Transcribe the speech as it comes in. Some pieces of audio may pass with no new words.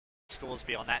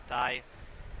Scoresby on that day,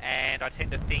 and I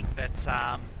tend to think that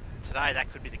today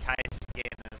that could be the case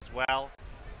again as well.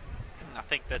 I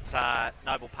think that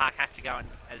Noble Park have to go in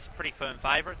as pretty firm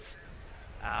favourites,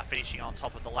 finishing on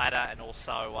top of the ladder, and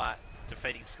also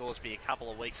defeating Scoresby a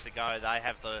couple of weeks ago. They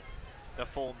have the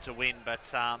form to win,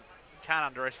 but can't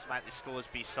underestimate the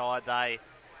Scoresby side. They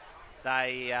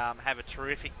have a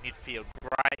terrific midfield,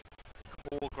 great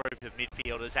core group of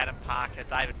midfielders: Adam Parker,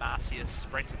 David Marcius,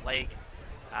 Brenton Legg,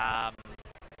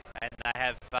 and they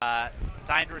have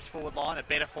dangerous forward line, a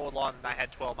better forward line than they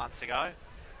had 12 months ago,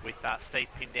 with Steve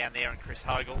Pinn down there and Chris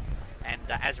Hogle. And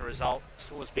as a result,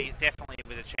 Scoresby definitely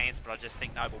with a chance, but I just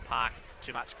think Noble Park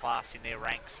too much class in their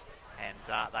ranks,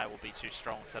 and they will be too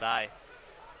strong today.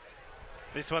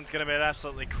 This one's going to be an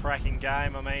absolutely cracking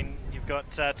game. I mean, you've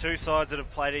got two sides that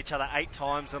have played each other 8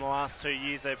 times in the last 2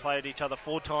 years. They've played each other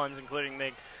 4 times, including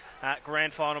the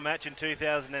grand final match in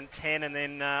 2010, and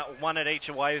then one at each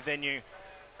away venue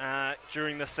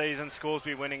during the season.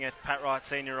 Scoresby winning at Pat Wright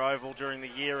Senior Oval during the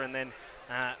year, and then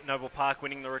Noble Park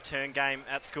winning the return game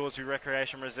at Scoresby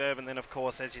Recreation Reserve, and then of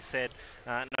course, as you said,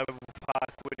 Noble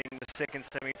Park winning the second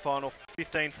semi-final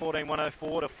 15-14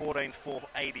 104 to 14-4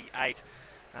 88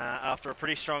 after a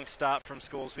pretty strong start from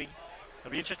Scoresby.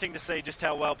 It'll be interesting to see just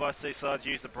how well both these sides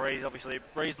use the breeze. Obviously a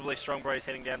reasonably strong breeze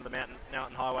heading down to the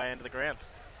mountain highway end of the ground.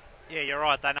 Yeah, you're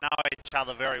right. They know each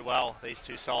other very well, these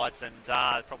two sides, and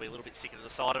probably a little bit sick of the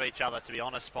side of each other, to be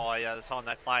honest, by the time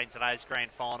they play in today's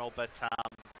grand final. But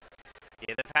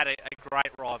yeah, they've had a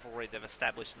great rivalry they've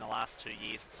established in the last 2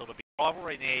 years. It's sort of been a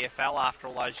rivalry in the EFL after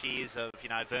all those years of, you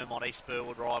know, Vermont-East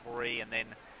Burwood rivalry, and then,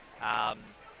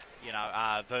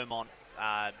 Vermont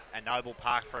and Noble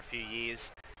Park for a few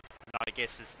years. And I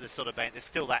guess there's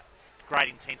still that great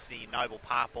intensity in Noble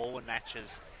Park Baldwin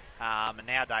matches, and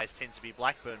nowadays tends to be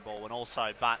Blackburn Baldwin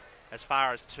also. But as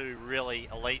far as two really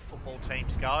elite football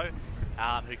teams go,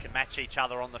 who can match each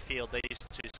other on the field, these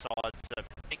two sides, I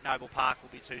think Noble Park will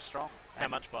be too strong. How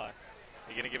much by? Are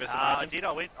you going to give us a margin?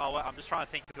 I'm just trying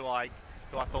to think who I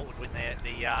thought would win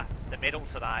the medal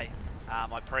today.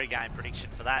 My pre-game prediction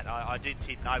for that, I did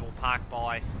tip Noble Park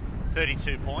by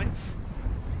 32 points,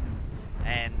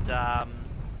 and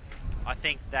I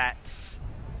think that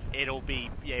it'll be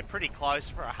pretty close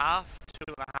for a half,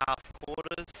 2.5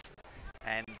 quarters,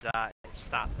 and it'll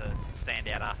start to stand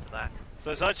out after that.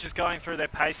 So it's just going through their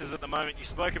paces at the moment. You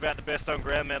spoke about the best on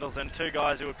ground medals, and two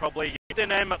guys who would probably get their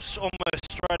name up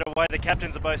almost straight away. The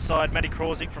captains of both sides, Matty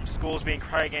Krawczyk from Scoresby and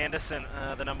Craig Anderson,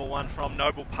 the number 1 from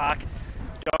Noble Park.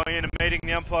 Going in and meeting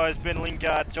the umpires, Ben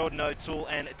Lingard, Jordan O'Toole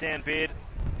and Dan Beard.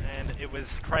 And it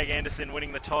was Craig Anderson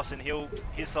winning the toss, and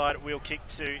his side wheel kick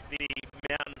to the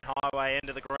mountain highway end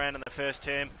of the ground in the first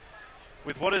term,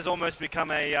 with what has almost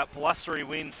become a blustery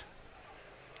wind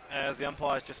as the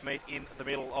umpires just meet in the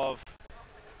middle of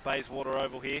Bayswater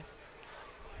Oval here.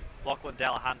 Lachlan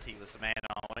Delahunty was the man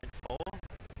I went for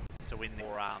to win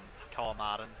for Kyle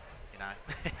Martin, you know.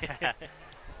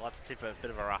 I'll have to tip a bit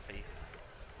of a roughie.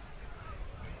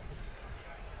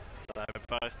 So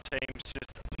both teams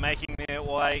just making their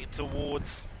way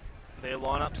towards their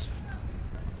lineups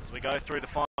as we go through the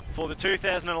final for the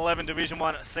 2011 Division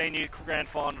 1 Senior Grand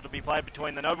Final to be played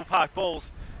between the Noble Park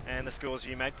Bulls and the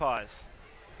Scoresby Magpies.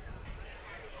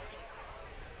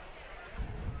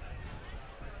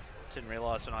 Didn't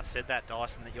realise when I said that,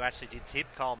 Dyson, that you actually did tip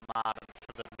Kyle Martin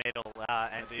for the medal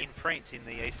and in print in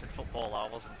the Eastern Footballer. I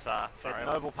wasn't sorry.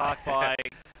 Noble Park by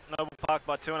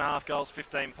 2.5 goals,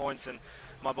 15 points, and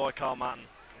my boy Kyle Martin.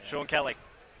 Yeah. Sean Kelly.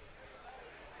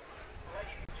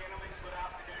 Ladies and gentlemen, good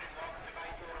afternoon and welcome to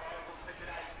Bayswater Oval for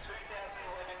today's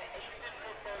 2011 Eastern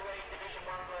Football League Division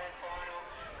 1 Grand Final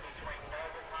between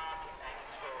Noble Park and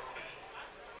Scoresby.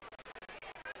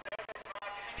 Noble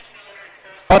Park finished the year in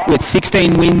first spot with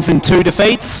 16 wins and 2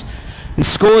 defeats, and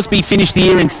Scoresby finished the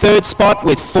year in 3rd spot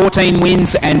with 14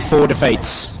 wins and 4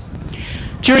 defeats.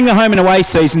 During the home and away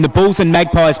season, the Bulls and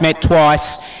Magpies met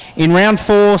twice. In round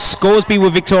 4, Scoresby were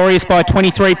victorious by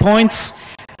 23 points,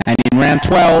 and in round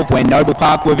 12, where Noble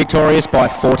Park were victorious by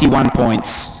 41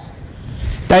 points.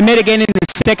 They met again in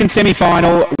the second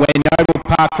semi-final, where Noble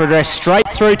Park progressed straight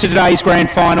through to today's grand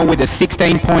final with a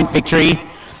 16-point victory.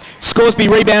 Scoresby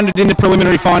rebounded in the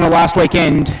preliminary final last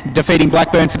weekend, defeating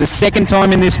Blackburn for the second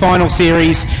time in this final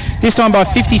series, this time by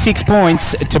 56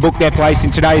 points to book their place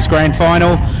in today's grand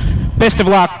final. Best of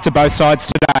luck to both sides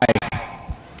today.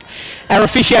 Our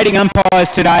officiating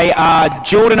umpires today are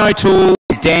Jordan O'Toole,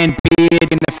 Dan Beard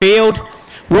in the field,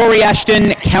 Rory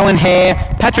Ashton, Callan Hare,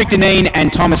 Patrick Deneen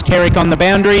and Thomas Kerrick on the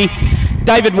boundary,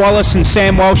 David Wallace and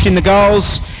Sam Walsh in the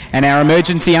goals, and our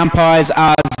emergency umpires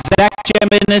are Zach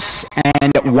Geminis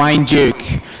and Wayne Duke.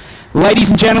 Ladies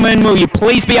and gentlemen, will you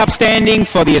please be upstanding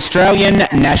for the Australian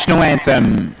National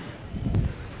Anthem?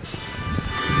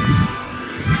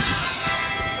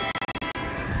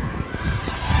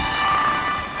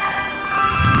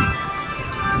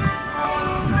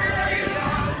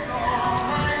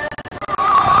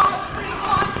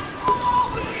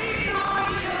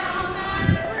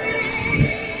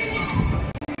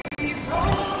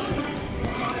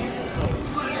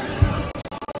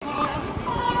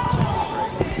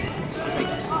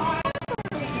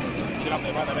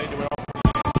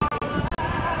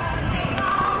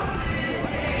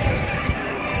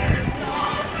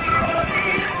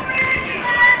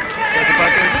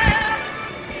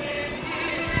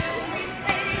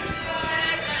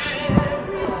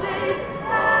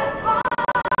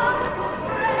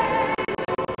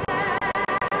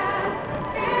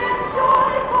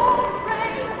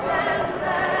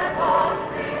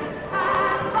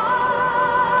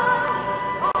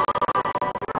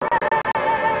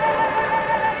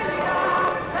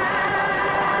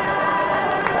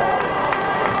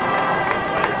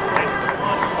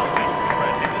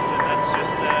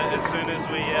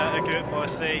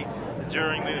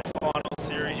 During the final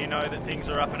series, you know that things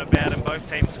are up and about, and both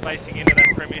teams facing into that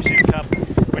Premiership Cup,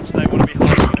 which they want to be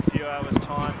holding in a few hours'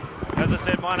 time. As I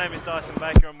said, my name is Dyson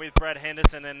Baker. I'm with Brad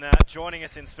Henderson, and joining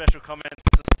us in special comments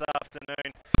this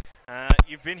afternoon.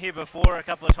 You've been here before a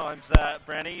couple of times,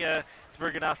 Brandy. It's a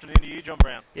very good afternoon to you, John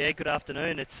Brown. Yeah, good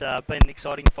afternoon. It's been an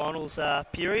exciting finals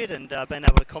period, and been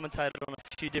able to commentate on a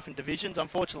few different divisions.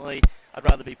 Unfortunately, I'd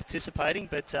rather be participating,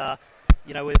 but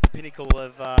you know, we're the pinnacle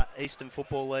of Eastern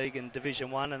Football League and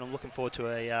Division 1, and I'm looking forward to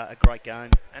a great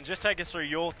game. And just take us through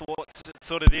your thoughts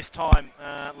sort of this time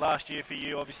last year for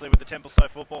you, obviously with the Templestowe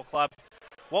Football Club.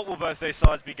 What will both these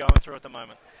sides be going through at the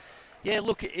moment? Yeah,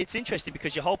 look, it's interesting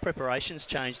because your whole preparation's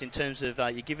changed in terms of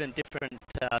you're given different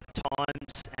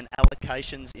times and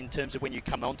allocations in terms of when you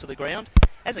come onto the ground.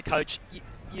 As a coach,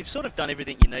 you've sort of done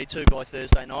everything you need to by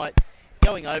Thursday night,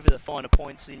 going over the finer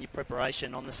points in your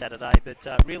preparation on the Saturday, but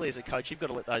really as a coach you've got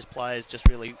to let those players just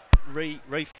really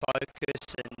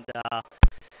refocus and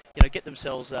you know, get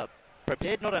themselves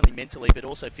prepared, not only mentally but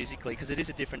also physically, because it is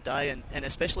a different day, and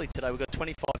especially today we've got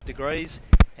 25 degrees,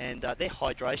 and their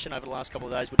hydration over the last couple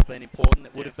of days would have been important.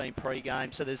 It would have been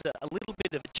pre-game, so there's a little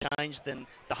bit of a change than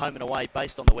the home and away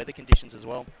based on the weather conditions as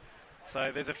well.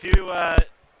 So there's a few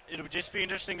it'll just be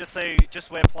interesting to see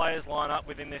just where players line up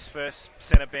within this first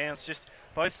centre bounce. Just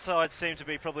both sides seem to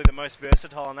be probably the most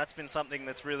versatile, and that's been something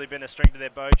that's really been a string to their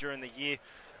bow during the year.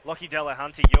 Lockie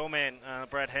Delahunty, your man,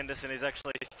 Brad Henderson, is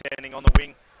actually standing on the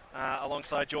wing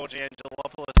alongside George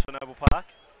Angelopoulos for Noble Park.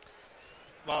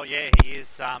 Well, yeah, he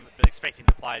is, but expecting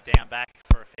to play down back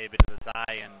for a fair bit of the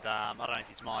day, and I don't know if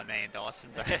he's my man, Dyson,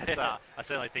 but I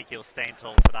certainly think he'll stand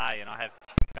tall today, and I have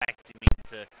backed him in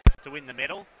to win the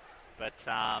medal. But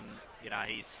you know,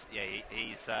 he'll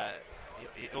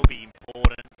be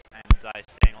important, and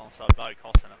standing alongside Bo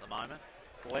Cosson at the moment.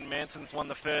 Glenn Manson's won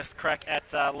the first crack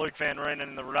at Luke Van Reenen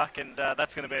in the ruck, and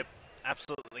that's going to be an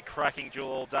absolutely cracking duel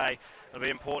all day. It'll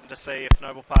be important to see if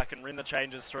Noble Park can run the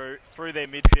changes through their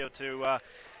midfield to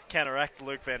counteract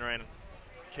Luke Van Reenen.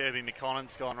 Kirby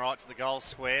McConnell's gone right to the goal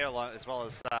square, as well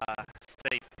as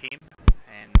Steve Pym,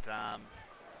 and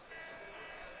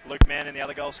Luke Mann in the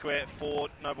other goal square for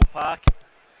Noble Park.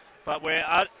 But we're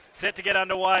set to get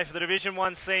underway for the Division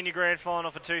 1 Senior Grand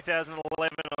Final for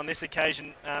 2011. On this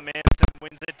occasion, Manston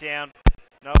wins it down.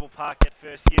 Noble Park at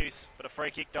first use, but a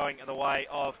free kick going the way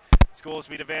of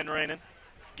Scoresby to Van Reenen.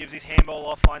 Gives his handball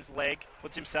off, finds leg,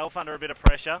 puts himself under a bit of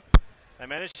pressure. They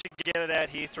manage to get it out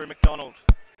here through McDonald.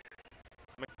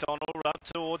 McDonald up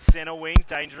towards centre wing.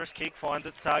 Dangerous kick, finds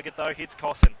its target though, hits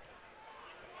Cosson.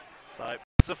 So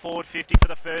it's a forward 50 for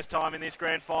the first time in this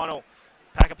grand final.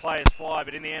 Pack of players fly,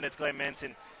 but in the end it's Glenn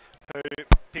Manson who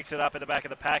picks it up at the back of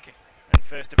the pack, and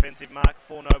first defensive mark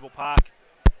for Noble Park.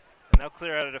 And they'll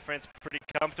clear out a defence pretty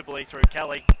comfortably through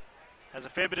Kelly. Has a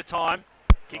fair bit of time,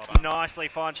 kicks nicely,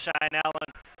 finds Shane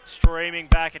Allen streaming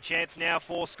back. A chance now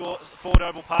for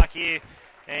Noble Park here,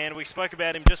 and we spoke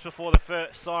about him just before the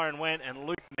first siren went, and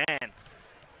Luke Mann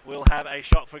will have a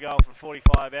shot for goal from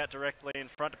 45 out directly in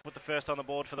front to put the first on the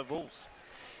board for the Bulls.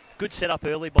 Good setup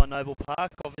early by Noble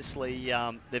Park. Obviously,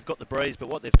 they've got the breeze, but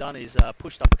what they've done is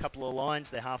pushed up a couple of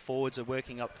lines. Their half forwards are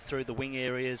working up through the wing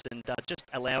areas and just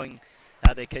allowing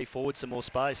their key forwards some more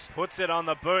space. Puts it on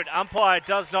the boot. Umpire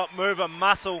does not move a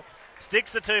muscle.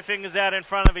 Sticks the two fingers out in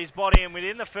front of his body, and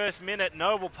within the first minute,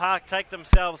 Noble Park take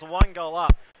themselves 1 goal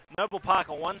up. Noble Park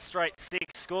are 1 straight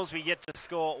 6. Scoresby yet to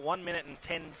score. 1 minute and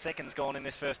 10 seconds gone in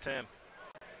this first term.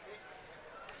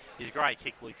 He's a great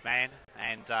kick, Luke Mann,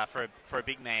 and for a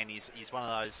big man, he's one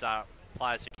of those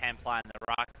players who can play in the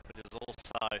ruck, but is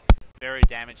also very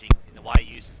damaging in the way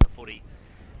he uses the footy.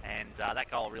 And that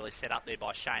goal really set up there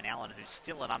by Shane Allen, who's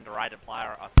still an underrated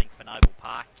player, I think, for Noble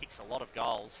Park. Kicks a lot of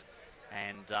goals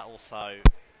and also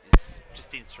is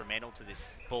just instrumental to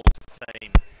this Bulls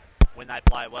team when they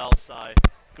play well. So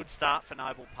good start for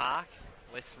Noble Park.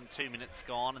 Less than 2 minutes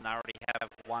gone and they already have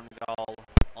one goal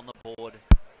on the board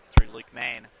through Luke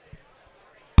Mann.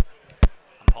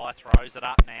 Umpire throws it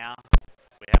up now.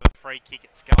 We have a free kick.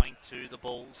 It's going to the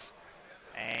Bulls.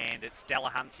 And it's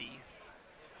Delahunty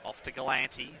off to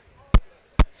Galante.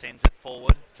 Sends it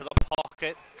forward to the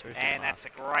pocket. And that's a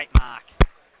great mark.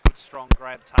 Good strong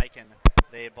grab taken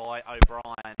there by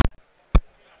O'Brien.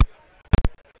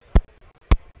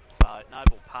 So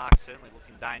Noble Park certainly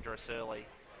looking dangerous early.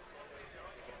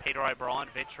 So Peter O'Brien,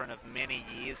 veteran of many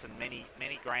years and many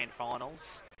grand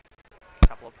finals. A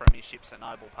couple of premierships at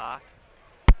Noble Park.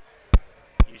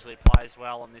 Usually plays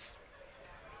well on this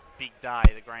big day,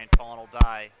 the grand final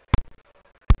day.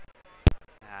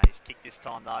 His kick this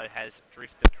time though has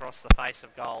drifted across the face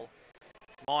of goal.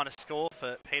 Minor score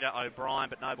for Peter O'Brien,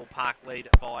 but Noble Park lead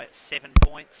by 7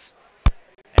 points.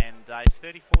 And he's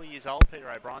 34 years old,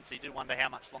 Peter O'Brien, so you do wonder how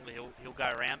much longer he'll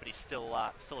go around, but he's still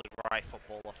a great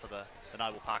footballer for the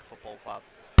Noble Park Football Club.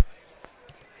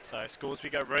 So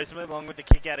Scoresby go reasonably along with the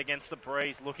kick out against the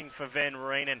breeze, looking for Van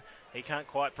Reenen. He can't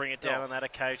quite bring it down on that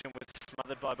occasion. Was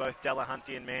smothered by both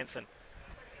Delahunty and Manson.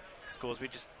 Scoresby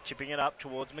just chipping it up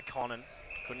towards McConnon.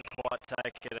 Couldn't quite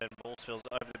take it, and ball spills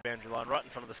over the boundary line right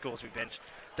in front of the Scoresby bench.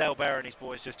 Dale Barrow and his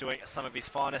boys just doing some of his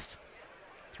finest.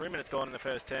 3 minutes gone in the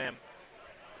first term.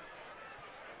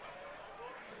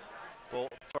 Ball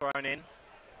thrown in.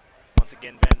 Once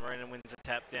again, Van Reenen wins a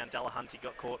tap down. Delahunty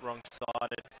got caught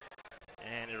wrong-sided.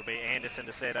 And it'll be Anderson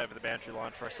to set over the boundary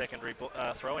line for a secondary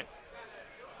throw-in.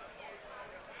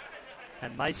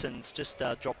 And Mason's just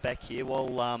dropped back here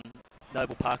while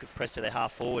Noble Park have pressed to their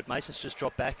half forward. Mason's just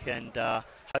dropped back and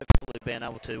hopefully been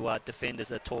able to defend as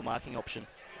a tall marking option.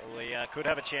 Well, we could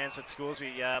have a chance, but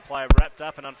Scoresby player wrapped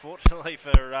up, and unfortunately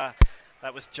for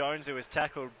that was Jones who was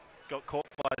tackled, got caught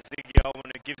by Ziggy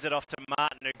Owen, who gives it off to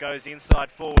Martin, who goes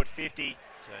inside forward 50.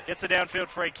 Gets a downfield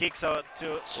free kick, so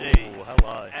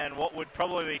hello. And what would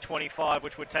probably be 25,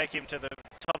 which would take him to the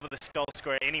top of the goal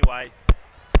square anyway.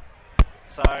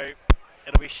 So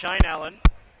it'll be Shane Allen,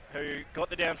 who got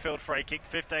the downfield free kick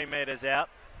 15 metres out,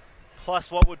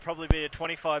 plus what would probably be a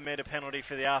 25-metre penalty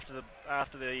for the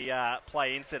after the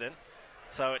play incident.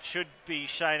 So it should be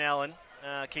Shane Allen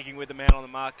kicking with the man on the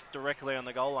mark directly on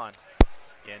the goal line.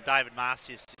 Yeah, and David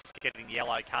Marcy is just getting the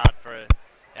yellow card for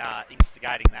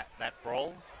instigating that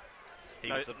brawl.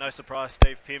 No surprise,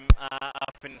 Steve Pym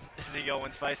up in Ziggy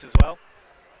Owen's face as well.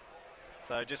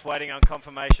 So just waiting on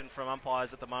confirmation from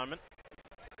umpires at the moment.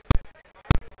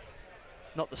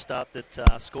 Not the start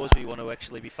that Scoresby want to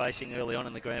actually be facing early on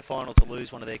in the grand final, to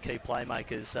lose one of their key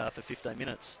playmakers for 15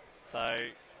 minutes. So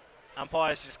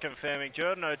umpires just confirming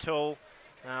Jordan O'Toole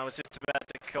was just about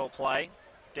to call play.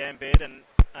 Dan Beard and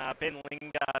Ben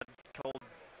Lingard called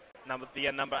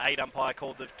the number 8 umpire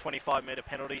called the 25-metre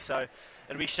penalty. So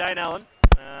it'll be Shane Allen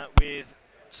with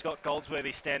Scott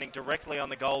Goldsworthy standing directly on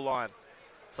the goal line.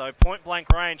 So point-blank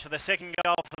range for the second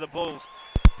goal for the Bulls.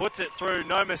 Puts it through,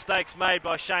 no mistakes made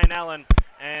by Shane Allen,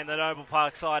 and the Noble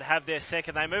Park side have their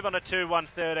second. They move on to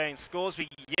 2-1-13. Scoresby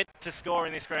yet to score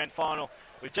in this grand final.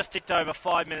 We've just ticked over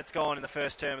 5 minutes gone in the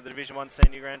first term of the Division 1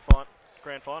 Senior Grand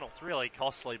Final. It's really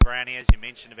costly, Brownie, as you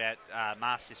mentioned about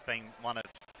Marcius being one of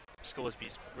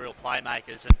Scoresby's real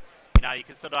playmakers, and you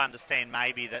can sort of understand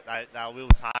maybe that they will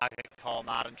target Kyle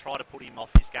Martin, try to put him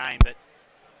off his game, but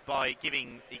by he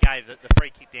gave the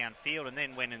free kick downfield and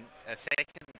then went in a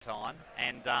second time,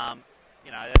 and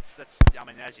that's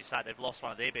as you say, they've lost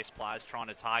one of their best players trying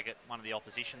to target one of the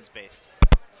opposition's best.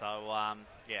 So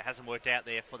it hasn't worked out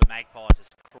there for the Magpies as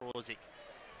Krosic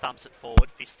thumps it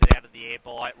forward, fisted out of the air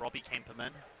by Robbie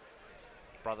Kemperman.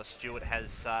 Brother Stewart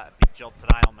has a big job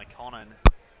today on McConnon.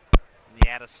 On the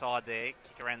outer side there,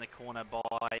 kick around the corner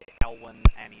by Elwyn,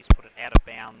 and he's put it out of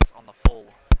bounds on the full.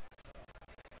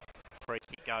 Free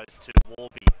kick goes to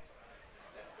Warby.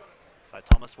 So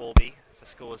Thomas Warby for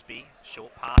Scoresby.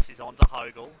 Short pass is on to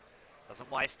Hogle. Doesn't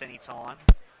waste any time.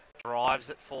 Drives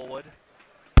it forward.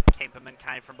 Kemperman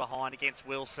came from behind against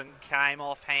Wilson. Came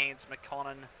off hands.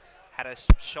 McConnon had a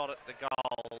shot at the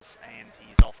goals, and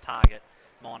he's off target.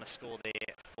 Minor score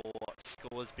there for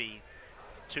Scoresby.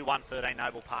 2-1-13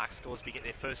 Noble Park. Scoresby get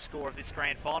their first score of this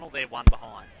grand final. They're one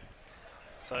behind.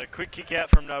 So quick kick out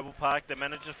from Noble Park. They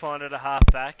managed to find it a half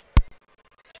back.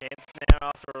 Chance now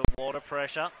after a lot of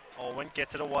pressure. Alwyn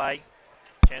gets it away.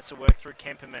 Chance to work through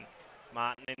Kemperman.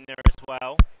 Martin in there as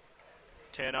well.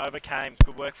 Turnover came.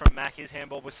 Good work from Mack. His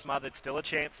handball was smothered. Still a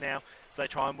chance now. So they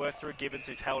try and work through Gibbons,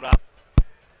 who's held up.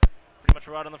 Pretty much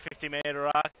right on the 50-metre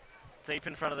arc. Deep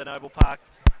in front of the Noble Park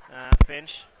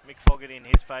bench. Mick Fogarty and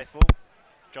his faithful.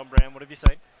 John Brown, what have you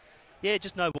seen? Yeah,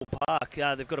 just Noble Park.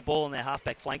 They've got a ball on their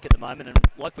half-back flank at the moment, and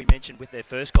like we mentioned with their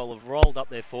first goal, have rolled up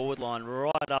their forward line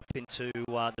right up into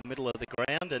the middle of the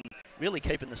ground and really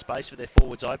keeping the space for their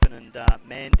forwards open, and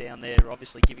Man down there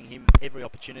obviously giving him every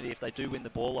opportunity if they do win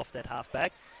the ball off that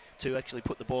half-back to actually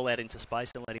put the ball out into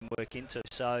space and let him work into.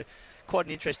 So quite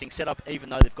an interesting setup,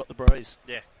 even though they've got the breeze.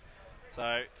 Yeah.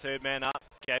 So third man up,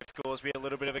 gave Scoresby a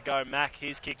little bit of a go. Mack,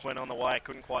 his kick went on the way,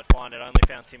 couldn't quite find it, only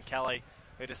found Tim Kelly,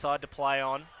 who decided to play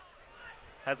on.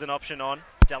 Has an option on.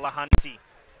 Delahunty.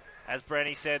 As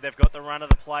Brenny said, they've got the run of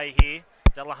the play here.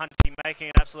 Delahunty making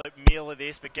an absolute meal of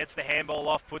this, but gets the handball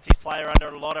off, puts his player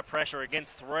under a lot of pressure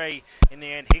against three. In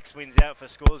the end, Hicks wins out for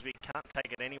Scoresby. Can't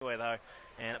take it anywhere, though,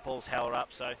 and the ball's held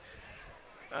up. So,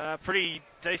 pretty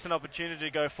decent opportunity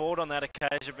to go forward on that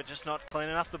occasion, but just not clean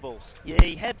enough the balls. Yeah,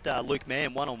 he had Luke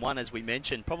Mann one-on-one, as we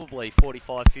mentioned, probably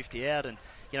 45, 50 out, and,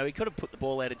 you know, he could have put the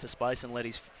ball out into space and let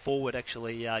his forward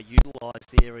actually utilise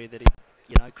the area that he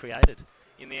created.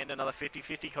 In the end, another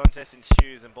 50-50 contest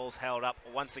ensues and ball's held up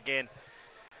once again.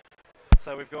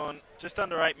 So we've gone just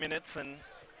under 8 minutes and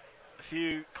a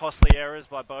few costly errors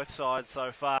by both sides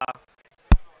so far.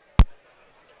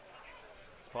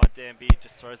 Pride Danby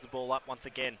just throws the ball up once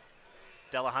again.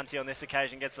 Delahunty on this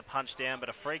occasion gets the punch down, but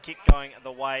a free kick going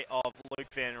the way of Luke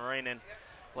Van Reenen.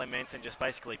 Glenn Manson just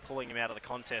basically pulling him out of the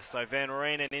contest. So Van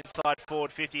Reenen inside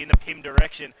forward 50 in the PIM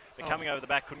direction, but coming over the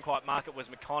back, couldn't quite mark it, was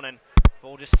McConnon.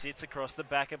 Ball just sits across the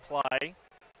back of play.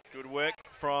 Good work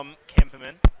from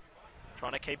Kemperman,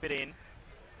 trying to keep it in.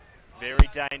 Very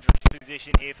dangerous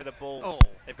position here for the Bulls. Oh.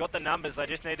 They've got the numbers, they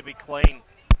just need to be clean.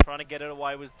 Trying to get it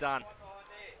away was done.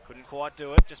 Couldn't quite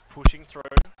do it, just pushing through.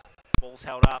 Ball's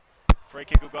held up. Free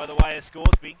kick will go the way of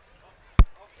Scoresby.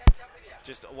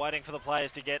 Just waiting for the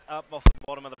players to get up off the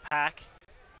bottom of the pack.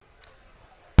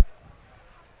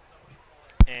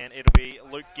 And it'll be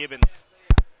Luke Gibbons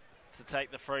to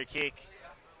take the free kick.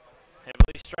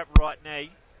 Heavily strapped right knee.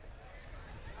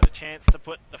 But a chance to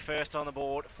put the first on the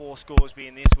board for Scoresby,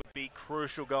 and this would be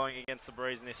crucial going against the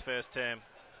Breeze in this first term.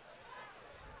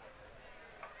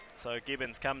 So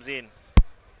Gibbons comes in.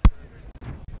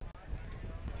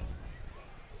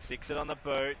 Sticks it on the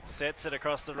boot, sets it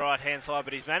across the right-hand side,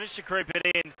 but he's managed to creep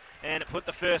it in and put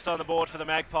the first on the board for the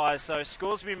Magpies. So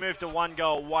Scoresby moved to 1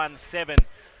 goal, 1-7.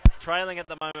 Trailing at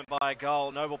the moment by a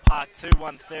goal. Noble Park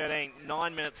 2-1-13.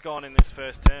 9 minutes gone in this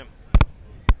first term.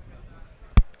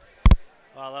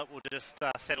 Well, that will just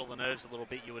settle the nerves a little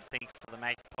bit, you would think, for the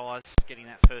Magpies, getting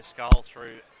that first goal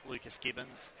through Lucas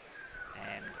Gibbons.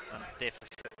 And a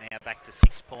deficit now back to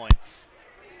 6 points.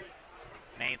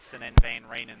 Manson and Van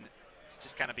Reenen. It's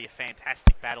just going to be a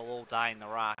fantastic battle all day in the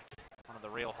ruck. One of the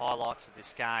real highlights of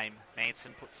this game.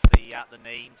 Manson puts the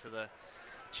knee into the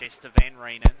chest of Van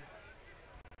Reenen.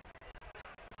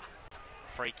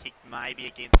 Free kick maybe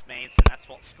against Manson. That's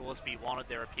what Scoresby wanted.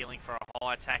 They're appealing for a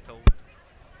high tackle.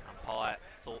 Umpire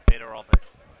thought better of it.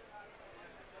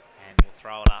 And we'll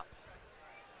throw it up.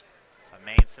 So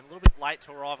Manson, a little bit late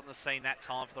to arrive on the scene that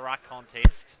time for the ruck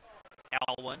contest.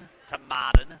 Alwyn to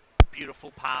Martin.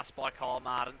 Beautiful pass by Kyle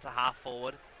Martin to half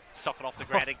forward. Socket off the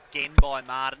ground again by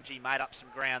Martin. He made up some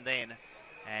ground then.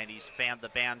 And he's found the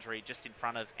boundary just in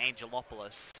front of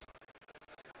Angelopoulos.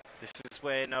 This is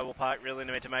where Noble Park really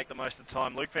need to make the most of the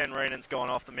time. Luke Van Reenen's gone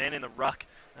off. The man in the ruck,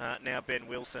 now Ben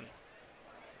Wilson.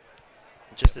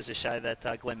 Just as a show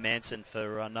that Glenn Manson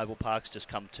for Noble Park's just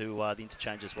come to the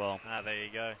interchange as well. There you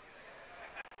go.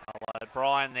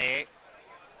 O'Brien there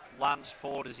lunged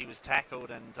forward as he was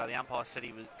tackled, and the umpire said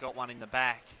he got one in the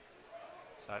back.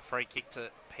 So free kick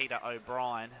to Peter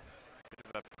O'Brien. Bit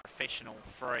of a professional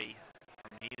free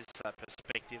from his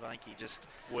perspective. I think he just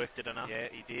Worked it enough. Yeah,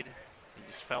 he did. He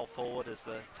just fell forward as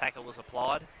the tackle was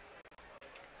applied.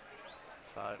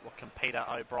 So what can Peter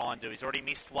O'Brien do? He's already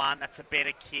missed one. That's a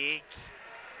better kick.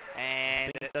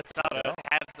 And it doesn't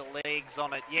have the legs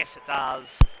on it. Yes, it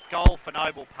does. Goal for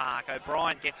Noble Park.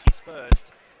 O'Brien gets his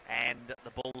first, and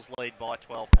the Bulls lead by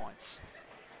 12 points.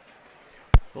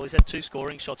 Well, he's had 2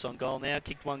 scoring shots on goal now,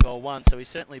 kicked 1 goal 1, so he's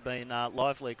certainly been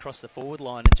lively across the forward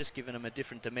line and just given them a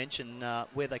different dimension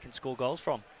where they can score goals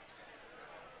from.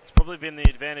 It's probably been the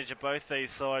advantage of both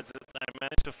these sides that they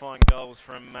managed to find goals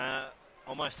from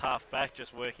almost half back,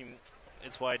 just working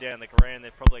its way down the ground.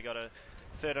 They've probably got a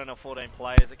 13 or 14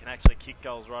 players that can actually kick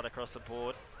goals right across the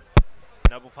board.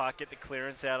 Noble Park get the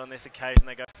clearance out on this occasion.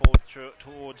 They go forward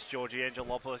towards Georgie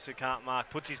Angelopoulos, who can't mark.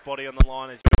 Puts his body on the line,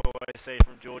 as you always see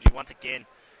from Georgie once again.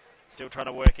 Still trying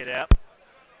to work it out.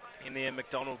 In the end,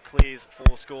 McDonald clears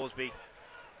for Scoresby.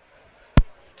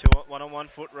 One-on-one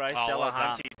foot race.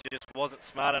 Delahunty just wasn't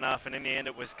smart enough, and in the end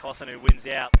it was Cosson who wins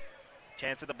out.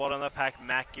 Chance at the bottom of the pack.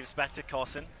 Mack gives back to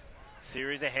Cosson.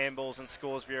 Series of handballs, and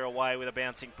Scoresby are away with a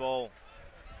bouncing ball.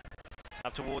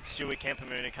 Up towards Stewie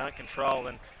Kempermoon, who can't control,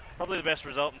 and probably the best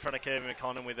result in front of Kevin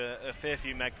McConnell, with a fair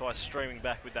few Magpies streaming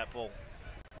back with that ball.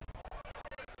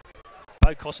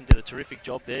 Bo Cosson did a terrific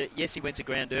job there. Yes, he went to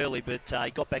ground early, but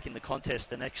he got back in the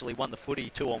contest and actually won the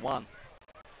footy 2-on-1.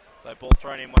 So ball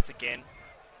thrown in once again.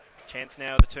 Chance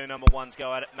now, the two number ones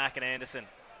go at it, Mack and Anderson.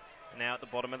 And now at the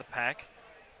bottom of the pack,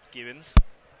 Gibbons.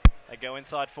 They go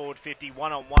inside forward 50,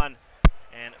 one-on-one,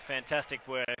 and fantastic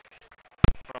work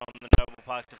from the Noble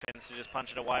Park defence to just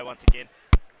punch it away once again.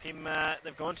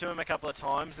 They've gone to him a couple of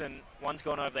times, and one's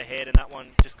gone over the head, and that one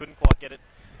just couldn't quite get it.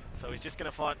 So he's just going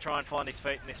to try and find his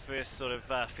feet in this first sort of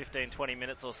 15-20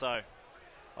 minutes or so.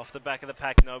 Off the back of the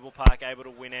pack, Noble Park able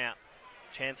to win out.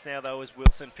 Chance now, though, as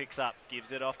Wilson picks up.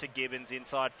 Gives it off to Gibbons,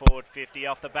 inside forward 50.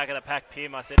 Off the back of the pack,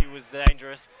 Pym. I said he was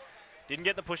dangerous. Didn't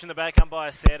get the push in the back,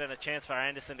 umpire said, and a chance for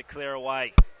Anderson to clear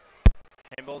away.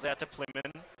 Handball's out to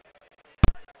Plymouth.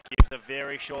 Gives a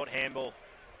very short handball.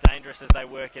 Dangerous as they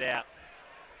work it out.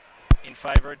 In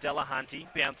favour of Delahunty.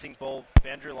 Bouncing ball,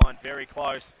 boundary line very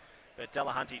close. But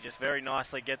Delahunty just very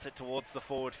nicely gets it towards the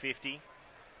forward 50.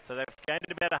 So they've gained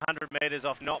about 100 metres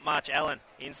off not much. Allen,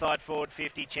 inside forward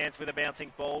 50, chance with a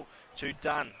bouncing ball to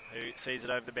Dunn, who sees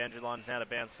it over the boundary line now to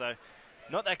bounce. So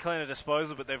not that clean a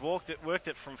disposal, but they've worked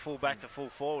it from full back to full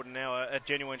forward, and now a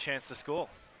genuine chance to score.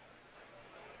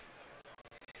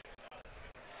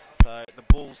 So the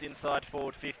Bulls inside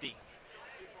forward 50.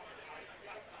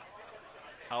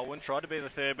 Holwyn tried to be the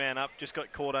third man up, just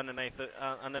got caught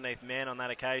underneath man on that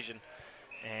occasion,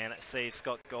 and sees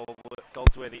Scott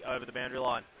Goldsworthy over the boundary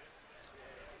line.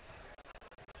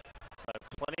 So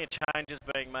plenty of changes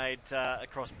being made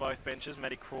across both benches.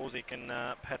 Matty Krawczyk and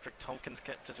Patrick Tompkins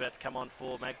just about to come on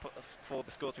for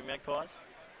the Scoresby Magpies.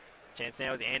 Chance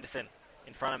now is Anderson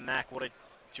in front of Mack. What a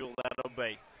duel that'll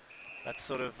be. That's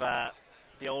sort of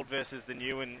the old versus the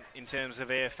new in terms of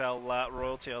EFL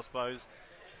royalty, I suppose.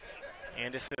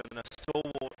 Anderson, a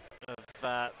stalwart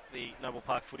of the Noble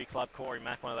Park Footy Club. Corey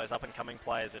Mack, one of those up-and-coming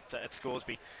players at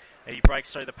Scoresby. He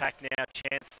breaks through the pack now,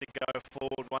 chance to go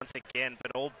forward once again,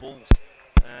 but all Bulls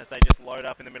as they just load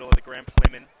up in the middle of the ground.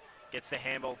 Plymouth gets the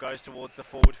handball, goes towards the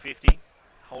forward 50.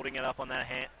 Holding it up on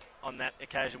that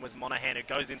occasion was Monaghan, who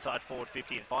goes inside forward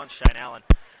 50 and finds Shane Allen,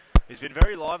 who's been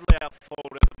very lively up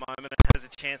forward at the moment and has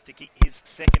a chance to kick his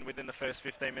second within the first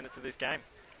 15 minutes of this game.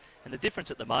 And the difference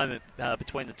at the moment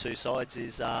between the two sides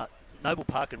is Noble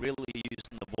Park are really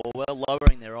using the ball well,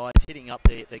 lowering their eyes, hitting up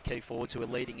their key forwards who are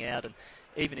leading out, and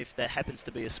even if there happens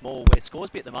to be a small, where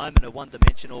Scoresby at the moment are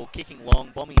one-dimensional, kicking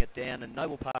long, bombing it down, and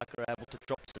Noble Park are able to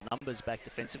drop some numbers back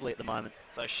defensively at the moment.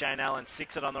 So Shane Allen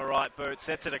sicks it on the right boot,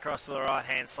 sets it across to the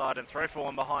right-hand side, and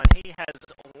 3-for-1 behind. He has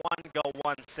 1 goal,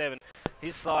 1-7.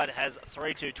 His side has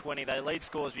 3-2-20. They lead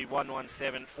Scoresby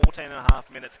 1-1-7.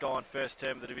 14.5 minutes gone, first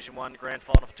term of the Division 1 Grand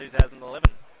Final for 2011.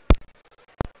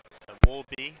 So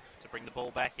Warby to bring the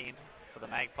ball back in for the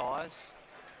Magpies.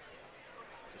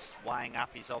 Just weighing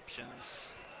up his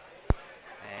options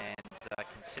and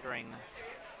considering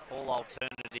all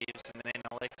alternatives, and then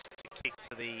elects to kick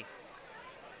to the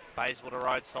Bayswater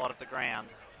Road side of the ground.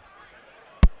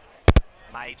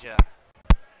 Major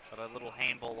got a little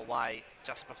handball away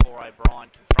just before O'Brien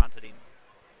confronted him.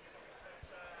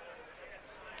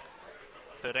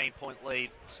 13-point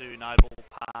lead to Noble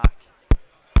Park.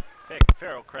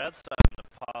 Fair old crowd starting to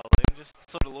pile in, just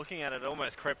sort of looking at it,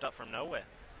 almost crept up from nowhere.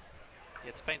 Yeah,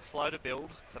 it's been slow to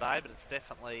build today, but it's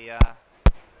definitely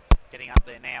getting up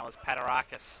there now as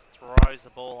Patarakis throws the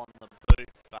ball on the boot,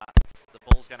 but the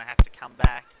ball's going to have to come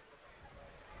back,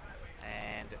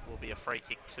 and it will be a free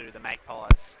kick to the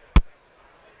Magpies.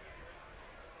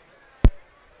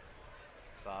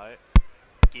 So,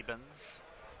 Gibbons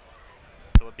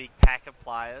to a big pack of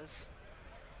players.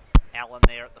 Allen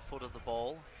there at the foot of the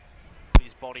ball, put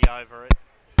his body over it,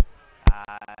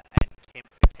 and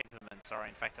Kemperman, sorry,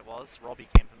 in fact it was Robbie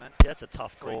Kemperman. Yeah, that's a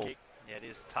tough call. Free kick. Yeah, it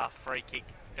is a tough free kick.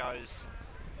 Goes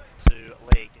to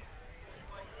leg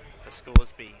for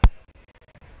Scoresby.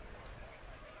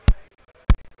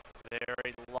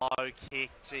 Very low kick.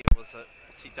 Gee, what's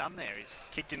he done there? He's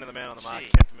Kicked into the man on the mark. Gee.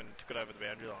 Kemperman took it over the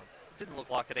boundary line. didn't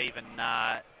look like it even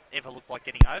ever looked like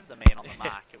getting over the man on the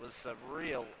mark. It was a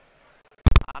real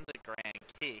underground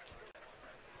kick.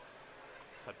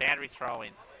 So boundary throw in.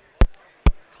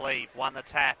 Cleve won the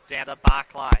tap down to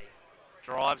Barclay.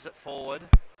 Drives it forward.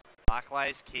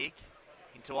 Barclay's kick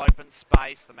into open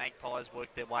space. The Magpies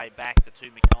work their way back. The two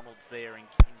McDonalds there in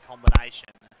combination.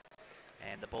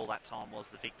 And the ball that time was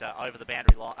the victor over the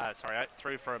boundary line,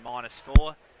 through for a minor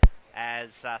score,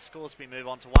 as Scoresby move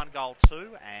on to 1-2,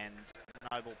 and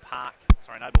Noble Park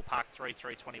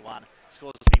 3-3-21.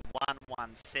 Scoresby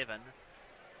 1-1-7,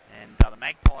 and the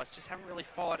Magpies just haven't really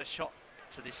fired a shot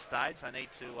to this stage. They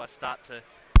need to start to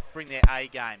bring their A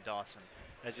game, Dyson.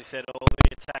 As you said, all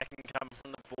the attacking come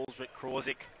from the Bulls, but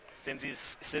Krawczyk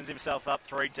sends himself up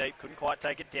 3 deep, couldn't quite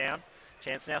take it down.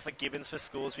 Chance now for Gibbons for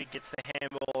Scoresby, gets the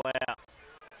handball out.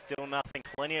 Still nothing,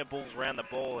 plenty of Bulls around the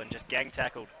ball and just gang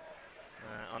tackled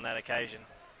on that occasion.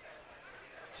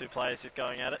 2 players just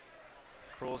going at it.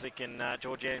 Krawczyk and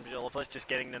George Angelopoulos just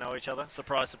getting to know each other.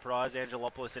 Surprise, surprise,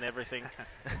 Angelopoulos in everything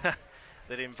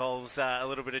that involves a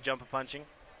little bit of jumper punching.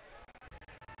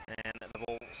 And the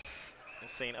ball is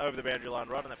seen over the boundary line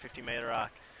right on that 50-metre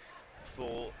arc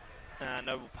for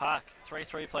Noble Park.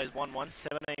 3-3 plays 1-1,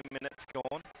 17 minutes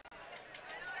gone.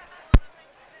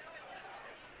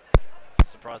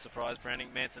 Surprise, surprise, Brandon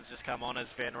Manson's just come on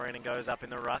as Van Reenen goes up in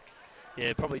the ruck.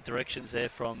 Yeah, probably directions there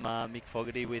from Mick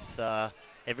Fogarty with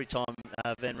every time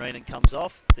Van Reenen comes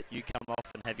off, that you come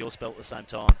off and have your spell at the same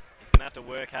time. He's going to have to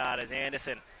work hard as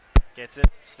Anderson gets it,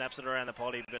 snaps it around the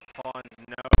potty, but finds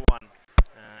no one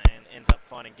and ends up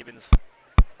finding Gibbons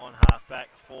on half-back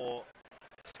for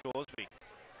Scoresby.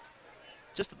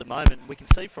 Just at the moment, we can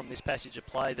see from this passage of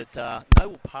play that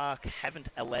Noble Park haven't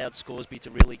allowed Scoresby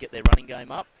to really get their running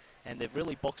game up, and they've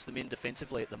really boxed them in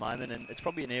defensively at the moment, and it's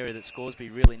probably an area that Scoresby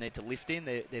really need to lift in.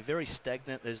 They're very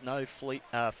stagnant. There's no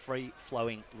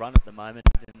free-flowing run at the moment,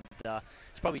 and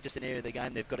it's probably just an area of the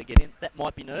game they've got to get in. That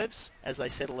might be nerves. As they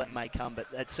settle, that may come,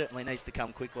 but that certainly needs to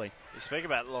come quickly. You speak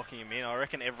about locking him in. I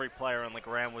reckon every player on the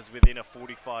ground was within a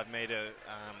 45-metre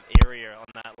area on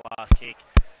that last kick.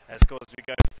 As Scoresby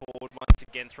go forward once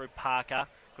again through Parker.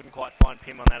 Couldn't quite find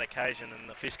Pim on that occasion, and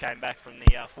the fist came back from the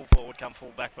full forward come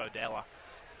full back Bodella,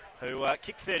 who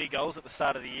kicked 30 goals at the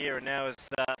start of the year and now has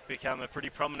become a pretty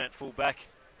prominent fullback,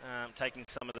 taking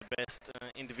some of the best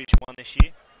in Division 1 this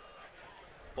year.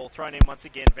 Ball thrown in once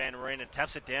again, Van Reenen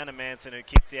taps it down to Manson, who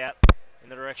kicks out in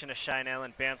the direction of Shane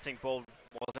Allen. Bouncing ball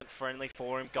wasn't friendly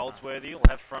for him. Goldsworthy will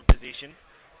have front position.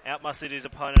 Outmuscled his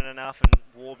opponent enough, and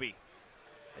Warby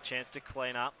a chance to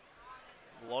clean up.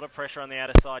 A lot of pressure on the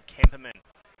outer side. Kemperman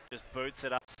just boots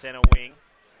it up centre wing.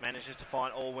 Manages to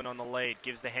find Alwyn on the lead.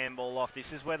 Gives the handball off.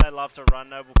 This is where they love to run,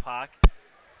 Noble Park.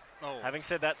 Oh. Having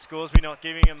said that, Scoresby not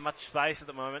giving him much space at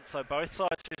the moment. So both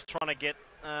sides just trying to get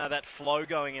that flow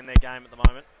going in their game at the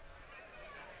moment.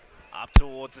 Up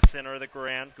towards the centre of the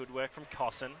ground. Good work from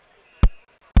Cosson.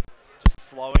 Just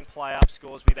slowing play up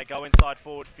Scoresby. They go inside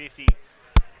forward 50.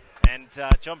 And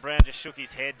John Brown just shook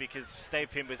his head because Steve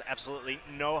Pim was absolutely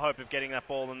no hope of getting that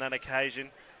ball on that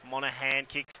occasion. Monaghan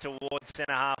kicks towards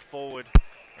centre half forward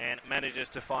and manages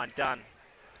to find Dunn.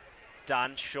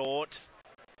 Dunn short,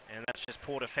 and that's just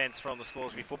poor defence from the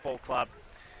Scoresby Football Club.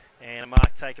 And a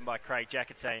mark taken by Craig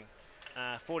Jackatine.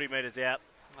 40 metres out,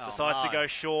 decides to go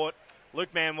short.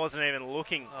 Luke Mann wasn't even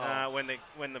looking when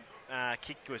the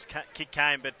kick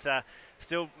came, but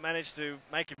still managed to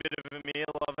make a bit of a meal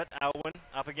of it. Alwyn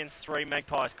up against 3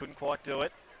 Magpies, couldn't quite do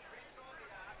it.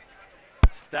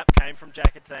 Snap came from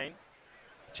Jackatine.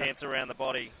 Chance around the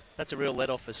body. That's a real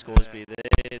let-off for Scoresby.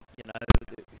 Yeah.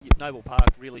 Noble Park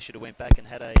really should have went back and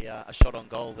had a shot on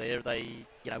goal there. They,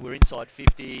 were inside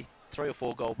 50, 3 or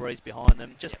 4 goal breeze behind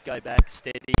them. Just go back,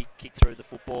 steady, kick through the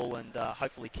football, and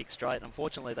hopefully kick straight.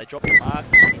 Unfortunately, they dropped the mark.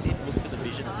 He did look for the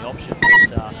vision and the option,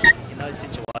 but in those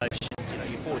situations,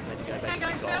 your forwards need to go back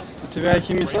and kick goals. To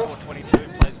making yourself? 22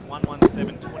 plays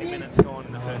 1-1-7, 20 minutes gone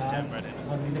in the first term, Brad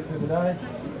Anderson.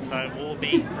 So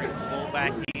Warby brings the ball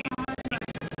back in,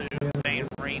 kicks to Van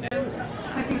Reenen.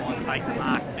 Might take the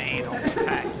mark man off the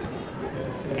pack.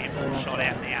 Handball shot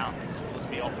out now.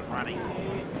 Scoresby off and running.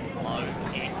 Low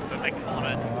kick for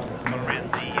McConnell. Got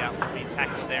around the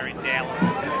tackle there in Dowler.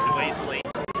 Too easily.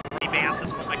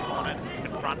 Rebounces from McConnell.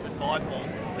 Confronted by Ball.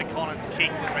 McConnell's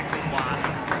kick was a good one.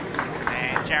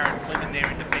 And Jared Clinton there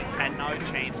in defence had no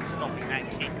chance of stopping that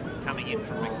kick coming in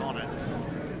from McConnell.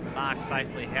 The mark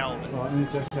safely held for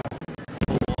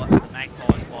the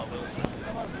Magpies by Wilson.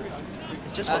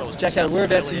 Just what I was Jacko,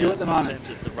 whereabouts are you at the moment? In terms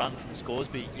of the run from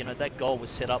Scoresby, that goal was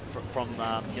set up from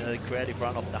the creative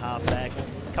run off the half-back.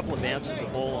 A couple of bounces of the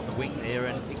ball on the wing there,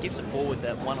 and it gives the forward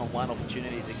that one-on-one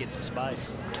opportunity to get some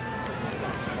space.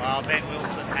 Well, Ben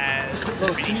Wilson has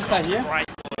Can you stay here? great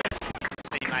work.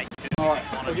 His teammate Alright,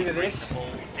 wanted we'll give to it bring this. the ball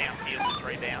downfield for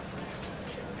 3 bounces.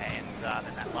 And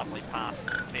then that lovely pass.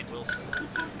 Ben Wilson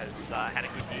has had a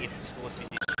good year for Scoresby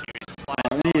distributed play.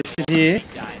 I need to sit here,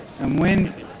 and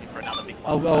when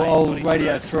I'll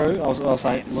radio through, I'll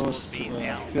say, Lewis, Scoresby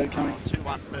now got it coming.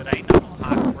 2-1-13.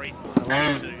 Park 3 2.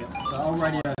 So I'll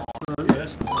radio through.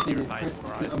 See the press,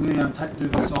 I'm going to do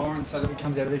the siren so that it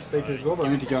comes out of these speakers as well, but I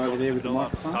need to go over there with the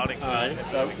microphone.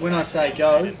 So when I say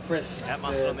go, press that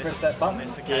button,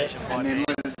 and then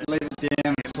leave it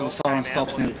down until the siren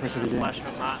stops, and then press it again.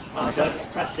 So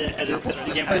just press it and then press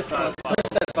it again. Press that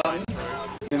button,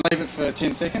 then leave it for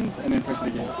 10 seconds, and then press it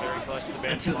again.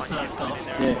 Until the siren stops.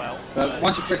 Yeah, but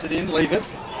once you press it in, leave it,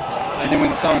 and then when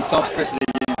the siren stops, press it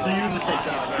again. So you just say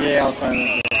Yeah, I'll say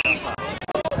that.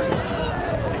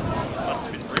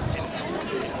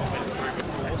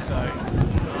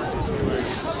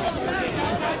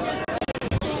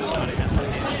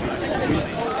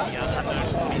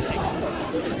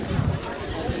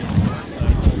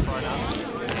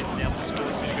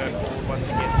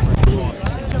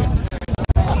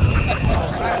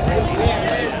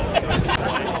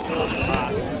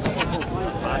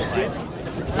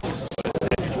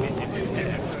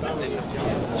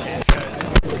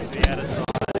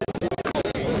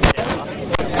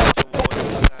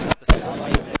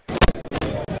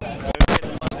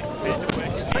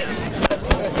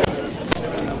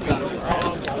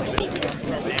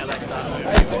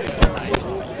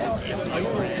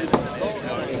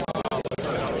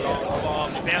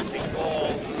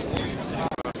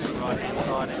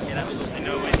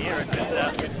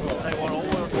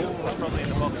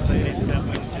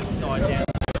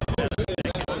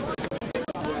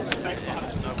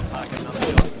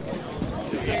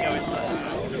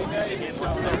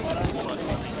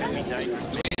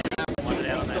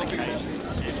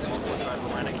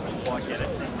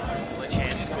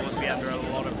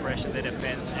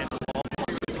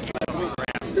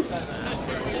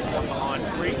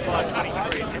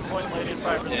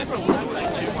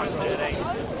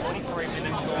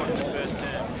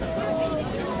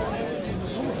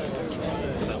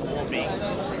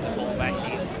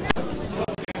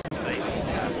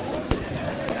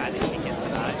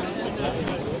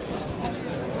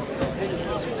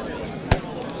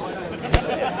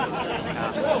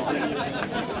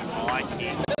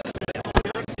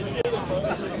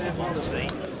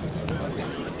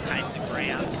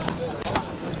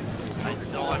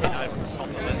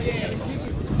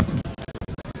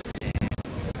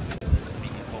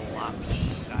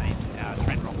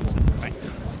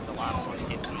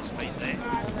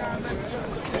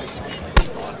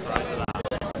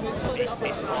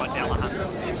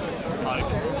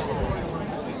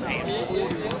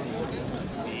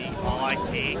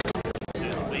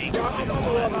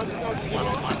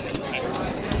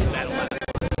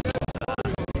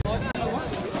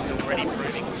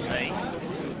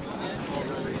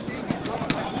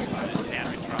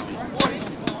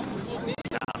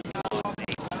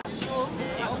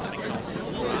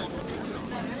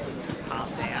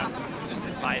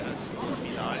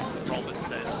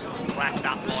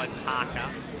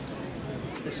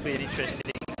 This will be an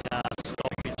interesting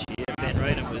stoppage here. Van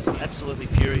Reenen was absolutely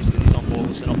furious with his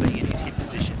on-ballers for not being in his hip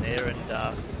position there, and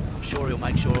I'm sure he'll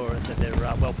make sure that they're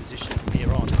well positioned from here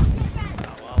on.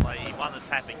 Well, he won the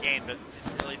tap again, but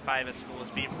didn't really favour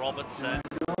Scoresby. Robertson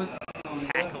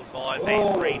tackled by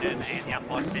Van Reenen, and the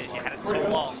umpire says you had it too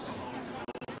long.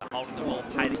 So holding the ball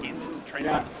paid against Trent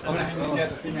Robertson. I'm going to hang this out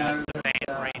the thing over to Van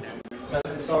Reenen. So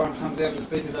the siren comes out of the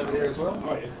speakers over there as well?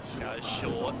 Goes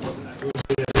short.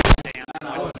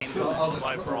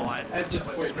 O'Brien,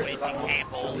 sweeping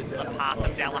handball into the path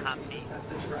of Delahunty.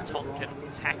 Tonkin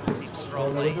tackles him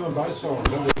strongly. And Boston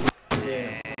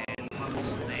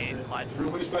there played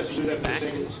from the back.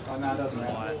 Oh, no, it doesn't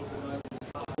matter.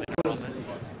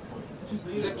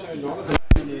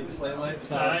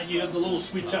 You have the little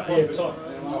switch up on the top.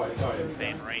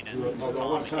 Van Reenen, this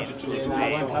time against the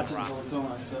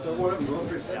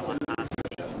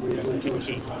Delahunty.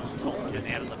 Keep Tonkin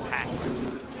out of the pack.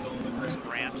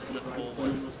 Scrounges it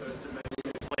forward.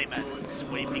 Clement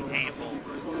sweeping handball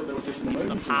into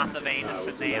the path of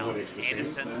Anderson now.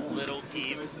 Anderson's little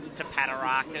give to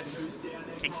Patarakis.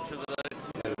 Kicks to the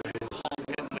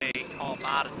Tonkin where Kyle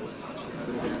Martin was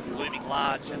looming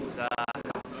large and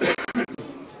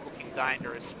looking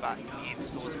dangerous, but in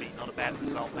Scoresby not a bad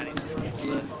result. Managed to force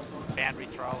a boundary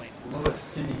throw in.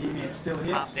 Lewis, can you hear me? It's still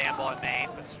here. Up down by man,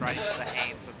 but straight into the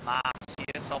hands of Mars.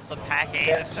 Yes, off the pack,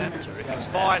 Anderson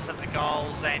fires at the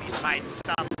goals, and he's made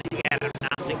something out of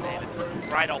nothing there.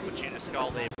 Great opportunist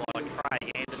goal there by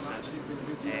Craig Anderson,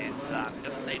 and he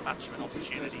doesn't need much of an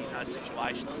opportunity in those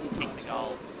situations to kick the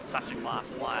goal. Such a class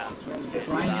player.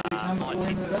 And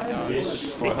 19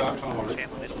 minutes ago, Chandler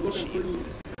Middle this year.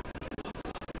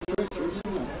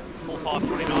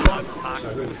 4-5-29 over Park,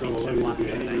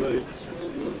 2-1-13.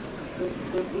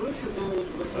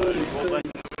 So,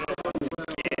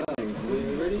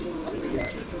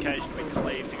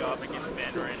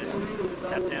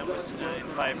 count was in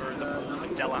favour of the Bulls, but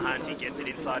Delahunty gets it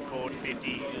inside forward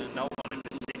 50. No one in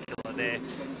particular there.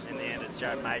 In the end, it's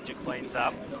Joe Major cleans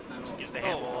up, gives the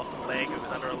handball off to leg, who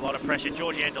was under a lot of pressure.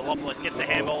 Georgie Angelopoulos gets the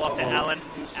handball off to Allen.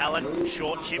 Allen,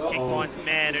 short chip kick, finds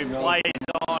Man, who plays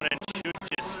on and should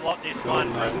just slot this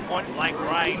one from point-blank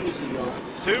range.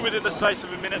 2 within the space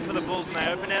of a minute for the Bulls, and they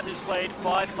open out this lead.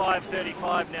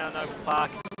 5-5-35 now, Noble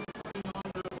Park.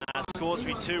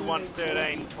 Scoresby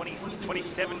 2-1-13,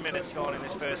 27 minutes gone in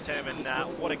this first term, and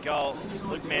what a goal.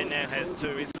 Luke Mann now has 2,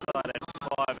 his side at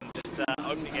 5, and just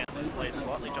opening out this lead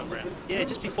slightly, John Brown. Yeah,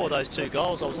 just before those 2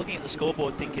 goals, I was looking at the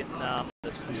scoreboard thinking the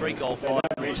 3-goal fight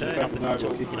return up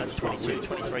until the 22,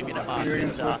 23 minute mark.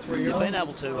 And, you've been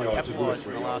able to capitalise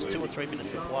in the last 2 or 3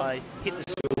 minutes of play, hit the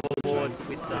scoreboard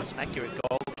with some accurate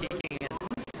goal kicking. And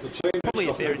probably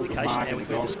a fair indication there with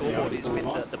where the scoreboard is with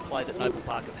the play that Noble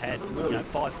Park have had.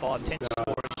 5-5, 10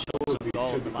 scorers, short of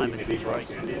goal at the moment to 3.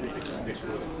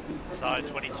 So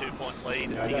 22-point lead,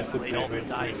 the biggest lead of the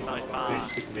day so far.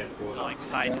 Dying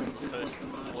stages in the first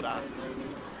quarter.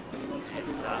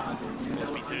 And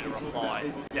Scoresby do to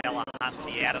reply.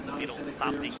 Delahunty out of the middle,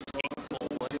 thumping, kick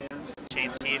forward.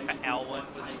 Chance here for Alwyn,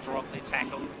 was strongly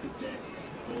tackled.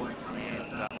 And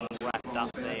wrapped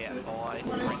up there by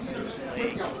Brinton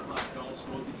leg.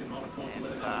 And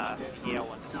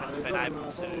Alwyn just hasn't been able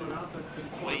to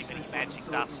weave any magic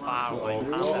thus far away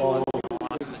from that.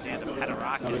 Down to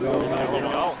Padarakis.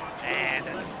 And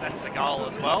that's a goal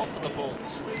as well for the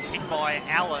Bulls. Kicked by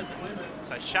Allen.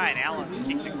 So Shane Allen's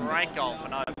kicked a great goal for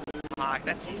Noble Park.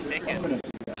 That's his second.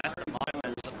 At the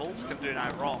moment, the Bulls can do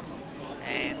no wrong.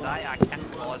 And they are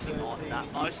capitalising on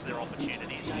most of their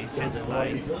opportunities. We said that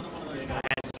they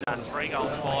had 3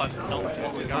 goals, 5 not long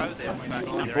ago.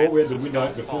 Before we had the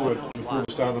window before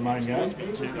the start of the main game,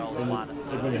 2 goals, 1.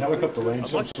 There'd been a helicopter land.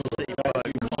 I'd like to see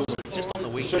just on the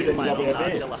wing playing on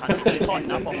Delahunty, just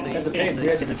tighten up off the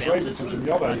centre bounces.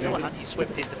 Delahunty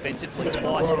swept in defensively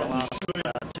twice in the last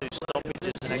 2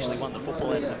 stoppages and actually won the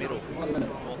football out of the middle.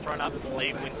 Ball thrown up, it's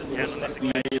Lee wins his house this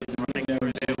occasion. Running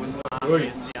through there was Marcy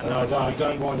as the No,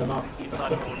 don't wind them up.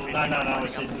 inside forward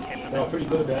 50. They were pretty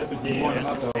good about it, but you wind them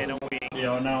up. Centre wing.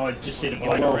 Yeah, I know. I just said a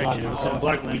bloke direction. So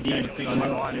bloke we did.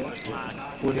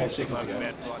 48 seconds ago.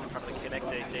 Right in front of the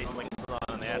connectors, these links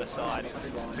on the outer side.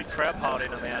 Big crowd piled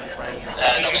in on the outer track.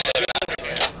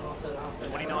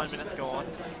 29 minutes gone.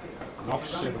 Knox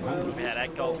 700. We had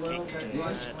 8 goals kicked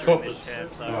during this term,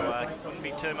 so wouldn't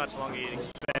be too much longer you'd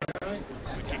expect.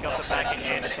 We kick off the back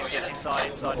again. Anderson gets his side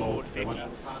inside forward 50.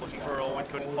 Looking for Alwyn,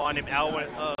 couldn't find him.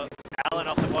 Allen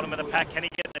off the bottom of the pack. Can he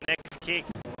get the next kick?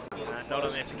 Not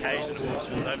on this occasion, of course.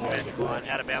 It was open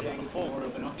out of bounds on the full.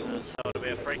 So it'll be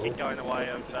a free kick going the way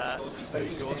of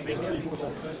Scoresby.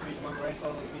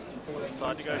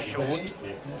 Decide to go short.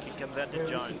 Kick comes out to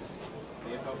Jones.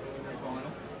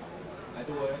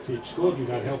 Scoresby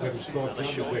don't help having scored. Another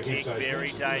short kick,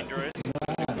 very dangerous.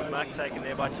 Good mark taken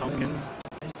there by Tompkins.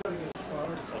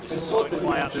 So just slowing the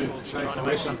play up, trying to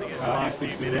make something in the last few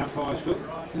minutes. No,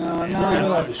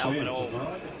 Help it all.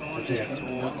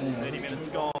 Towards 30 minutes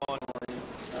gone.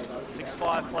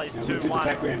 6-5 plays 2-1.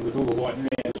 Background with all the white fans.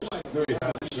 Very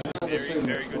hard to see.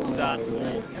 Very good start.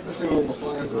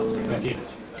 Back in.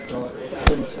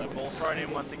 So ball thrown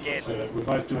in once again. So we're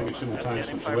both doing it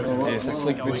simultaneously. So Yeah, so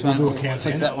flick this one,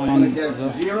 flick that one on. Jones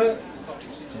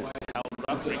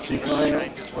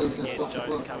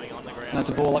coming on the ground. That's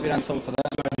a ball up, you don't stop for that.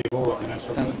 Oh,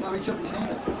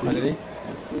 did he?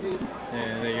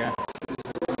 Yeah, there you go.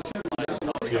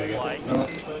 Play.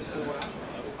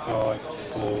 5,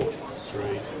 4,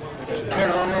 3, 2.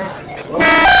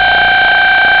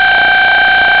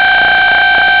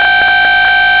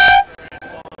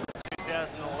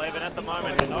 2011 at the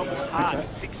moment. Noble Park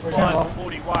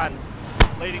 6-5-41,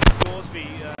 leading Scoresby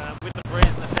with the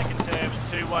breeze in the second term.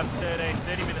 2-1-13,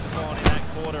 30 minutes gone in that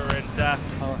quarter,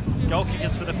 and goal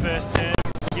kickers for the first term.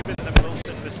 Gibbons and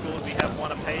Wilson for Scoresby have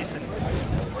 1 apiece, and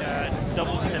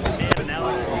doubles to Mann and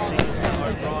Allen, singles to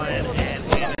O'Brien and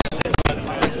Anderson for the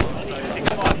first one. So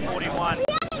 6-5-41,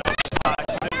 Noble Park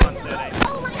 2-1-13.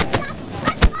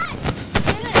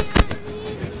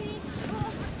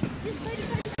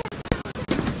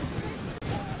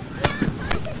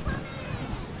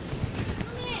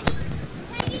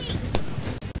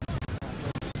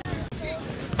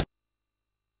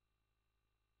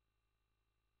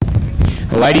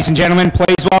 Ladies and gentlemen,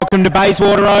 please welcome to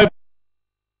Bayswater Oval.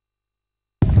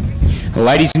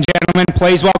 Ladies and gentlemen,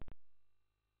 please welcome.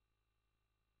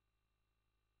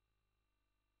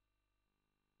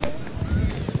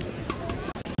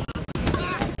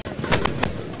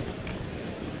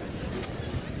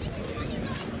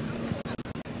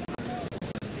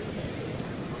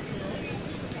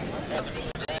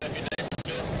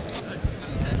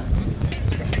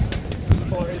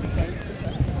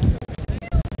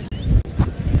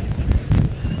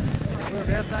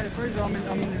 We're outside of freezer. I'm in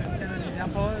the centre of the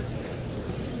umpires.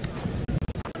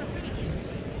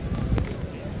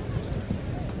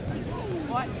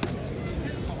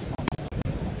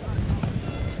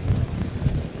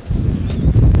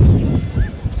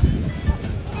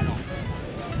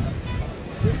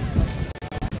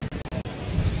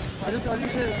 I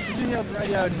just heard, did you hear on the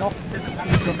radio knock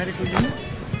 700 to a medical unit?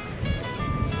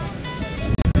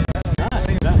 No, I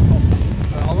think that.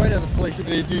 I'll wait out the police if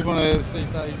these do want to see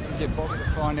if they can get Bobby to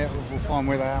find out. We'll find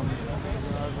where they are.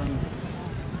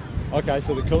 Okay,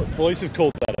 so the police have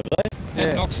called that, have they?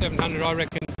 That knock 700, I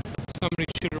reckon somebody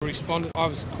should have responded. I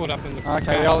was caught up in the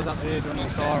Okay, I was up there doing the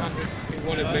siren. He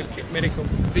wanted medical.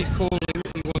 If he's calling,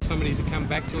 he wants somebody to come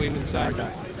back to him and say, okay,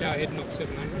 go ahead, knock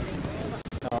 700.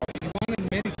 He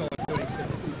wanted medical, I thought he said.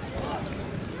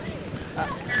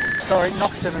 Sorry,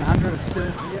 knock 700. It's still,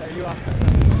 are you after some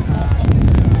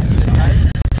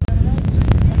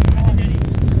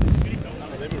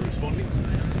They were responding.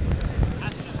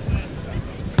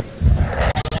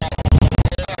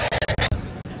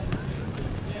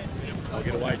 I'll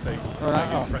get away, so you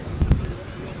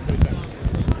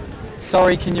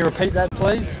Sorry, can you repeat that,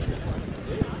 please?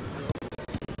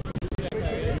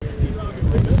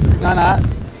 No.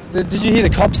 Did you hear the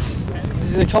cops?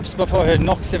 The cops before I heard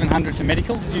knock 700 to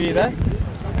medical. Did you hear that?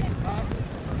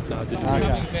 No, I didn't. Something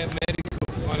about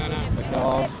medical, I don't know.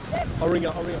 Oh, I'll ring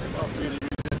up after you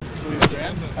clear the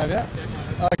ground. have you?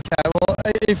 Okay, well,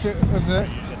 if it was it...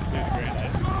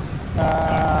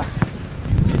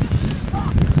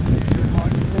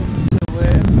 still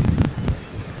there.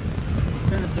 As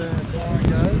soon as the siren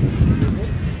goes.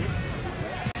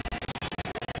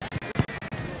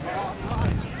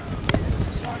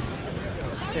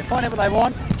 Yeah, find out what they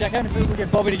want, Jacko, and if we can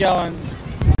get Bobby to go and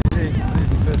do his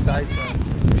first aid. So.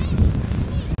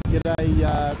 G'day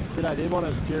there. My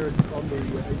name's Jared on the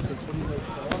Eastern Footy League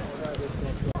side.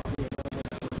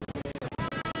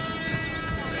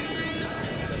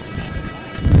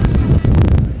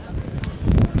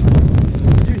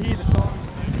 Did you hear the song?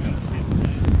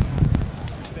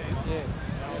 Yeah.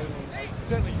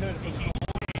 Certainly heard it.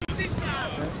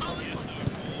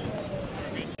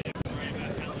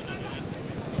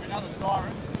 Another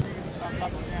siren.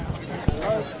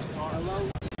 Hello.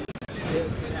 Yeah,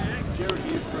 it's Jared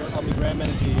here. I'm the ground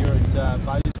manager here at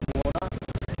Bayswater.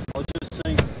 I was just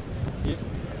seeing. Yeah.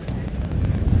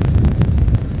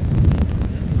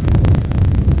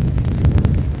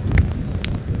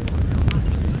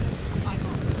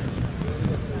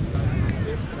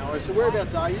 No worries. So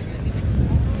whereabouts are you?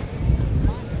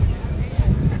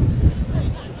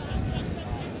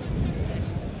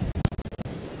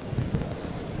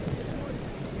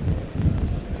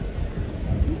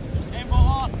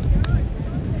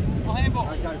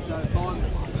 Okay, so I'm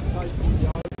facing the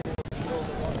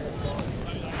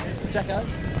Jacko.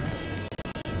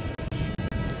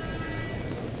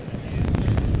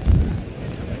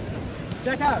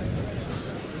 Jacko!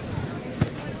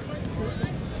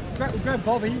 Grab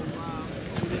Bobby.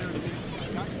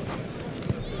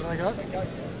 What I got?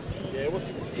 Yeah, what's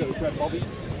it? Grab Bobby.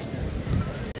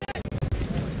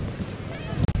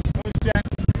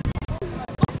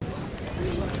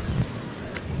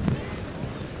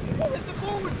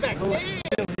 Lewis,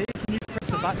 still here. Can you press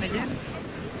the button again?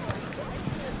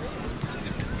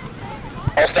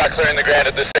 I'll start clearing the ground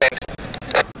at this end.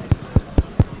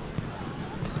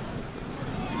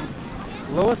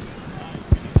 Lewis?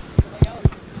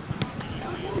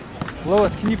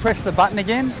 Lewis, can you press the button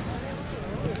again?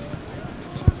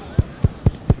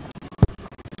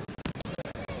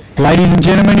 Ladies and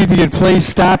gentlemen, if you could please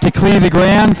start to clear the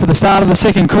ground for the start of the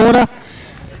second quarter.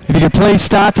 If you could please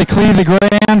start to clear the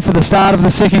ground for the start of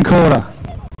the second quarter.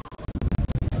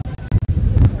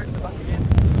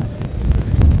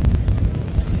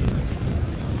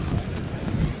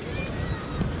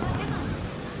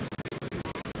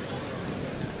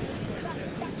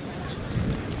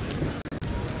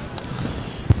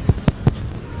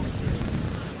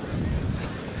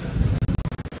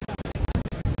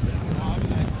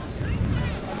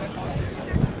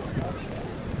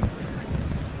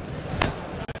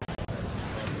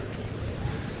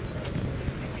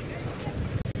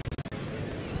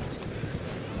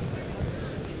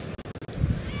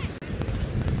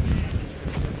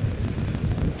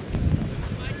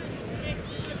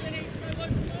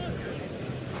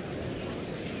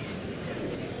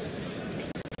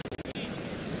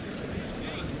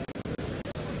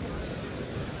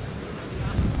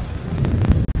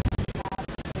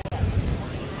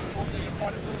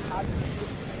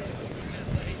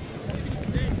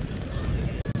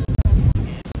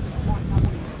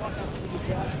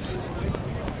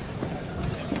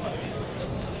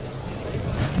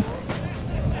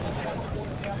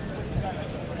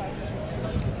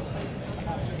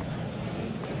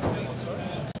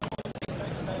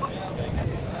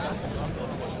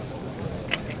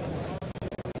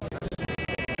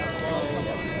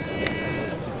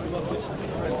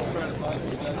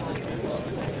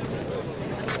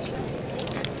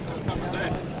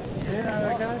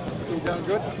 doing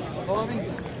good? Surviving?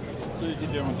 Susie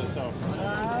doing with herself?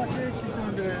 She's doing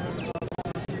a bit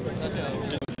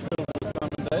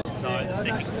So the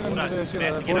second quarter is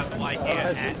about to get underway here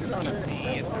at the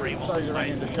 3 miles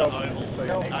race to the Oval.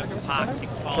 Open Park 6-5.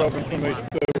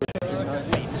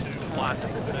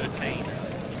 1-13.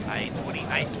 A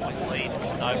 28-point lead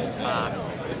for Noble Park.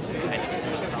 And it's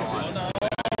full time.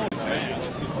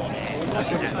 And that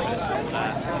first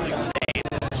quarter, Luke Mann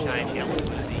and Shane Ellen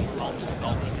were the multiple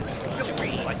goal kickers.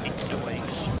 I think 2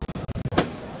 each.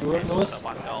 Also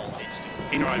 1 goal each.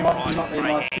 Peter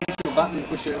O'Brien, button,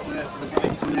 push it there for the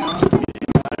base now.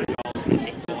 goals were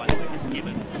kicked by Lucas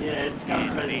Gibbons. Yeah, it's going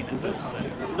and pretty. Ian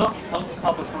Wilson. Not a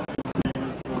couple of something.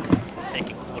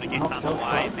 Second quarter gets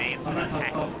underway. Manson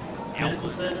attack. Medical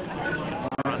service.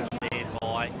 Runs there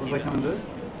by What are they coming to do?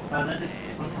 That is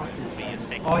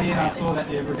Oh yeah, I saw that.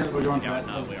 Yeah, we're going to Going that.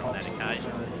 nowhere on that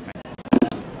occasion.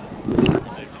 Moved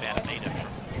about a metre from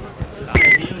start.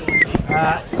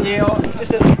 Yeah,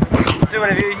 just do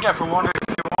whatever. You can go for a wander if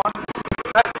you want.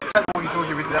 That's what we told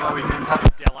you with that. We can touch.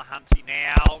 Delahunty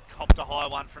now copped a high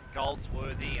one from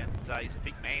Goldsworthy, and he's a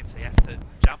big man, so you have to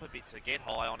jump a bit to get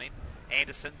high on him.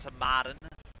 Anderson to Martin.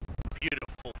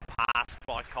 Beautiful pass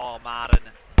by Kyle Martin.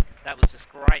 That was just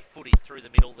great footy through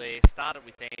the middle there. Started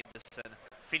with Anderson,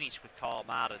 finished with Kyle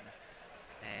Martin.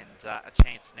 And a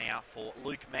chance now for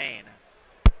Luke Mann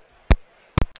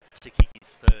to kick his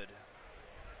third.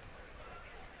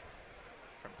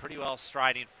 From pretty well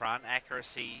straight in front,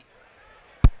 accuracy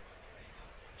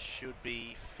should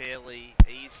be fairly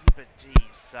easy, but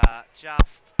he's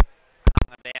just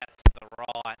hung it out to the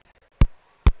right.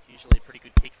 Usually a pretty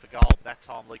good kick for goal, but that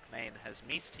time Luke Mann has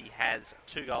missed. He has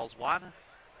 2 goals, 1,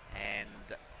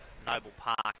 and Noble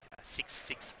Park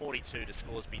 6-6-42 to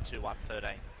Scoresby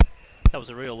 2-1-13. That was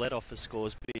a real let-off for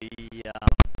Scoresby.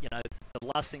 You know, the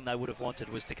last thing they would have wanted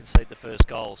was to concede the first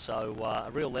goal, so a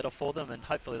real let-off for them, and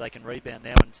hopefully they can rebound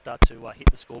now and start to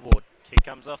hit the scoreboard. Kick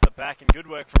comes off the back, and good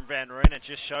work from Van Ryn. It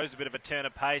just shows a bit of a turn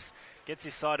of pace. Gets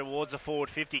his side towards the forward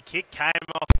 50. Kick came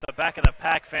off the back of the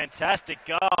pack. Fantastic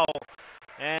goal.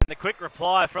 And the quick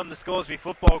reply from the Scoresby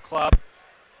Football Club.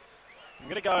 I'm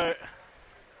going to go...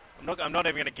 I'm not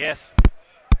even going to guess.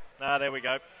 There we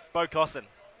go. Bo Cosson.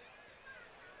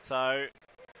 So,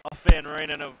 off Van Ryn,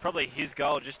 and probably his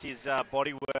goal, just his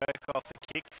body work off the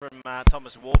kick from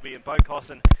Thomas Warby. And Bo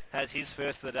Cosson has his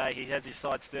first of the day. He has his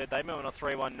side's third. They move on a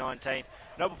 3-1-19.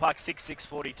 Noble Park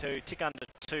 6-6-42. Tick under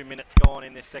 2 minutes gone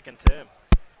in this second term.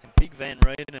 And Big Van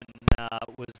Ryn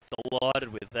was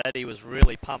delighted with that. He was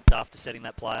really pumped after setting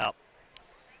that play up.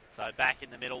 So back in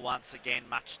the middle once again,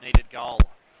 much needed goal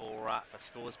for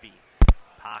Scoresby.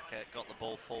 Parker got the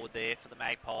ball forward there for the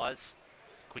Magpies.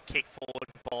 Quick kick forward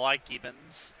by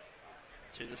Gibbons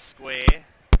to the square.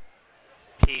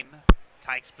 Pym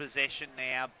takes possession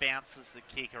now, bounces the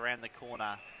kick around the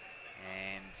corner,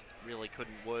 and really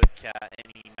couldn't work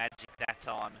any magic that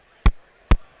time.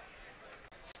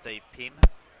 Steve Pym.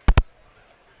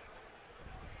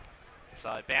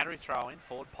 So boundary throw in,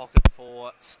 forward pocket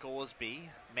for Scoresby.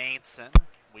 Manson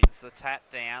wins the tap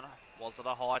down. Was it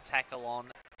a high tackle on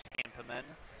Kemperman?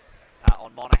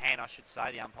 On Monaghan, I should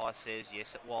say. The umpire says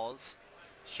yes, it was.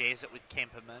 Shares it with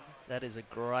Kemperman. That is a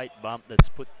great bump that's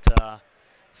put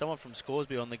someone from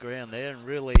Scoresby on the ground there, and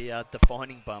really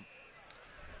defining bump.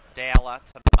 Dowler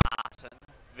to Martin.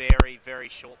 Very, very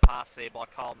short pass there by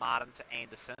Kyle Martin to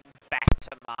Anderson. Back to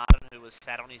Martin, who was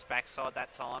sat on his backside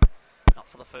that time. Not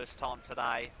for the first time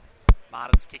today.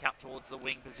 Martin's kick up towards the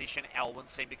wing position. Elwyn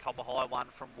seemed to cop a high one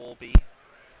from Warby.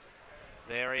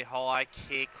 Very high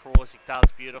kick. Krozik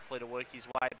does beautifully to work his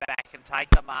way back and take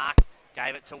the mark.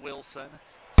 Gave it to Wilson.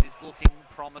 This is looking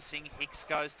promising. Hicks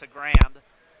goes to ground.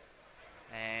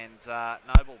 And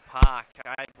Noble Park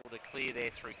able to clear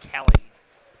there through Kelly.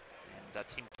 And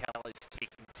Tim Kelly's kick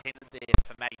intended there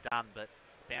for Matty Dunn, but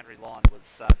boundary line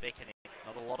was beckoning.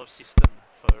 Not a lot of system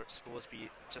for Scoresby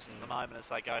just at the moment as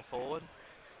they go forward.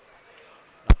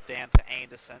 Knocked down to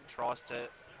Anderson. Tries to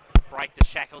break the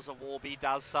shackles of Warby.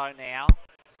 Does so now.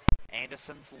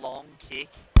 Anderson's long kick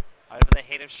over the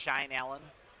head of Shane Allen.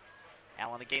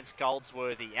 Allen against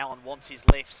Goldsworthy. Allen wants his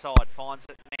left side. Finds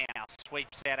it now.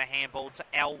 Sweeps out a handball to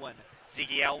Elwyn.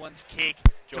 Ziggy Elwyn's kick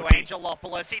to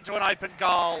Angelopoulos into an open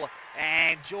goal.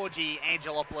 And Georgie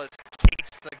Angelopoulos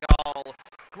kicks the goal.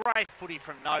 Great footy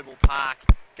from Noble Park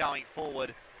going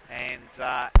forward. And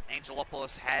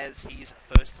Angelopoulos has his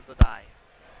first of the day.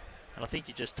 And I think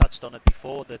you just touched on it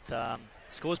before that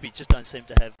Scoresby just don't seem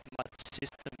to have much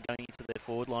system going into their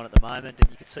forward line at the moment, and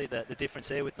you can see the difference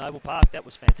there with Noble Park. That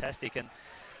was fantastic, and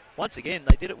once again,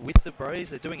 they did it with the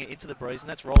breeze. They're doing it into the breeze, and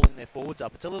that's rolling their forwards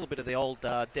up. It's a little bit of the old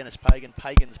Dennis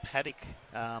Pagan's paddock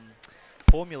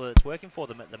formula that's working for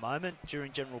them at the moment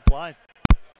during general play.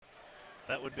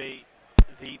 That would be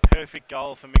the perfect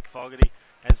goal for Mick Fogarty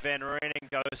as Van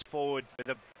Reening goes forward with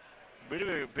a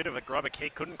bit of a grubber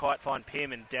kick. Couldn't quite find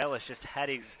Pim, and Dallas just had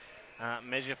his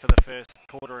measure for the first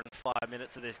quarter and 5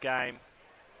 minutes of this game.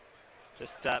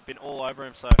 Just been all over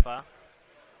him so far.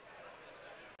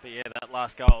 But yeah, that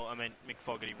last goal, I mean, Mick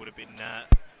Fogarty would have been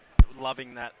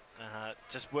loving that.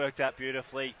 Just worked out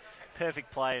beautifully.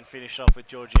 Perfect play and finished off with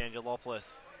George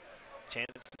Angelopoulos. Chance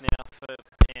now for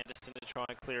Anderson to try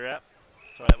and clear out.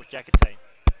 Sorry, that was Jackatine.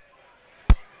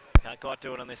 Can't quite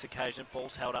do it on this occasion.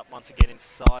 Ball's held up once again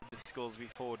inside the Scoresby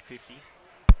forward 50.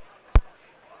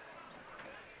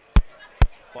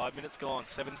 5 minutes gone.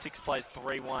 7-6 plays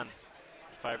 3-1. In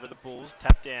favour of the Bulls.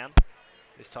 Tap down.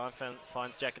 This time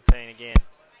finds Jackatine again.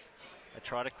 They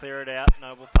try to clear it out.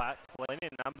 Noble Park. Plenty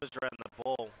of numbers around the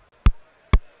ball.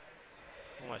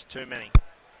 Almost too many.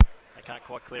 They can't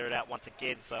quite clear it out once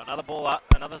again. So another ball up.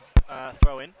 Another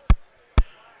throw in.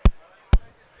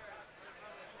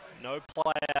 No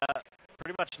player,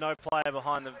 pretty much no player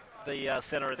behind the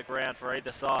centre of the ground for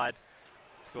either side.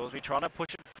 Scoresby trying to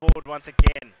push it forward once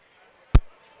again.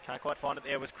 Can't quite find it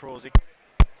there was Crawsey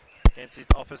against his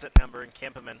opposite number in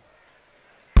Kemperman.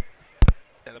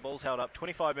 And the ball's held up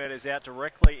 25 metres out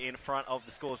directly in front of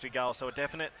the Scoresby goal. So a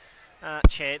definite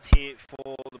chance here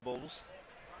for the Bulls.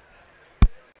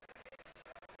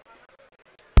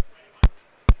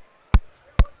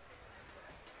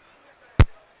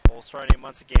 Ball's thrown in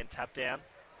once again, tap down.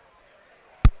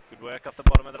 Good work off the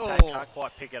bottom of the pack, can't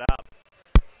quite pick it up.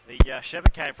 The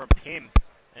shepherd came from Pim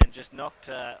and just knocked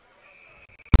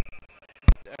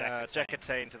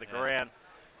Jackatine to the ground.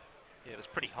 Yeah, it was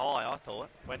pretty high, I thought.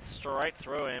 Went straight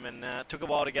through him and took a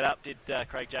while to get up, did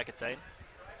Craig Jackatine.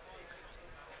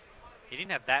 He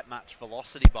didn't have that much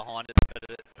velocity behind it,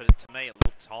 but to me it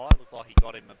looked high. It looked like he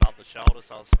got him above the shoulder,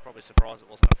 so I was probably surprised it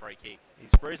wasn't a free kick.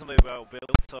 He's reasonably well built,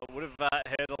 so it would have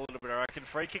hurt a little bit, I reckon.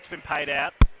 Free kick's been paid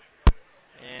out,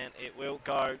 and it will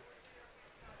go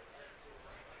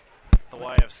the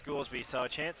way of Scoresby. So a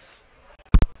chance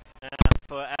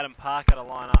for Adam Parker to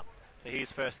line up for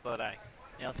his first of the day.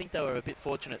 Yeah, I think they were a bit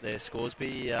fortunate there.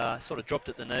 Scoresby sort of dropped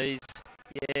at the knees.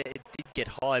 Yeah, it did get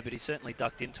high, but he certainly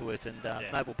ducked into it. And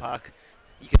Noble Park,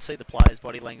 you could see the players'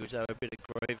 body language. They were a bit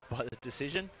aggrieved by the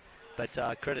decision. But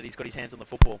credit, he's got his hands on the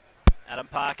football. Adam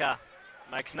Parker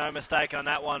makes no mistake on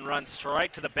that one. Runs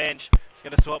straight to the bench. He's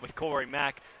going to swap with Corey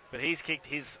Mack. But he's kicked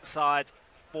his side's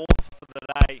fourth for the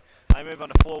day. They move on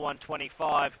to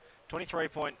 4-1-25.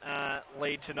 23-point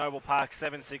lead to Noble Park,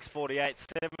 7-6-48.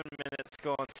 7 minutes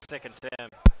gone, second term.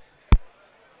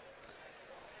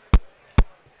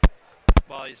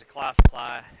 Well, he's a class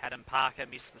player. Adam Parker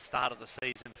missed the start of the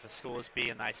season for Scoresby,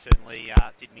 and they certainly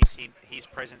did miss his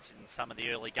presence in some of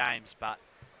the early games, but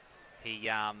he's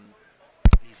had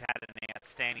an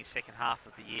outstanding second half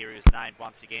of the year. He was named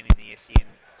once again in the SEN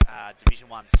Division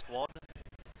 1 squad,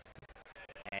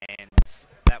 and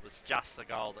that was just the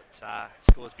goal that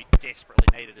Scoresby desperately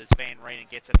needed as Van Reening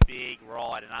gets a big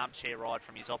ride, an armchair ride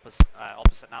from his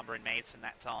opposite number in Manson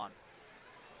that time.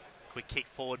 Quick kick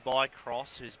forward by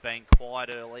Cross, who's been quite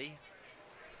early.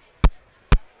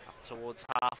 Up towards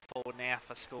half forward now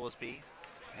for Scoresby.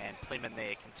 And Plymouth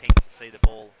there content to see the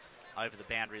ball over the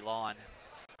boundary line.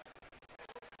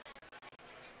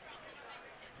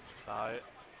 So,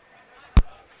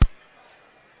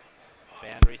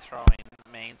 boundary throw in.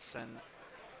 Manson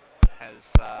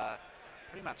has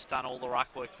pretty much done all the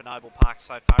ruck work for Noble Park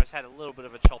so far. He's had a little bit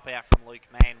of a chop out from Luke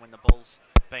Mann when the ball's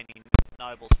been in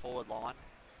Noble's forward line.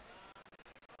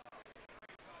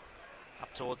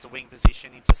 Up towards the wing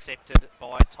position, intercepted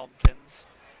by Tompkins.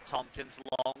 Tompkins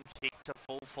long kick to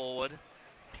full forward.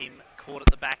 Pim caught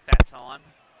at the back that time.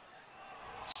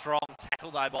 Strong tackle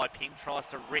though by Pim. Tries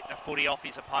to rip a footy off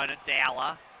his opponent,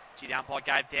 Dowler. The umpire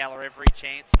gave Dowler every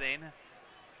chance then.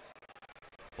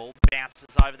 Ball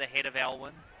bounces over the head of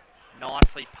Elwyn.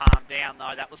 Nicely palmed down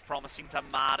though. That was promising to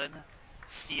Martin.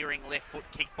 Searing left foot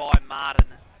kick by Martin.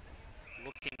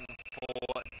 Looking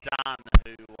for Dunn,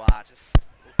 who just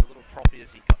looked a little proppy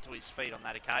as he got to his feet on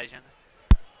that occasion.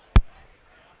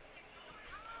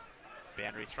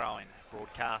 Boundary throw-in.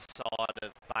 Broadcast side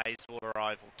of Bayswater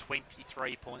Oval.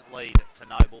 23-point lead to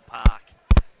Noble Park.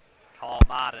 Kyle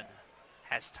Martin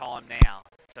has time now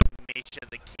to measure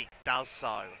the kick. Does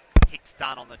so. Kicks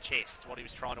Dunn on the chest. What he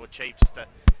was trying to achieve just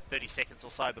 30 seconds or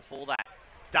so before that.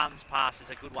 Dunn's pass is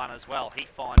a good one as well. He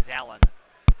finds Allen.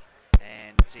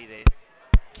 And see there.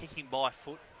 Kicking by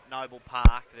foot, Noble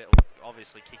Park.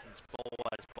 Obviously kicking's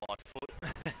always by foot.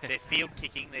 their field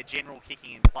kicking, their general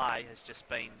kicking in play has just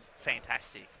been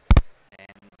fantastic. And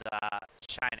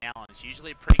Shane Allen is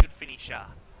usually a pretty good finisher.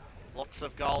 Lots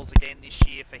of goals again this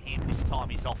year for him. This time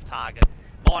he's off target.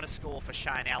 Minor score for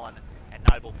Shane Allen at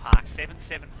Noble Park,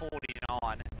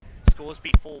 7-7-49.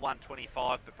 Scoresby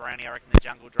 4-1-25, but Brownie, I reckon the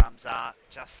Jungle Drums are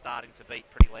just starting to beat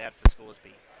pretty loud for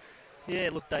Scoresby. Yeah,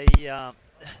 look,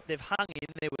 they've hung in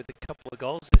there with a couple of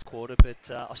goals this quarter,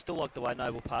 but I still like the way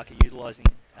Noble Park are utilising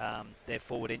their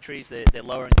forward entries. They're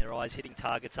lowering their eyes, hitting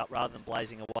targets up rather than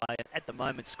blazing away. At the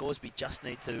moment, Scoresby just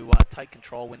need to take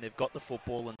control when they've got the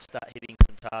football and start hitting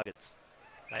some targets.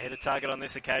 They hit a target on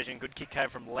this occasion. Good kick came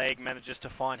from leg, manages to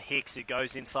find Hicks, who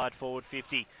goes inside forward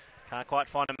 50. Can't quite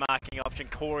find a marking option.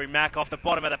 Corey Mack off the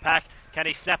bottom of the pack. Can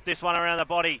he snap this one around the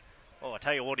body? Oh, I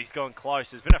tell you what, he's gone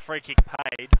close. There's been a free kick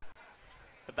paid.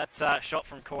 But that shot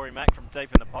from Corey Mack from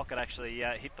deep in the pocket actually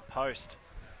hit the post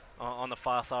on the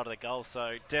far side of the goal.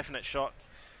 So definite shot.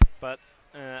 But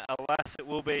alas, it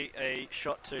will be a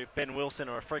shot to Ben Wilson,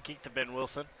 or a free kick to Ben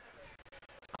Wilson.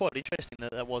 Quite interesting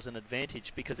that was an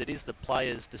advantage, because it is the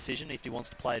player's decision if he wants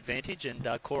to play advantage, and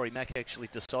Corey Mack actually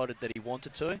decided that he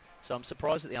wanted to. So I'm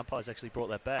surprised that the umpires actually brought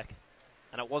that back.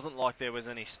 And it wasn't like there was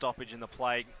any stoppage in the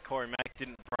play. Corey Mack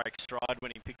didn't break stride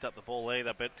when he picked up the ball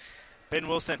either. But Ben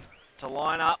Wilson to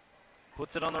line up,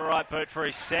 puts it on the right boot for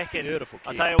his second. Beautiful kick.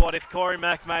 I'll tell you what, if Corey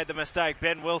Mack made the mistake,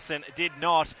 Ben Wilson did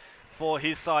not for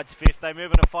his side's fifth. They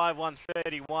move into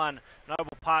 5-1-31.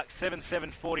 Noble Park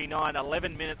 7-7-49.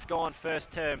 11 minutes gone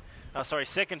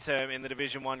second term in the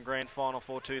Division 1 Grand Final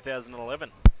for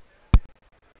 2011.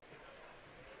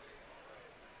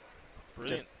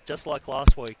 Brilliant. Just like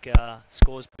last week,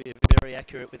 Scoresby are very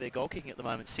accurate with their goal kicking at the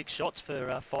moment. 6 shots for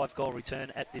a 5-goal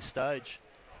return at this stage.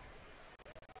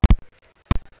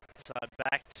 So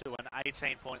back to an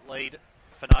 18-point lead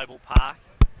for Noble Park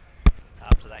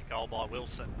after that goal by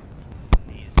Wilson.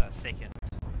 He's second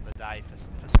of the day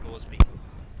for Scoresby.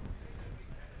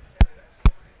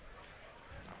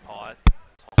 Umpire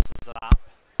tosses it up.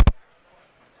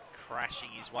 Crashing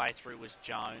his way through was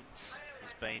Jones,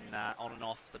 who's been on and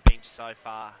off the bench so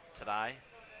far today.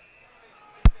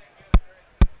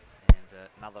 And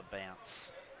another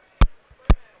bounce.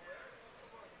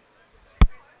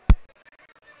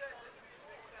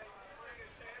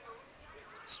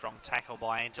 Strong tackle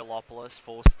by Angelopoulos,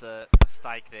 forced a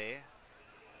mistake there.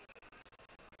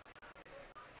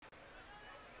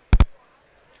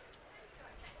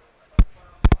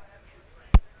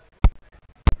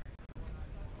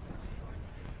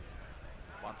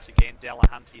 Once again,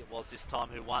 Delahunty it was this time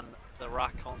who won the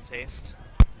ruck contest.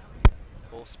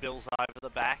 Ball spills over the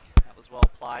back. That was well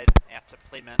played out to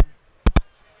Plimmin.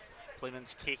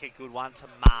 Plimmin's kick, a good one to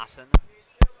Martin.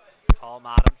 Kyle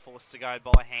Martin forced to go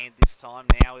by hand this time.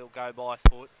 Now he'll go by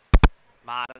foot.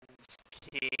 Martin's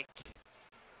kick.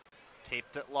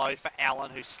 Kept it low for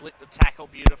Allen, who slipped the tackle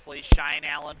beautifully. Shane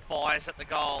Allen fires at the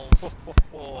goals.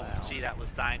 Oh, gee, that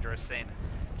was dangerous then.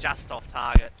 Just off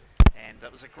target. And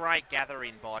it was a great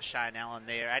gather-in by Shane Allen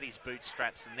there at his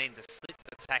bootstraps, and then to slip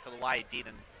the tackle the way he did.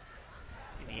 And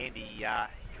in the end, he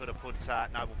could have put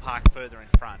Noble Park further in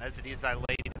front. As it is, they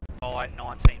lead by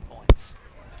 19 points.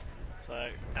 So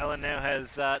Allen now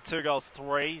has 2 goals,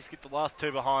 3. He's got the last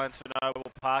 2 behinds for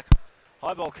Noble Park.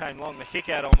 High ball came long. The kick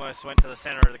out almost went to the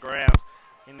centre of the ground.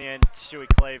 In the end, Stewie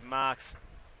Cleve marks.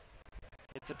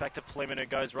 Hits it back to Plimmin, who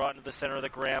goes right into the centre of the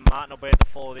ground. Martin will be at the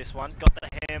fall of this one. Got the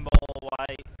handball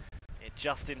away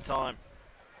just in time.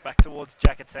 Back towards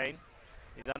Jackatine.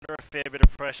 He's under a fair bit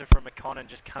of pressure from McConnon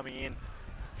just coming in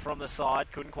from the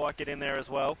side. Couldn't quite get in there as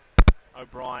well.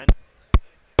 O'Brien.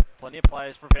 Plenty of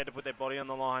players prepared to put their body on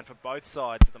the line for both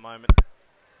sides at the moment.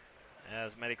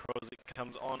 As Matty Crosby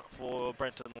comes on for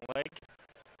Brenton Legg.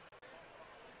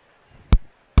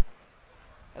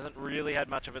 Hasn't really had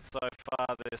much of it so far,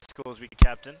 the Scoresby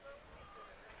captain.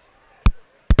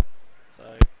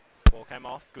 So, ball came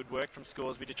off. Good work from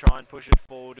Scoresby to try and push it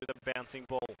forward with a bouncing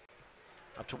ball.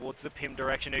 Up towards the Pim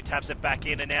direction, who taps it back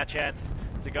in, and now chance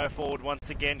to go forward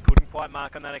once again. Couldn't quite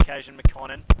mark on that occasion,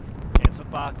 McConnon. Chance for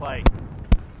Barclay.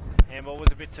 Handball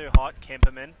was a bit too hot.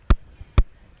 Kemperman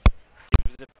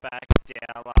gives it back.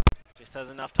 Dowler just has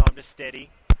enough time to steady.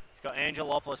 He's got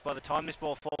Angelopoulos. By the time this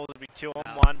ball falls, it'll be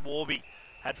 2-on-1. Warby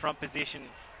had front position,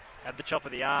 had the chop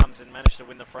of the arms, and managed to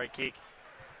win the free kick.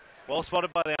 Well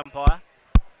spotted by the umpire.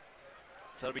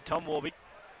 So it'll be Tom Warby.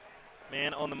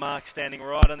 Man on the mark, standing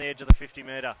right on the edge of the 50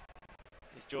 metre.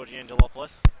 Is Georgie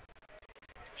Angelopoulos.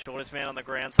 Shortest man on the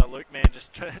ground, so Luke Mann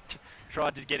just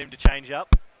tried to get him to change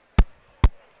up.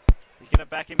 He's going to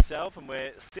back himself, and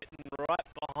we're sitting right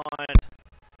behind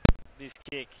this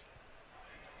kick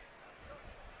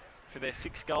for their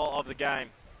 6th goal of the game.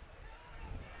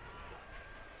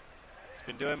 He's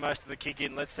been doing most of the kick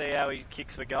in. Let's see how he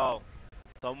kicks for goal.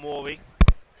 Tom Warby.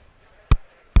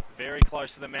 Very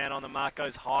close to the man on the mark.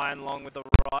 Goes high and long with the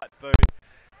right boot.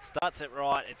 Starts it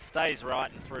right. It stays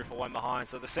right and through for one behind.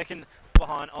 So the second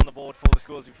behind on the board for the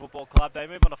Scoresby Football Club. They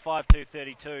move on to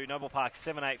 5-2-32. Noble Park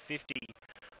 7-8-50.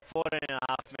 14 and a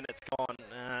half minutes gone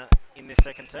in this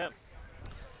second term.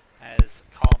 As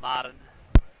Kyle Martin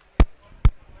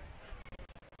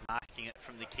marking it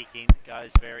from the kick in,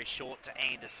 goes very short to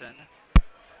Anderson.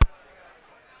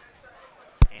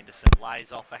 Anderson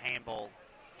lays off a handball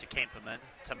to Kemperman,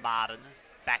 to Martin,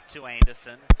 back to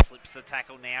Anderson, slips the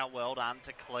tackle now, well done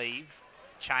to Cleve.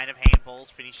 Chain of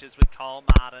handballs finishes with Kyle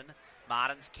Martin.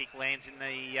 Martin's kick lands in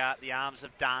the arms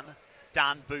of Dunn.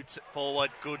 Dunn boots it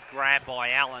forward, good grab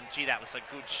by Allen. Gee, that was a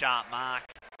good sharp mark.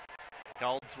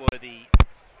 Goldsworthy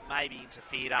maybe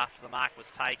interfered after the mark was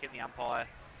taken. The umpire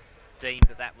deemed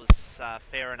that was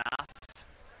fair enough.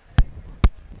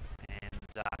 And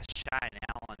Shane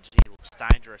Allen, gee, looks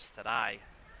dangerous today.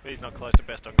 He's not close to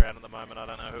best on ground at the moment. I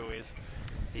don't know who is.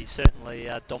 He's certainly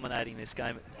dominating this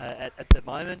game at the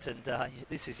moment, and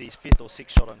this is his 5th or 6th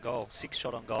shot on goal. 6th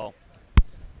shot on goal.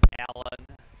 Allen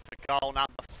for goal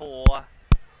number 4,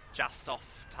 just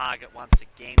off target once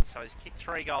again. So he's kicked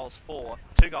 2 goals for.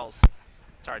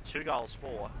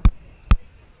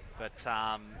 But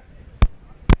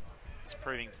it's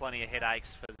proving plenty of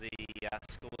headaches for the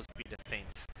Scoresby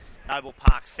defence. Noble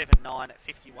Park 7-9 at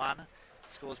 51.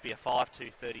 Scoresby a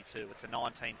 5-2-32. It's a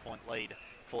 19-point lead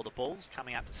for the Bulls,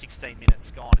 coming up to 16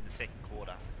 minutes gone in the second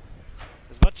quarter.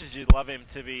 As much as you'd love him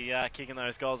to be kicking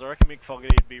those goals, I reckon Mick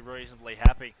Fogarty would be reasonably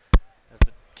happy. As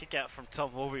the kick out from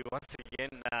Tom Warby once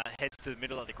again heads to the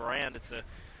middle of the ground. It's a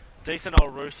decent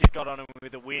old roost he's got on him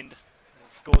with the wind.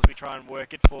 Scoresby try and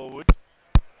work it forward.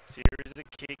 Series of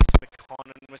kicks.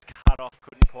 McConnon was cut off,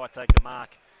 couldn't quite take the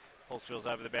mark. Paulsville's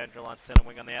over the boundary line, centre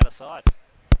wing on the outer side.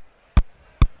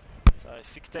 So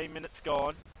 16 minutes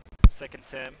gone, second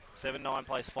term. 7-9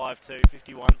 plays 5-2,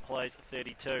 51 plays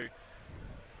 32.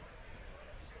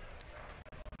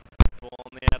 Ball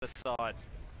on the outer side.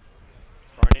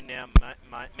 Thrown in now,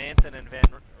 Manson and Van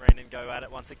Reenen go at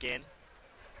it once again.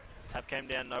 Tap came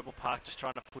down, Noble Park just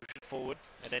trying to push it forward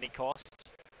at any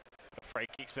cost. A free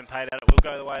kick's been paid out, it will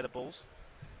go the way of the Bulls.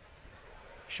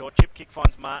 Short chip kick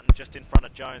finds Martin just in front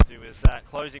of Jones, who is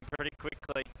closing pretty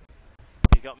quickly.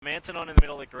 He's got Manson on in the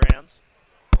middle of the ground.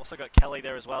 Also got Kelly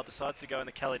there as well, decides to go in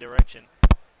the Kelly direction.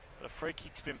 But a free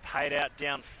kick's been paid out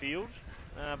downfield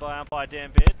by umpire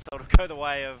Dan Baird, so it'll go the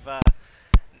way of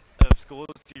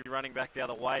Scoresby running back the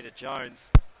other way to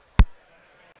Jones.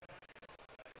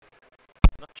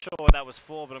 Not sure what that was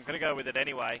for, but I'm going to go with it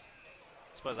anyway.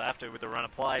 I suppose I have to with the run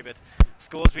of play, but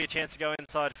Scoresby a chance to go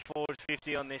inside forward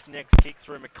 50 on this next kick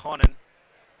through McConnon.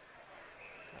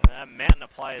 A mountain of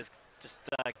players just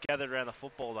gathered around the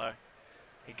football though.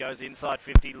 He goes inside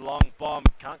 50, long bomb,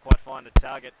 can't quite find a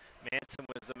target. Manson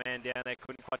was the man down there,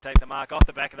 couldn't quite take the mark. Off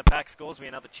the back of the pack, Scoresby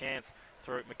another chance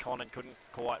through at McConnon, couldn't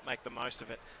quite make the most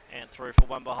of it, and through for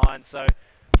one behind. So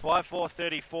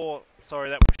 5-4-34, sorry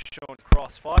that was Sean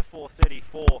Cross,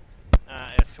 5-4-34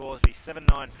 as Scoresby,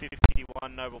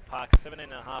 7-9-51 Noble Park,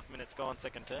 7.5 minutes gone,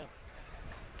 second term.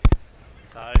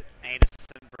 So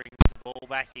Anderson brings the ball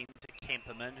back into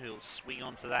Kemperman, who'll swing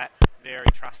onto that very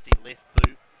trusty left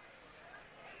boot.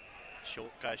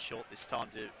 Goes short this time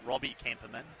to Robbie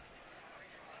Kemperman.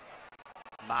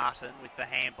 Martin with the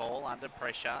handball under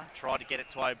pressure. Tried to get it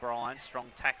to O'Brien.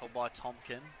 Strong tackle by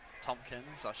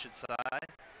Tompkins, I should say.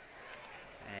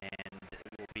 And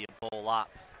it will be a ball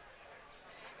up.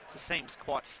 Just seems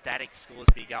quite static,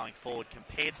 Scoresby going forward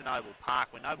compared to Noble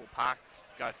Park. When Noble Park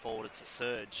go forward, it's a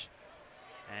surge.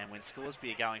 And when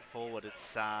Scoresby are going forward,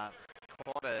 it's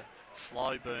quite a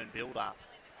slow burn build-up.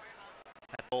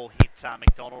 That ball hit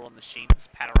McDonald on the shins.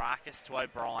 Patarakis to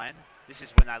O'Brien. This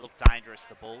is when they look dangerous,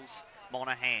 the Bulls.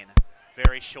 Monaghan,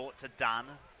 very short to Dunn,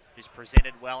 who's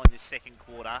presented well in this second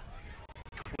quarter.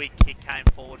 Quick kick came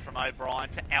forward from O'Brien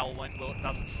to Elwyn. Well, it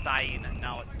doesn't stay in.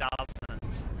 No, it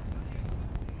doesn't.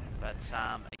 But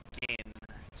again,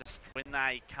 just when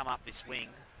they come up this wing,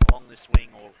 along this wing,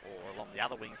 or along the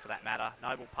other wing for that matter,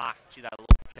 Noble Park, gee, they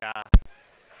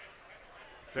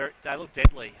look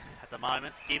deadly at the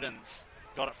moment. Gibbons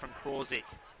got it from Krawczyk.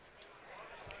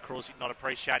 Krawczyk not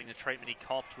appreciating the treatment he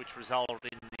copped, which resulted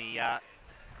in the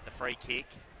free kick.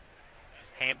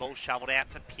 Handball shoveled out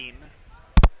to Pym.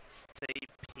 Steve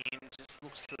Pym just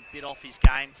looks a bit off his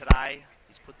game today.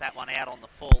 He's put that one out on the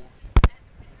full.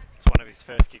 It's one of his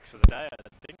first kicks for the day, I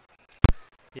think.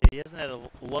 Yeah, he hasn't had a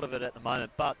lot of it at the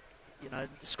moment, but you know,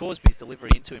 Scoresby's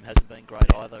delivery into him hasn't been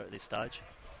great either at this stage.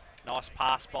 Nice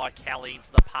pass by Kelly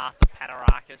into the path of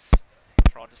Patarakis.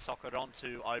 Tried to sock it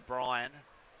onto O'Brien.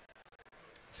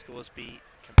 Scoresby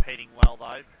competing well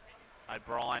though.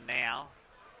 O'Brien now.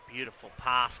 Beautiful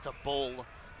pass to Bull.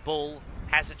 Bull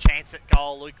has a chance at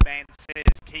goal. Luke Mann says,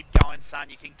 keep going, son,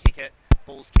 you can kick it.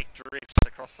 Bull's kick drifts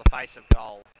across the face of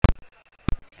goal.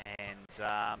 And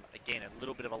again, a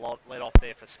little bit of a let off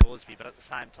there for Scoresby, but at the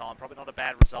same time, probably not a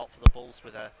bad result for the Bulls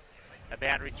with a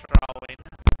boundary throw in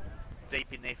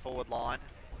deep in their forward line.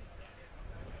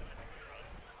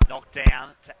 Knocked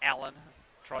down to Allen.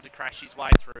 Tried to crash his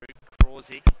way through.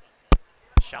 Krauzik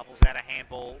shovels out a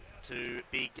handball to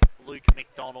big Luke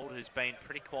McDonald, who's been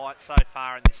pretty quiet so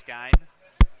far in this game.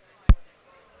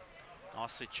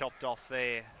 Nicely chopped off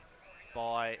there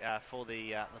by for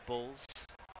the Bulls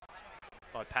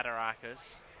by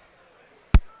Padarakis.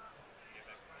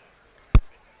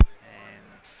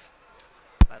 And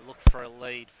they look for a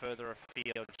lead further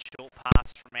afield. Short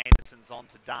pass from Anderson's on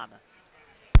to Dunn.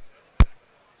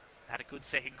 Had a good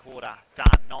second quarter.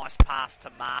 Dunn, nice pass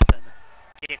to Martin.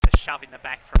 Gets a shove in the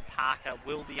back from Parker.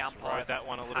 Will the umpire that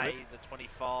one a little bit? The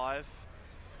 25?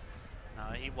 No,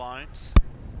 he won't.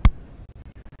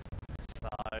 So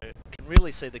Can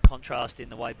really see the contrast in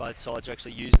the way both sides are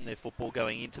actually using their football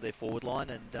going into their forward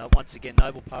line, and once again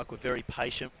Noble Park were very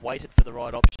patient, waited for the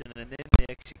right option, and then their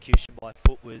execution by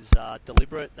foot was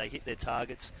deliberate. They hit their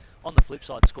targets. On the flip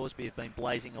side, Scoresby have been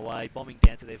blazing away, bombing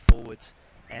down to their forwards,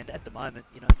 and at the moment,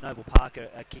 you know, Noble Park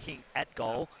are kicking at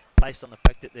goal based on the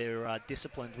fact that they're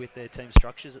disciplined with their team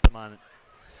structures at the moment.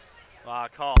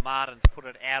 Kyle Martin's put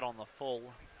it out on the full.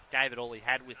 Gave it all he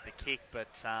had with the kick,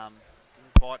 but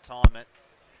didn't quite time it.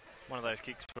 One of those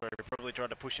kicks where he probably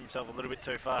tried to push himself a little bit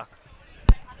too far.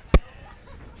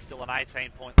 Still an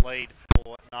 18-point lead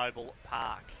for Noble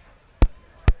Park.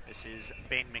 This is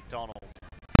Ben McDonald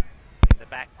in the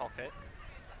back pocket.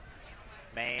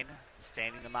 Mann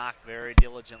standing the mark very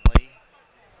diligently.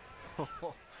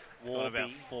 It's got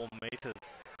about 4 metres.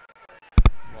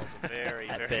 Was a very,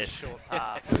 At very best. short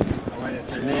pass.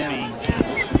 Warby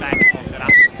back pocket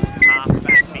up towards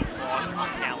half-back, big fly from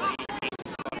Kelly.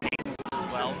 Hicks got hands as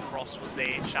well. Cross was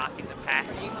there, Shark in the pack.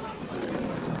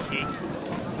 Kick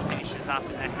finishes up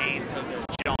in the hands of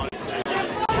Jones.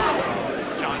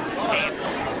 Jones's hand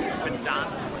to Dunn.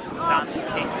 Dunn's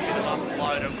kick, a bit of a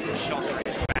floater with a shot in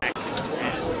the back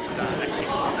as that kick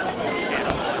was head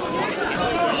up.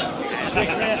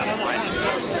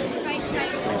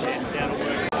 Chance now to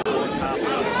work towards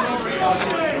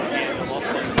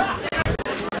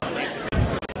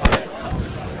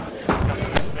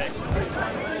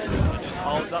Just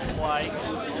holds up play,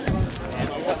 and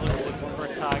looks looking for a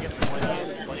target.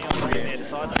 Plenty on three there.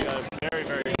 Decides to go very,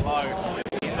 very low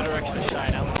in the direction of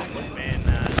Shane Allen. Luke Mann,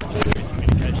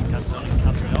 miscommunication comes on and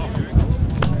cuts it off.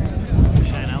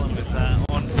 Shane Allen was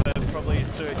on for probably his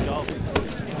third goal. As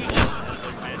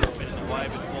Luke Mann has been in the way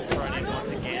with the ball thrown in once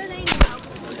again.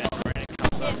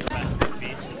 Comes over the back of the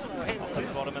fist. Off the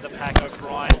bottom of the pack,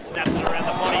 O'Brien snaps it around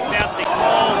the body, bouncing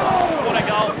goal. What a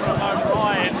goal from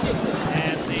O'Brien.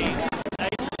 And the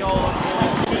 8th goal on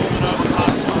ball for Noble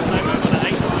Park. They move on to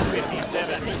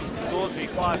 8-9-57. Scoresby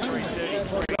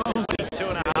 5-3-33.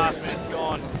 2.5 minutes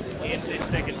gone in this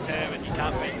second term, and you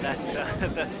can't beat that.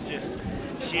 That's just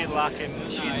sheer luck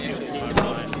and sheer skill from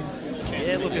O'Brien.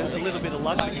 Yeah, look, a little bit of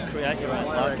luck when you create your own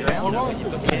luck. You know, when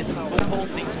you've got hands in football,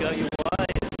 things go your way.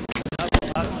 Noble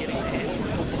Park getting their hands in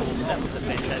football, that was a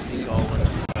fantastic goal.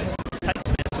 And it takes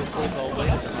them out to a 4-goal lead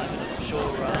at the moment. I'm sure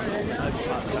Noble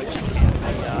Park coaching can be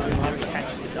very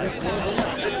happy today for this.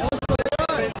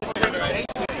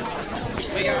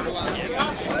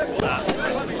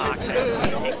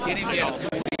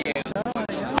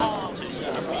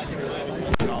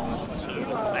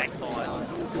 Park Magpies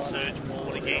surge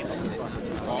forward again.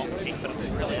 Long kick, but it was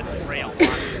really a 3-on-1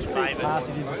 in favour.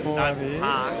 Noble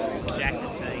Park,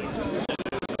 Jackson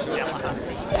to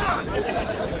Delahunty.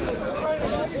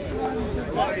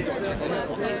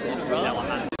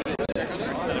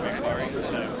 That'd be worrying. So,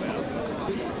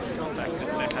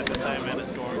 they've had the same amount of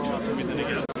scoring shots with it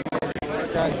again.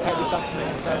 Take this up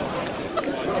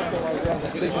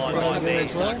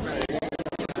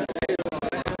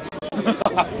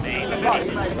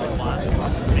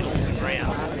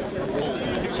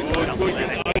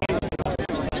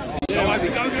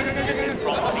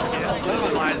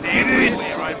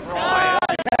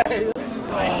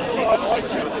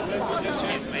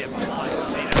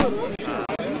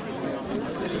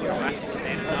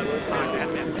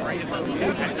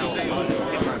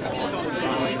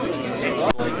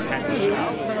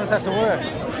Sometimes have to work.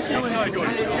 It's so good.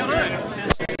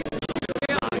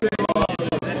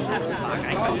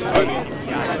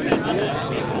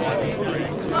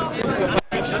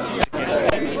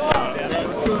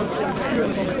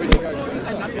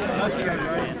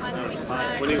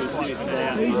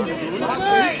 out.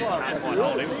 Can't quite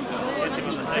hold him. Gets him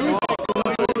on the second.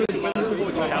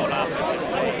 He's held up.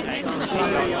 And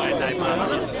goes away, Dave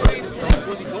Masters.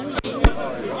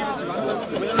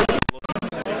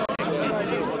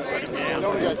 This is what's let him down.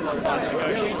 Decides to go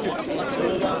short.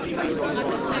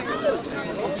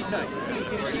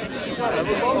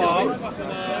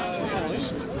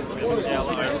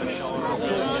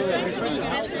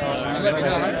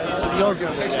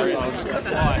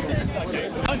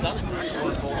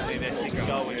 Importantly, their 6th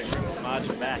goal, which brings the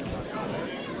margin back.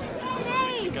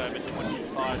 To go over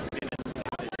 25 minutes.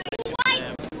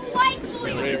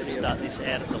 Really needs to start this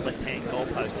out of the left-hand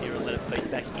goalpost here and let it feed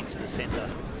back into the centre.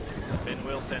 So Ben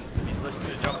Wilson, he's listened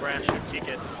to John Brown, should kick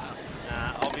it.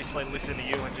 Obviously listen to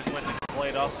you and just went the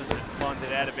complete opposite, finds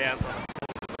it out of bounds on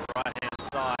the right-hand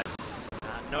side.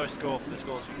 No score for the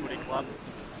Scoresby Footy Club.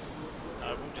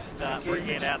 We'll just bring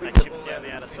it out, they chip it down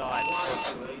the outer side.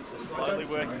 Just slowly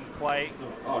working play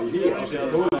on the other side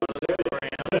of the ground.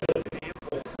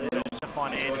 To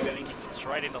find Anderson, he kicks it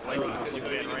straight into legs of the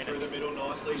good arena.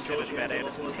 We said it about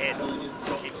Anderson's head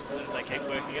as they keep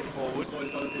working it forward.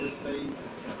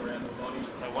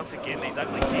 So once again, these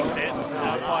ugly kicks out.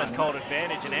 Umpires called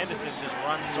advantage and Anderson's just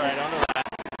run straight onto that.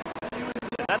 And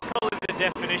that's probably the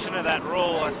definition of that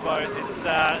rule, I suppose. It's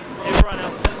everyone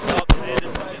else just stopped.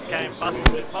 Anderson just came,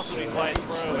 bustled his way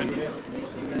through, and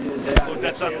look,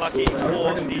 that's unlucky for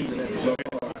the Scoresby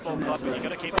Football Club, but you've got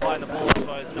to keep playing the ball, I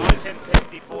suppose.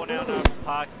 9-10-64 now, Noble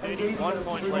Park, 31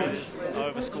 point leaders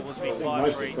over Scoresby,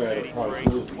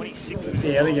 5-3, 26 minutes.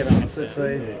 Yeah, I think everyone's to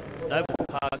see. Noble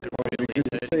Park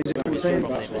really hurt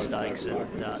from their mistakes, and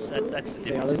that's the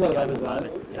difference in the game at the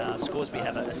moment. Scoresby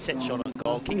have a set shot on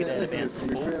goal, kick it out of bounds to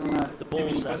the ball. The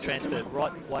ball's transferred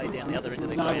right way down the other end of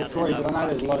the ground. But I know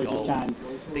there's a lot who just can't.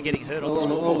 They're getting hurt on the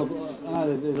scoreboard. I know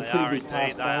there's a They pretty are big indeed,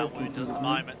 they are pass. wounded at the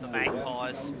moment. The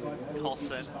Magpies,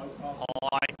 Cosson,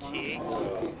 high kick,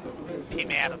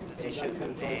 him out of position,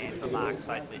 and the mark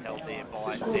safely held there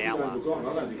by Dowler.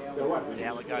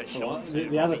 Dowler goes short.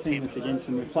 The other thing that's against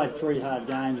them, we've played 3 hard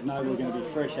games. Noble going to be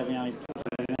fresh, having only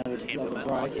another Timberman,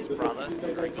 like break. his brother,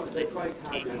 very good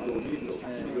left kick.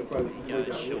 He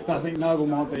goes short. But I think Noble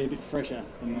might be a bit fresher.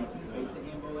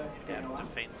 Out of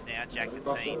defence now,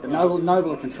 Jackatine.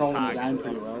 Noble are controlling the game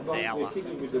pretty well. Dowler.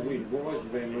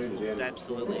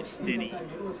 Absolutely steady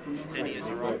as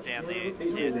a rock down there,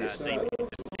 deep in defence.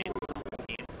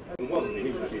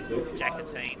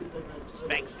 Jackatine just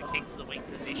banks the kick to the wing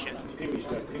position.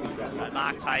 No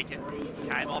mark taken.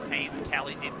 Came off hands.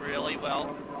 Kelly did really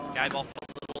well. Gave off a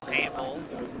little handball.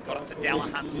 Got it to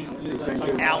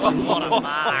Delahunt. Howard, what a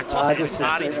mark. Just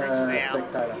Party tricks now.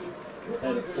 spectator.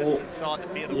 Just inside the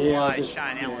field of play.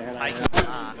 Shane Allen taking the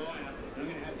mark.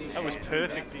 That was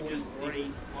perfect. He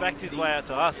backed his way out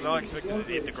to us, and I expected it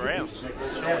to hit the ground.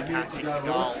 Surely can't kick the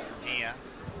goal here.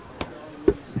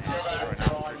 And sure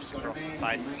enough, drifts across the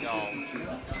face of goal.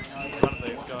 He's one of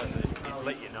these guys that he'd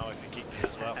let you know if he kicked it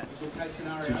as well.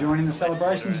 Did you join in the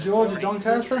celebrations, George, at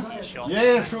Doncaster?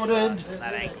 Yeah, sure did.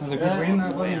 That angle. That was a good win.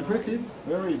 That was impressive.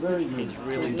 Very, very good. He's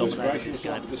really dominating this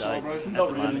game today. At the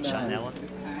moment, Shane Allen.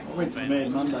 I went to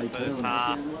Mad Monday too. First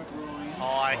half.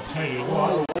 High kick.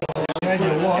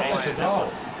 What's a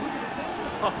goal?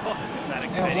 Is that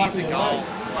a goal?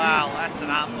 Wow, that's an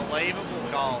unbelievable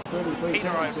goal. Peter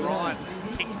O'Brien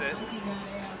kicked it,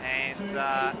 and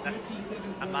that's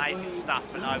amazing stuff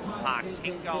for Noble Park.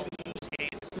 10 goals, 10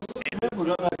 We've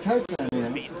got no coach down here.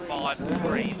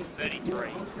 5-3, 33.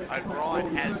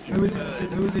 O'Brien has his third,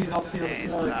 Who was his off-field and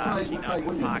assistant?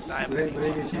 Noble Park, they have Did he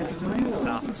get a chance of doing it? this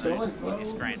afternoon in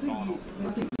this grand final.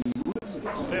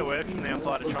 It's fair work from the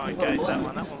umpire to try and gauge that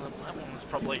one. That one was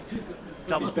probably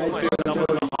almost double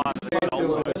the height of the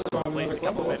goal post, or at least a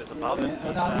couple of metres above it.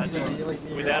 Just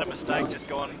without a mistake, just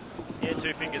gone,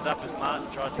 2 fingers up as Martin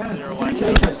tries to clear away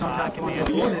from the park, and the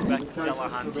end is back to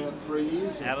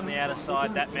Delahunt. Out on the outer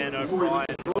side, that man O'Brien,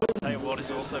 I'll tell you what,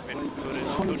 has also been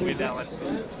good with Allen,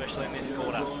 especially in this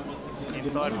quarter.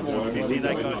 Inside 450,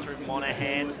 they go through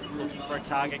Monaghan, looking for a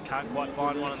target, can't quite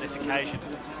find one on this occasion.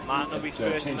 Martin will be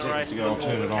first in the race for the ball,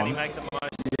 can he make the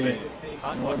most of it?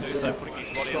 Can't quite do so, putting his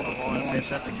body on the line.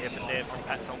 Fantastic effort there from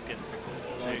Pat Tompkins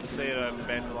to see it over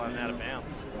Bandville and out of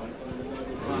bounds.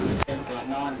 There's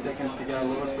 9 seconds to go,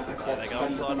 Lewis, with the So clock. they go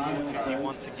inside 450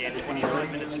 once again,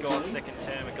 29 minutes gone, second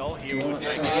term. A goal here would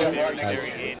make it very, very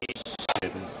handy.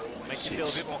 Makes you feel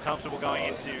a bit more comfortable going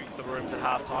into the rooms at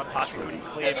half-time. Pass good and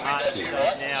clear. Martin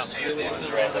does now. Moves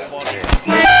it around the bottom.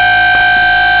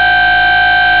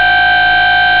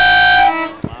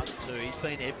 He's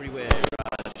been everywhere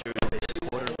during this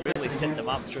quarter. Really set them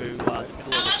up through the middle of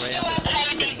the ground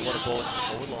and sending a lot of ball to the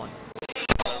forward line.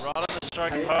 Right on the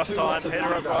stroke of half-time.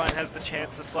 Peter O'Brien has the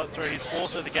chance to slot through his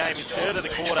 4th of the game, his 3rd of the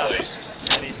quarter,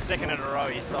 and his 2nd in a row.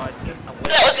 He sides at 11.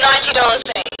 That was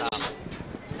 $90.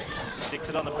 Sticks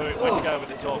it on the boot, went to go with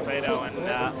the torpedo, and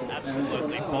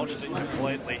absolutely botches it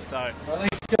completely. So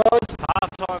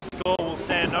half-time score will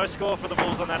stand. No score for the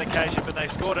Bulls on that occasion, but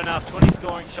they've scored enough. 20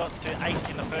 scoring shots to 8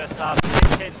 in the first half.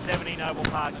 10-70 Noble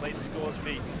Park leads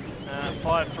Scoresby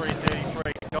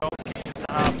 5-3-33. Goal kickers to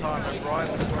half-time. O'Brien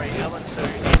with 3, Allen 2,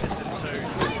 Henderson 2,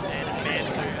 and Mann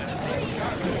 2, and a single 2.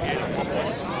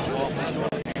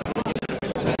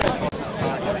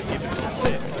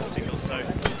 Singles. So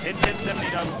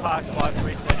 10-70 Noble Park,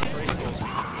 5-3-33 Scoresby.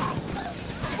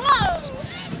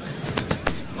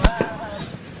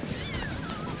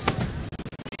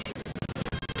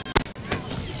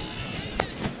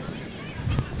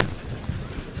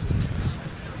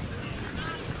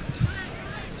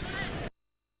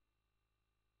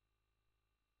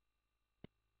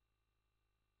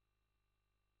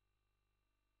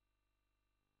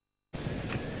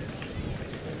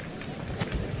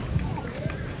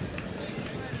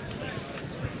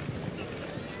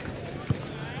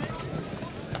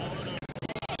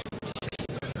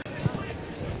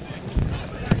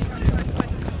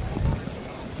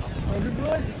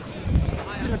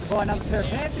 Buy another pair of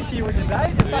pants this year, wouldn't you, Dave?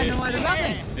 You're fading away to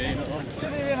nothing.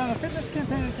 Should have been on a fitness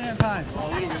campaign.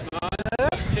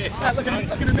 Looking at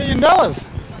 $1 million.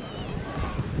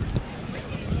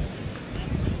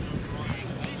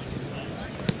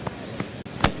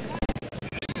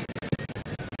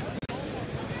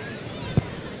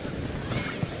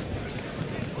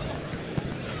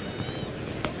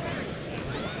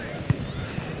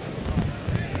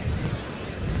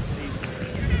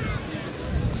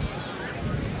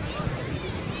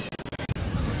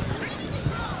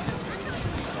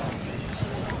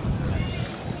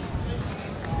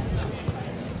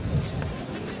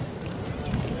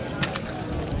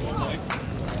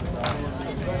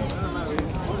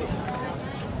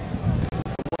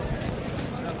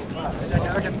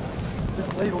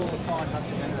 Just leave all the signs up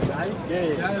to the end of the day.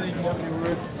 Yeah. The only thing might be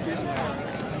worse is getting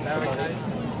barricade.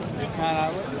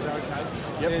 Can't the barricades.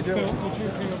 Yep. Yeah, do it. Did you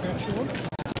think about Sean?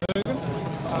 Bergen?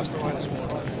 Passed away this morning.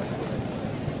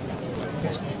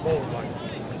 That's the ball, like.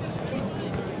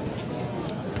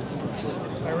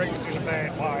 They reckon it's in a bad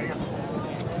way.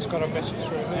 It's got a message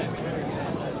through there.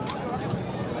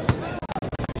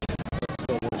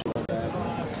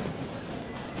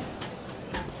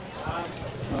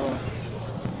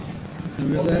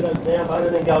 Now, mate,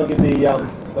 and then go and give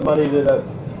the money to the...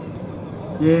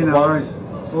 Yeah, no worries.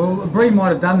 Well, Bree might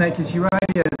have done that because she radioed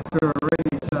it through a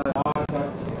read, so...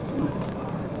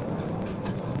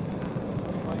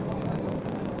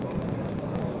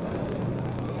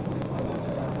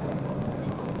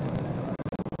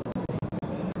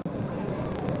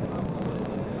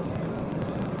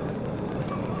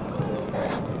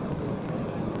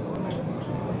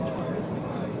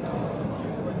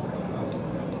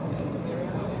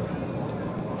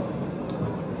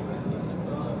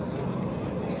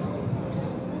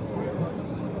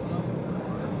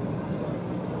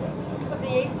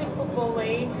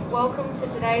 Welcome to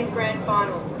today's grand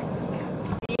finals.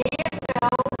 The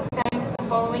EFL thanks the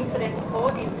following for their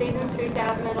support in season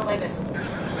 2011.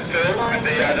 Phil,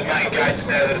 the main gates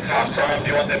now that it's half time, do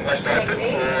you want them left open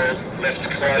or left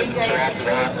closed until after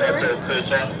that? That's the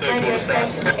third Radio quarter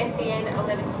station starts. SEN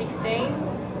 1116.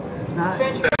 No.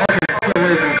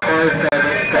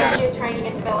 Radio training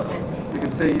and development. You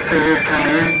can see who's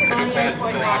coming in.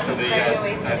 98.1 Radio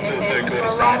Eastern FM for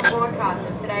a live broadcast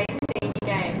of today's senior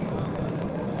game.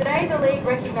 Today the League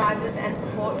recognises and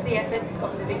supports the efforts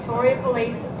of the Victoria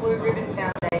Police Blue Ribbon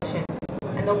Foundation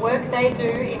and the work they do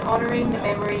in honouring the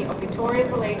memory of Victoria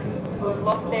Police who have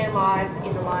lost their lives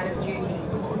in the line of duty.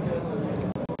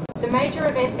 The major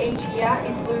event each year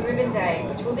is Blue Ribbon Day,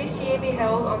 which will this year be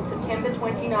held on September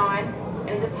 29 and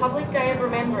is a public day of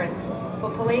remembrance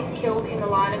for police killed in the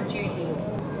line of duty.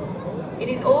 It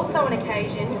is also an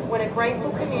occasion when a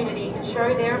grateful community can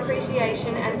show their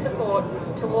appreciation and support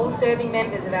to all serving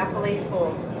members of our police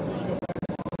force.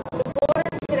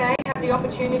 Supporters today have the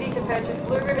opportunity to purchase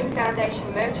Blue Ribbon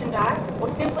Foundation merchandise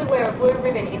or simply wear a blue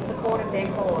ribbon in support of their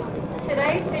cause.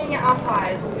 Today's senior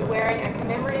umpires will be wearing a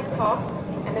commemorative top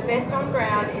and the best on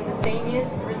ground in the seniors,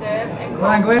 reserve and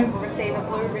clubs will receive a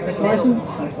blue ribbon medal.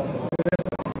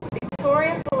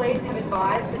 Victoria Police have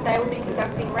advised that they will be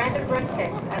conducting random breath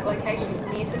tests at locations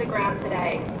near to the ground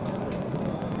today.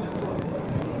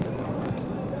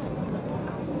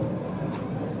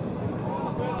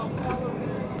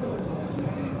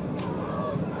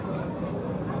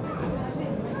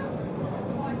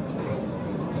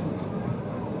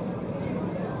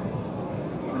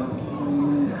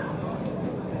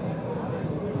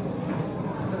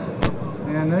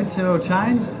 Yeah, Nooch, it all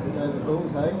changed. You know the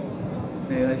Bulls, hey?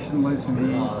 Yeah, they shouldn't lose from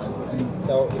here. And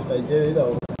if they do,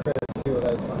 they'll credit a few of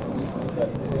those fucking misses,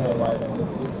 but there's no way they'll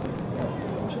lose this.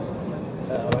 No chance.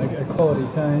 A quality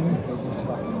team. They're just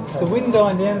fucking... Is the wind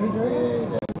dying down a bit, Yeah, really? it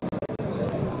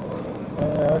does. I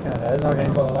reckon it has. I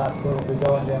reckon by the last score will be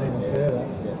dying down even further.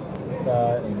 Yeah.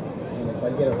 So, and if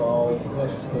they get a roll,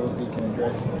 unless Scoresby can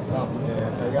address something,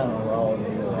 if they're going on a roll, they'll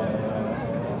be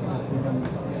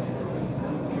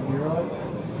you're right.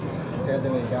 how's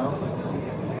everything going?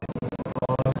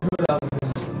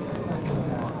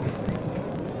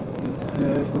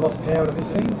 The lost power to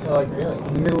this thing. Like, Really?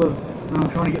 in the middle of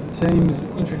trying to get the teams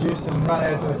introduced and run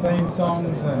out to the theme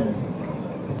songs. And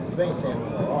It's been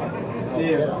sounding alright.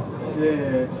 yeah.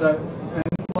 So, and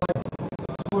like,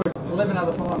 it's worked 11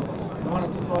 other finals. The one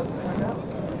that's the size of the fuck up.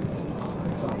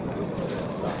 This one.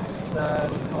 So,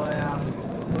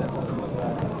 that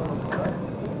wasn't great.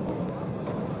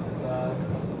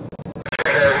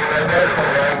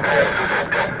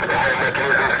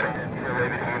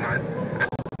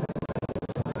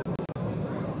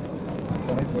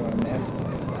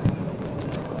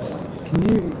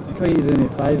 Can you do me a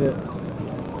favour?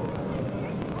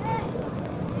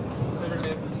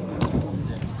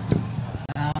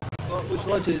 If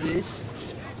I do this,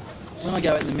 when I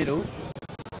go in the middle,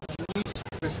 can you just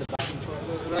press the button?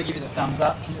 When I give you the thumbs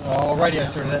up, I'll radio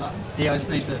through that. Yeah, I just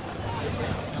need to...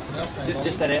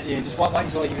 Just that out, yeah. Just wait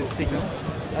until I give you the signal.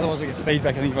 Otherwise I get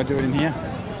feedback, I think, if I do it in here.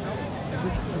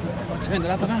 Have I turned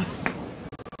it up enough?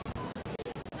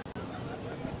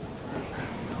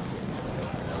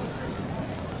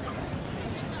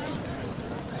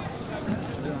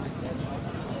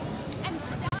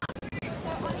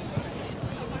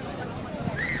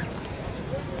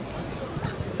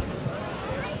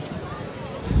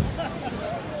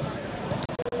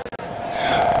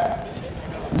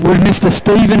 Would Mr.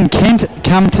 Stephen Kent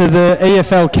come to the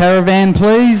EFL caravan,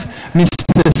 please?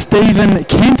 Mr. Stephen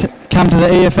Kent, come to the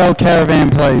EFL caravan,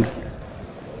 please.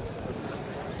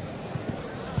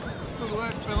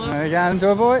 There you go,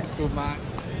 enjoy, boy. Good, mate.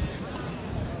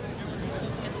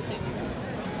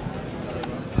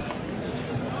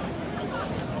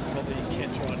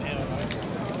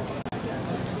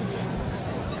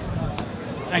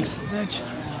 Thanks, Nooch.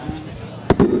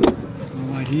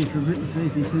 I'll wait here for a bit and see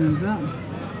if he turns up.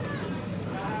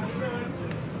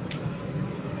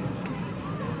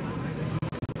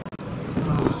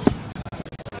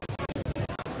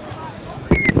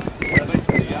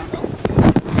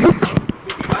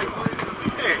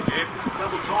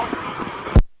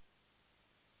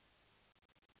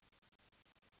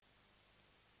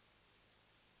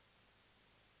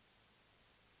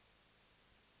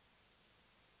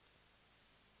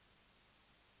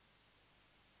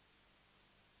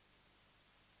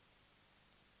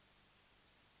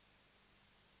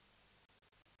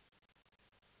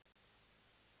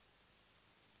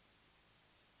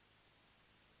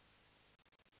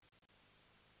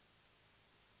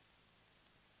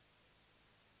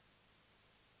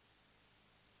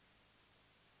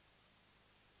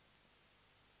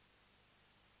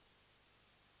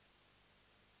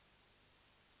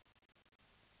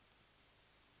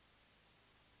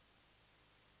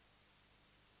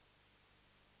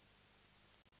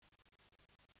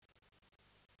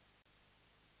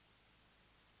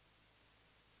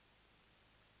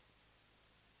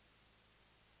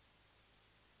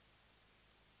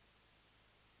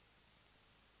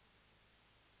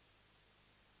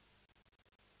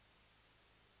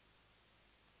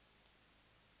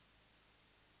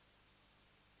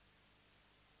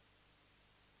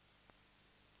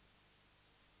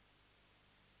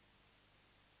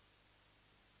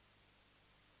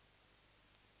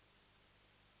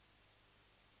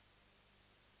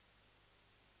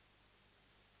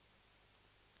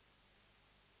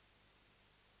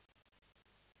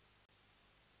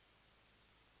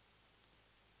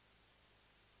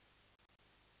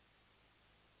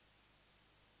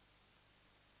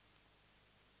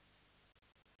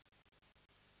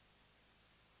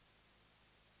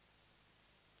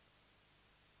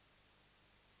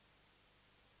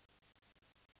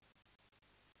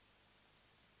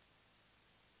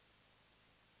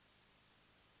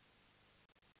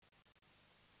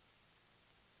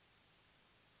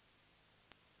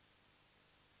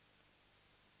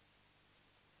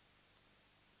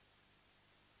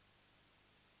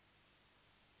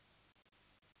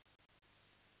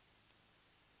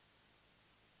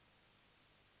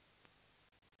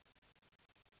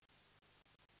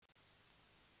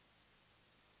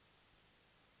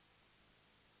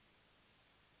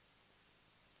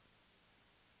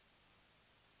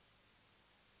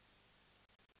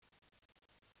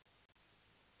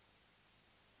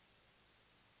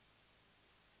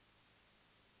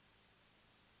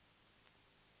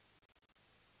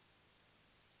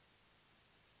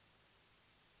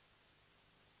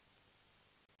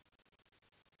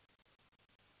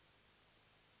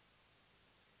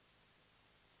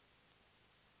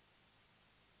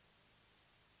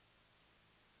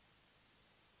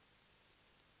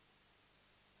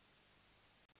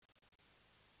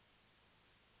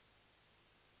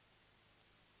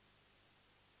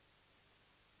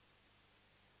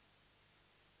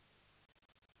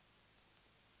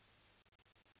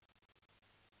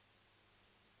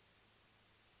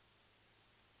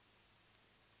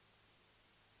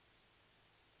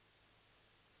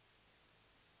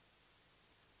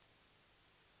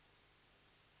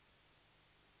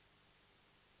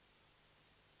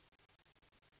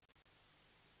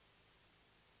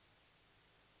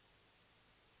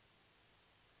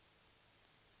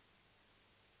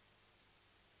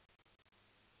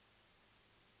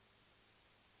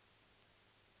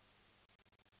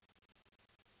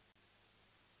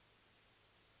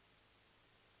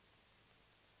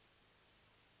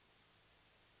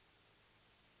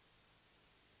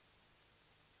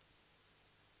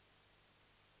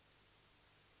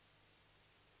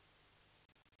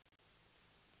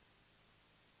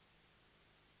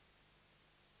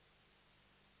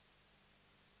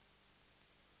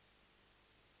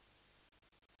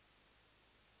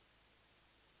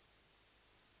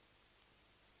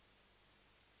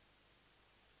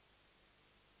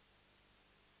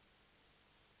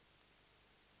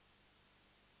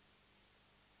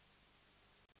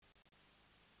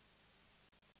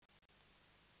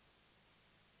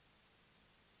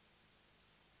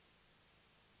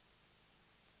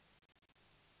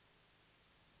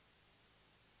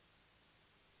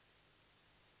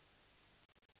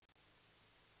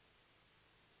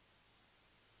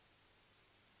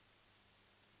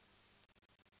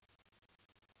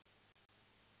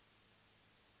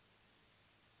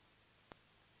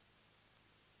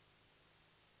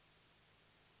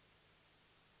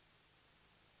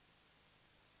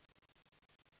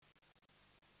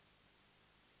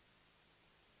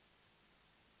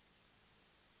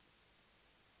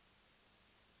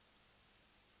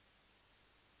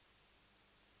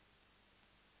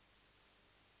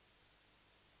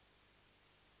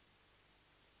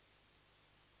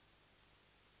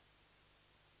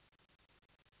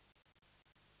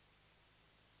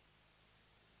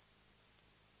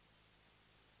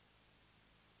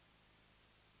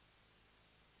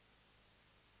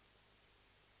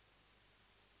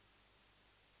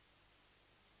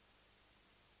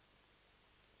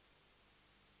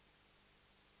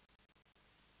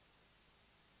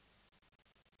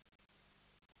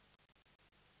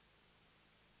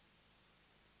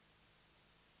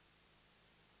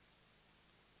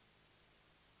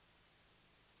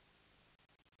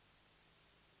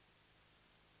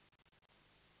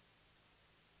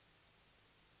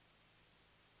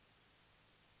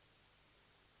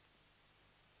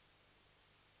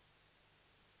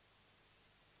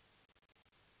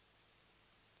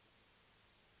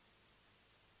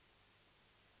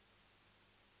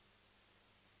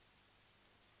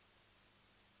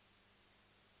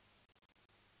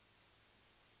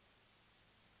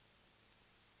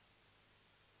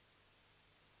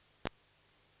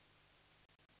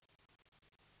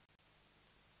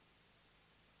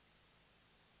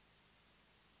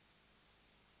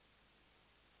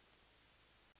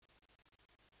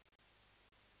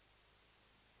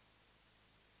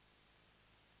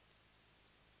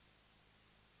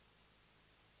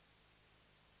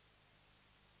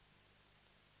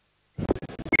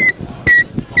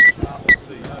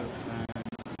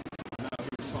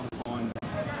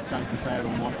 crowd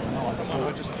on what night.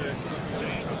 I just heard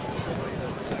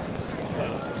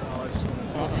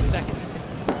Second.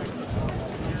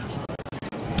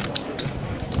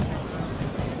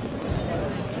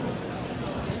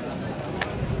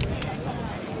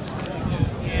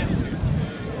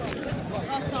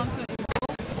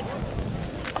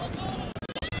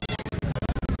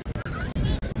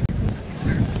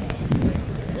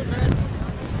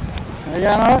 Are you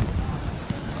all right?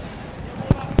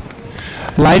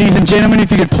 Ladies and gentlemen, if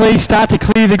you could please start to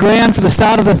clear the ground for the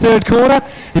start of the third quarter.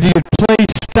 If you could please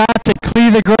start to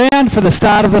clear the ground for the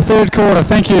start of the third quarter.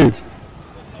 Thank you.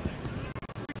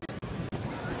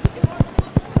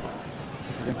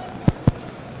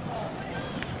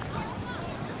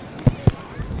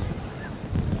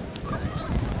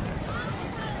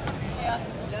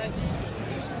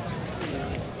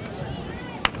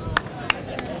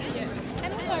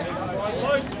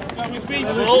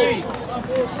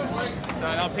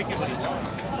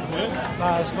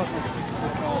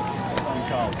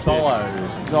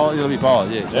 Solos. No, it'll be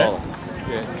followed, yeah. Solo.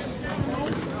 Yeah.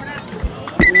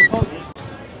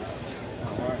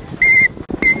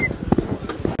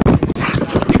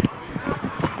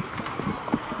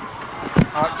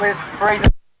 Alright, where's Fraser?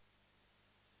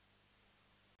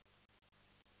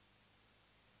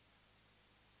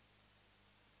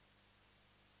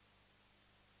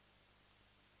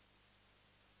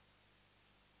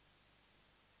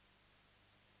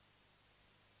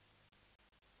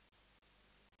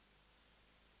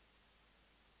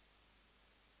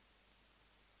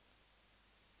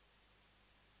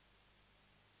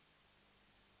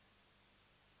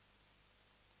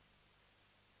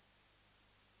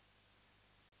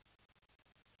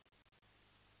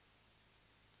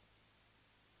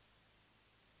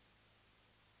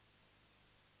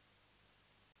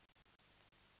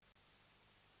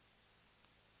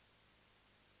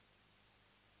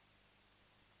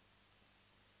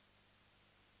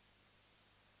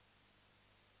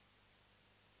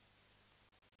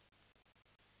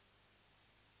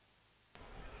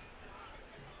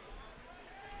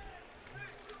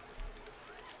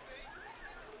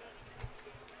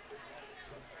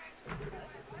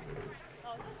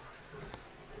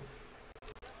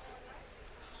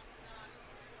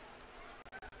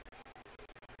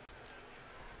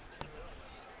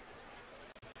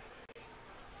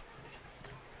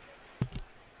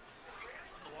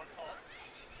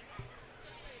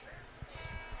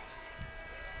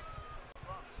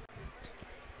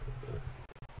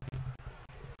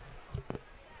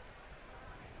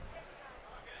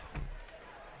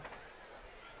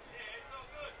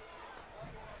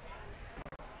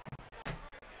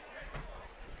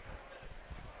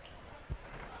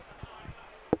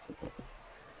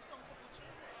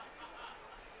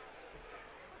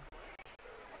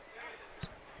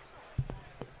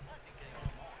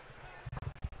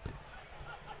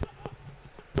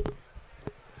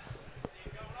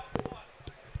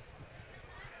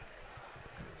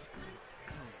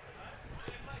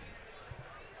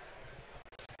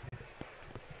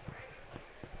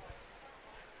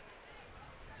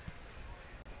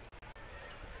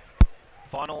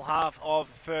 Final half of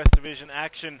First Division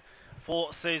action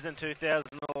for season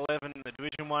 2011, the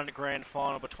Division 1 Grand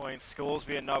Final between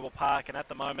Scoresby and Noble Park, and at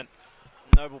the moment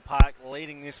Noble Park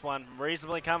leading this one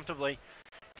reasonably comfortably,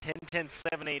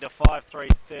 10-10-70 to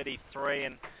 5-3-33.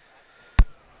 And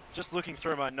just looking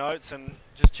through my notes and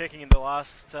just checking in the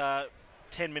last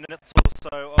 10 minutes or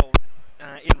so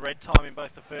in red time in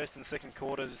both the first and second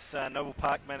quarters, Noble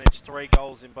Park managed 3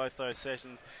 goals in both those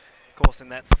sessions. Of course, in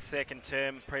that second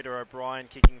term, Peter O'Brien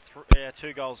kicking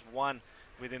 2 goals, 1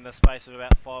 within the space of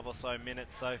about 5 or so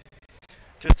minutes. So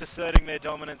just asserting their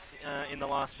dominance in the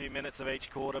last few minutes of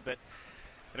each quarter, but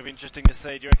it'll be interesting to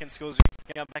see. Do you reckon Schools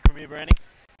can come back from here, Brownie?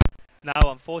 No,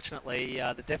 unfortunately,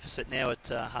 the deficit now at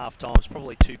half-time is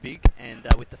probably too big, and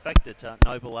with the fact that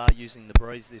Noble are using the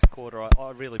breeze this quarter,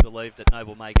 I really believe that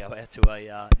Noble may go out to a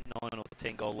 9 or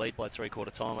 10 goal lead by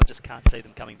three-quarter time. I just can't see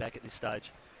them coming back at this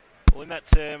stage. Well, in that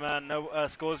term,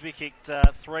 Scoresby kicked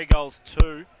 3 goals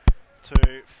 2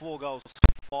 to 4 goals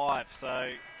 5, so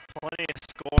plenty of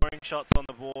scoring shots on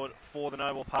the board for the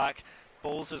Noble Park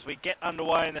Bulls as we get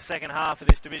underway in the second half of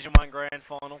this Division 1 Grand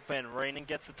Final. Van Reenen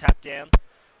gets the tap down.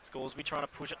 Scoresby trying to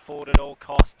push it forward at all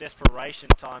costs. Desperation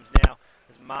times now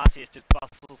as Marcius just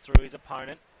bustles through his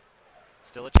opponent.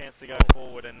 Still a chance to go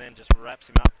forward and then just wraps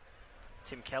him up.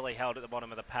 Tim Kelly held at the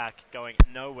bottom of the pack, going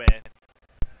nowhere.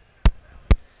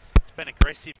 Been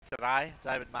aggressive today,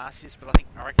 David Marcius, but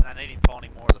I reckon they need him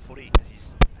finding more of the footy because he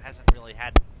hasn't really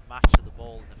had much of the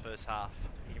ball in the first half.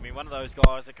 He can be one of those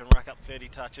guys that can rack up 30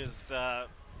 touches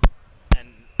and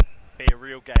be a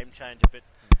real game changer, but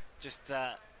just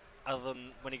other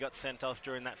than when he got sent off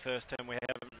during that first term, we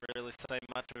haven't really seen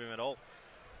much of him at all.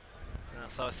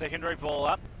 So a secondary ball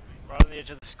up, right on the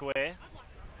edge of the square.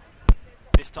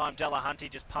 This time Delahunty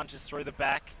just punches through the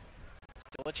back.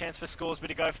 Still a chance for Scoresby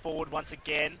to go forward once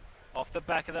again. Off the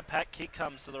back of the pack, kick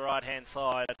comes to the right-hand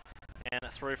side, and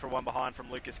through for one behind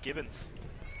from Lucas Gibbons.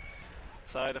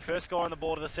 So the first score on the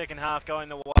board of the second half going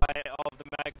the way of the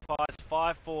Magpies,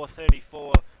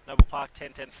 5-4-34. Noble Park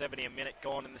 10-10-70, a minute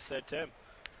gone in the third term.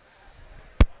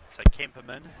 So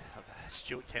Kemperman,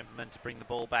 Stuart Kemperman, to bring the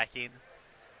ball back in,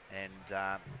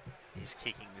 and his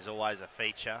kicking is always a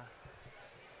feature.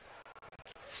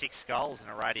 6 goals in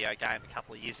a radio game a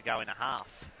couple of years ago in a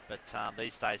half, but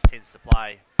these days tends to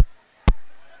play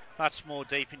much more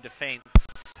deep in defence.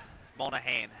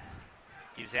 Monaghan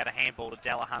gives out a handball to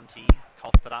Delahunty,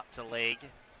 coughed it up to leg.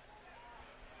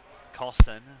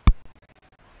 Cosson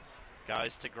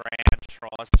goes to ground,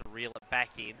 tries to reel it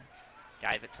back in,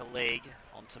 gave it to leg,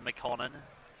 onto McConnon.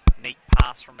 Neat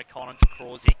pass from McConnon to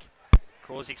Krawczyk.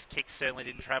 Krawczyk's kick certainly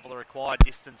didn't travel the required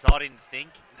distance, I didn't think.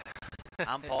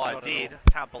 Umpire did.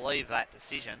 Can't believe that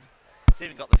decision. It's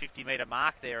even got the 50-metre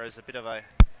mark there as a bit of a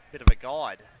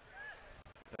guide.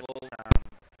 But,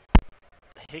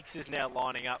 Hicks is now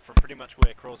lining up from pretty much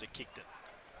where Krawczyk kicked it.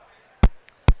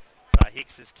 So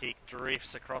Hicks's kick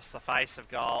drifts across the face of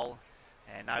goal,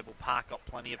 and Noble Park got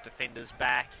plenty of defenders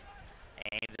back.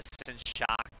 Anderson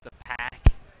sharked the pack.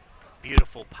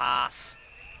 Beautiful pass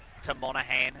to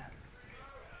Monaghan.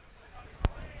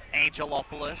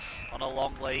 Angelopoulos on a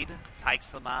long lead takes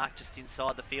the mark just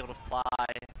inside the field of play.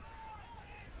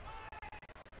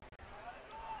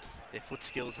 Their foot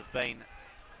skills have been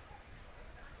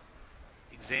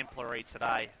exemplary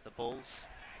today, the Bulls.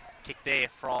 Kick there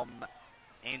from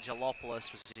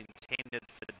Angelopoulos was intended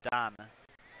for Dunn,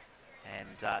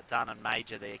 and Dunn and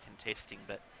Major there contesting,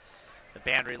 but the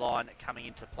boundary line coming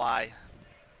into play.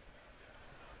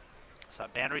 So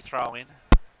boundary throw in.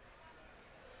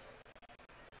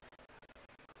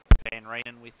 Van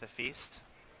Reenen with the fist,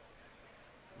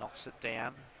 knocks it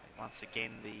down. Once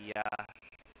again the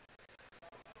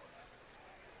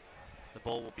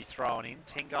ball will be thrown in.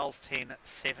 10 goals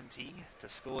 10-70 to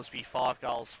Scoresby, 5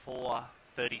 goals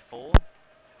 4-34.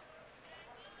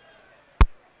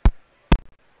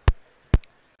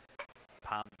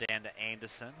 Palm down to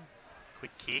Anderson,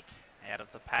 quick kick out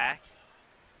of the pack.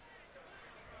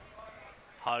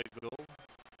 Hogle,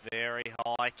 very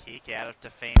high kick out of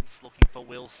defence, looking for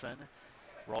Wilson.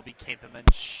 Robbie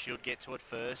Kemperman should get to it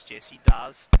first. Yes, he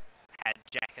does. Had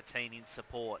Jackatine in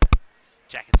support.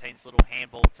 Jackatine's little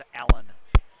handball to Allen.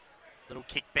 Little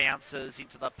kick bounces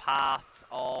into the path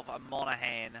of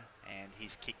Monaghan, and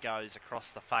his kick goes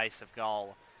across the face of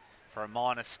goal for a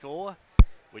minor score,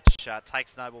 which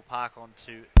takes Noble Park on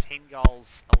to 10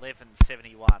 goals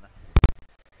 11-71.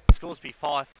 Scoresby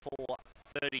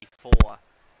 5-4-34.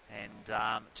 And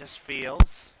just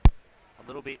feels a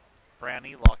little bit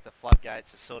Brownie like the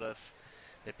floodgates are sort of,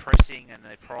 they're pressing and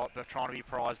they're trying to be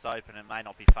prized open and may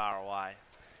not be far away.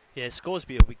 Yeah,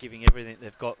 Scoresby will be giving everything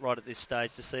they've got right at this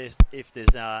stage to see if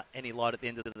there's any light at the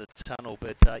end of the tunnel,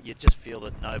 but you just feel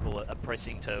that Noble are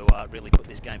pressing to really put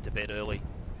this game to bed early.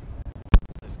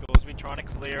 So Scoresby trying to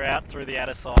clear out through the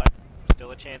outer side.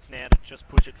 Still a chance now to just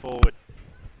push it forward.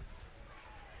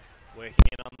 Working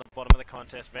in on the bottom of the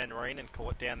contest, Van Reenen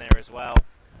caught down there as well.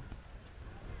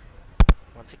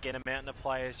 Once again, a mountain of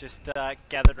players just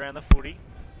gathered around the footy.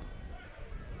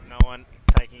 No one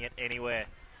taking it anywhere.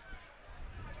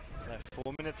 So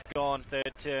 4 minutes gone,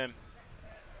 third term.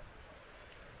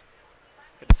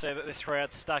 Good to see that this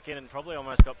crowd stuck in and probably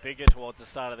almost got bigger towards the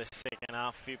start of this second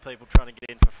half. A few people trying to get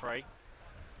in for free.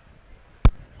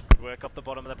 Good work off the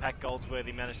bottom of the pack.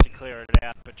 Goldsworthy managed to clear it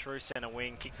out, but true centre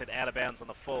wing kicks it out of bounds on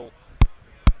the full.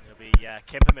 It'll be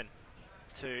Kemperman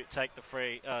to take the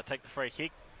free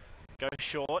kick. Go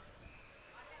short.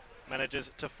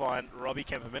 Manages to find Robbie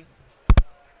Kemperman.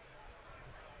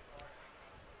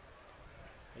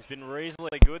 He's been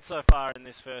reasonably good so far in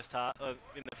this first half,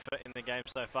 in the game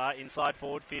so far. Inside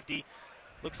forward 50.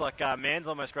 Looks like Mans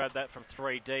almost grabbed that from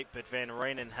 3 deep, but Van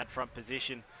Reenen had front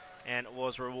position and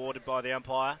was rewarded by the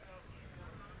umpire.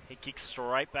 He kicks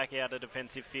straight back out of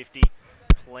defensive 50.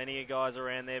 Plenty of guys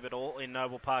around there, but all in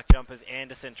Noble Park jumpers.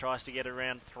 Anderson tries to get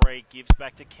around 3, gives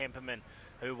back to Kemperman,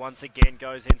 who once again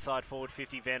goes inside forward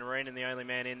 50. Van Reenen, the only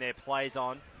man in there, plays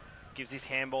on, gives his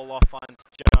handball off, finds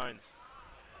Jones.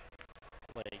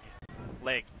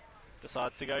 Leg.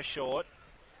 Decides to go short.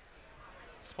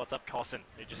 Spots up Cosson,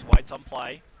 who just waits on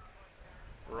play.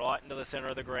 Right into the centre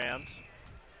of the ground.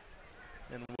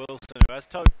 And Wilson, who has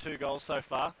 2 goals so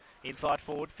far. Inside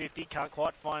forward 50, can't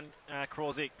quite find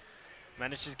Krawczyk.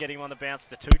 Manages getting him on the bounce.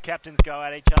 The two captains go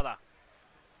at each other.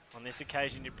 On this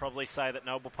occasion, you'd probably say that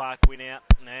Noble Park win out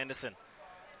and Anderson.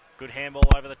 Good handball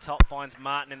over the top, finds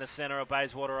Martin in the centre of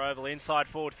Bayswater Oval. Inside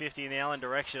forward 50 in the Allen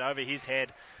direction, over his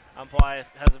head. Umpire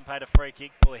hasn't paid a free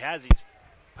kick. Well, he has. He's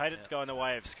paid it to go in the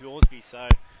way of Scoresby, so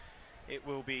it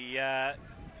will be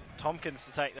Tompkins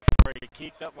to take the free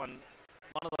kick. That one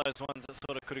of those ones that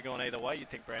sort of could have gone either way,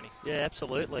 you'd think, Brownie. Yeah,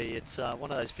 absolutely. It's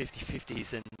one of those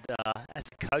 50-50s, and as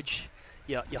a coach,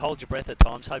 you hold your breath at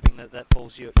times, hoping that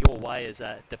falls your way as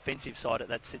a defensive side at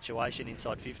that situation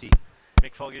inside 50.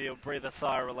 Mick Foggy will breathe a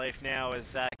sigh of relief now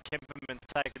as Kemperman's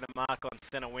taking the mark on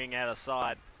centre wing out of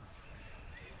side.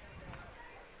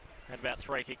 Had about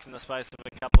 3 kicks in the space of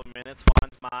a couple of minutes.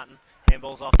 Finds Martin.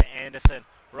 Handballs off to Anderson.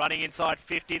 Running inside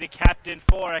 50. The captain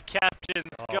for a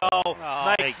captain's goal.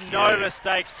 Makes no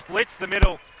mistake. Splits the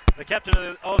middle. The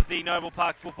captain of the Noble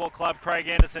Park Football Club, Craig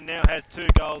Anderson, now has 2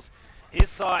 goals. His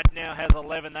side now has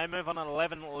 11. They move on at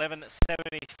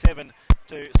 11-11-77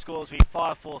 to Scoresby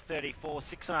 5-4-34.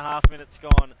 6.5 minutes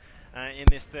gone in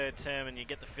this third term, and you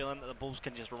get the feeling that the Bulls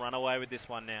can just run away with this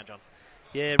one now, John.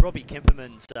 Yeah, Robbie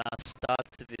Kemperman's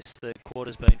start to this third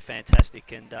quarter's been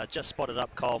fantastic, and just spotted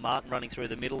up Kyle Martin running through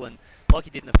the middle, and like he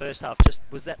did in the first half, just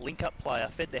was that link-up player,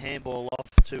 fed the handball off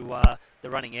to the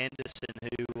running Anderson,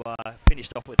 who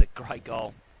finished off with a great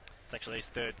goal. It's actually his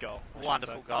 3rd goal.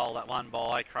 Wonderful goal, that one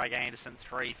by Craig Anderson,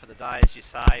 3 for the day, as you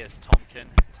say, as Tompkin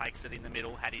takes it in the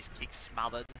middle, had his kick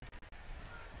smothered.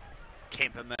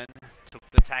 Kemperman took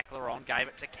the tackler on, gave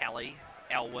it to Kelly,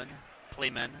 Elwyn,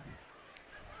 Pliman.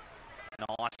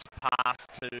 Nice pass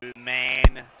to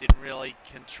Mann. Didn't really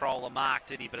control the mark,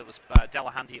 did he? But it was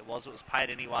Delahunty. It was paid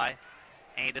anyway.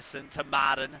 Anderson to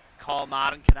Martin. Kyle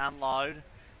Martin can unload.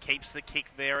 Keeps the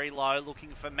kick very low. Looking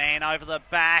for Mann over the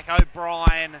back.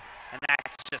 O'Brien. And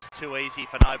that's just too easy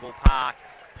for Noble Park.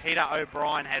 Peter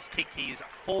O'Brien has kicked his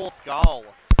 4th goal.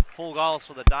 4 goals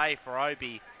for the day for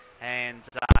Obi. And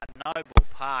Noble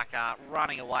Park are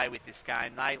running away with this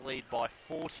game. They lead by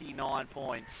 49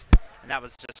 points. And that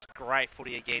was just great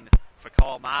footy again for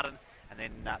Kyle Martin, and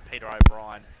then Peter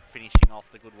O'Brien finishing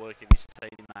off the good work of his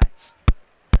teammates.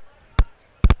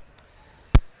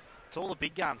 It's all the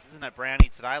big guns, isn't it, Brownie,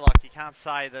 today? Like, you can't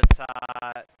say that,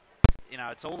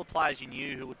 it's all the players you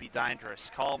knew who would be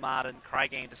dangerous. Kyle Martin,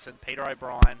 Craig Anderson, Peter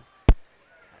O'Brien.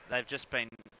 They've just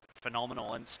been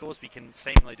phenomenal, and Scoresby can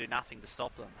seemingly do nothing to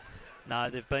stop them.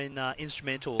 No, they've been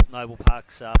instrumental, Noble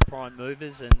Park's prime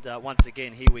movers, and once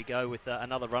again, here we go with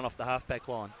another run off the halfback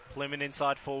line. Pliman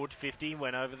inside forward 50,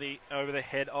 went over the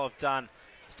head of Dunn.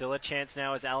 Still a chance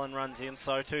now as Allen runs in,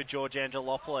 so too George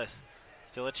Angelopoulos.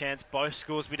 Still a chance, both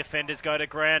Scoresby defenders go to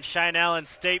ground. Shane Allen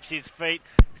steeps his feet,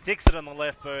 sticks it on the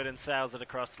left boot and sails it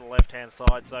across to the left-hand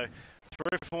side. So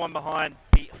 3 for 1 behind,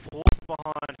 the 4th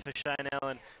behind for Shane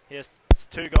Allen. He has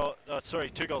 2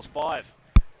 goals, 5.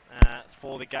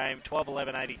 For the game,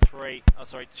 12-11-83.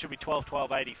 It should be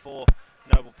 12-12-84.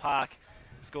 Noble Park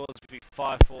scores would be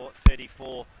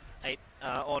 5-4-34.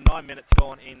 9 minutes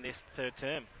gone in this third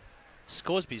term.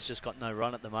 Scoresby's just got no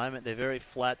run at the moment. They're very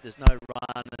flat. There's no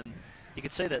run, and you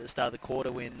could see that at the start of the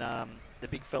quarter when the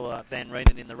big fella Van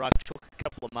Reenen in the ruck took a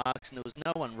couple of marks, and there was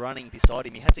no one running beside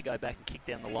him. He had to go back and kick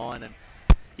down the line, and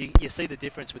you see the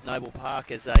difference with Noble Park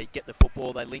as they get the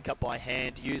football, they link up by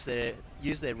hand, use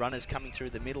their runners coming through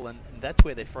the middle, and that's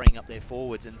where they're freeing up their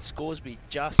forwards. And Scoresby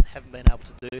just haven't been able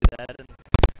to do that, and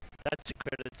that's a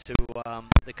credit to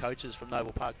the coaches from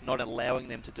Noble Park not allowing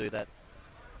them to do that.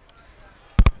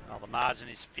 Well, the margin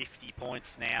is 50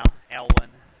 points now. Elwyn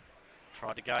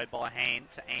tried to go by hand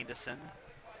to Anderson.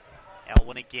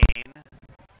 Elwyn again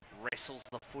wrestles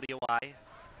the footy away,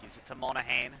 gives it to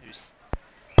Monaghan, who's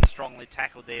strongly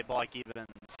tackled there by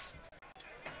Gibbons,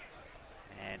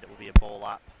 and it will be a ball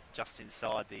up just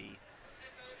inside the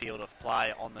field of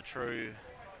play on the true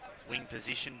wing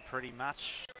position, pretty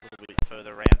much a little bit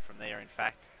further around from there, in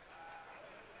fact.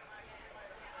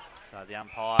 So the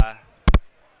umpire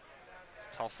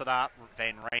toss it up.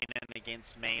 Van Reenen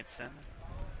against Manson,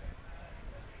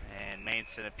 and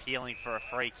Manson appealing for a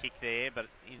free kick there, but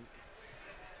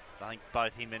I think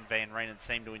both him and Van Reenen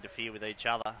seem to interfere with each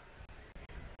other.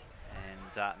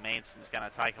 Manson's going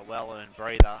to take a well-earned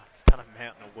breather. He's done a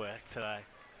mountain of work today.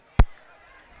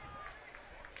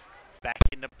 Back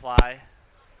into play.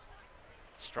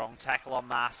 Strong tackle on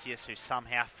Marcius, who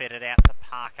somehow fed it out to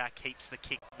Parker. Keeps the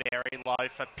kick very low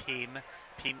for Pym.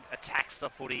 Pym attacks the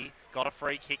footy. Got a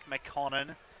free kick.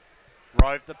 McConnon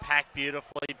rove the pack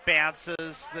beautifully.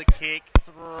 Bounces the kick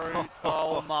through.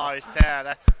 Almost. Yeah,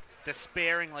 that's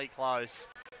despairingly close.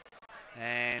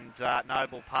 And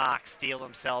Noble Park steel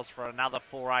themselves for another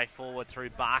foray forward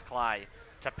through Barclay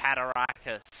to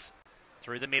Padarakis.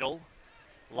 through the middle.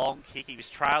 Long kick. He was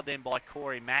trailed then by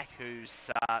Corey Mack, who's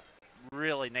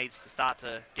really needs to start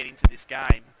to get into this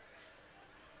game.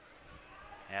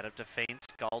 Out of defence,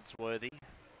 Goldsworthy.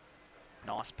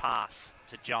 Nice pass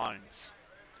to Jones.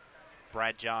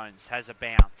 Brad Jones has a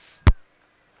bounce.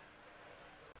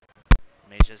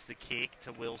 Measures the kick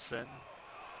to Wilson.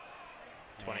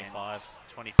 25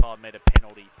 metre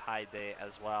penalty paid there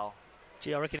as well.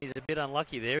 Gee, I reckon he's a bit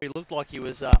unlucky there. He looked like he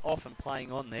was off and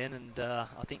playing on then, and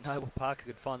I think Noble Parker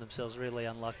could find themselves really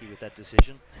unlucky with that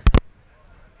decision.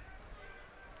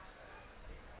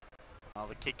 Well,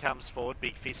 the kick comes forward.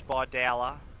 Big fist by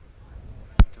Dowler.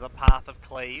 To the path of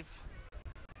Cleve.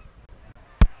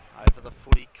 Over the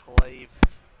footy, Cleve.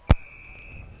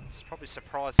 It's probably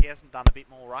surprised he hasn't done a bit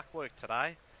more ruck work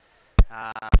today.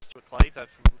 Stuart Cleve,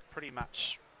 they've pretty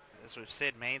much, as we've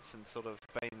said, Manson's sort of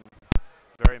been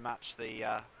very much the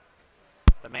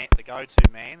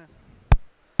go-to man,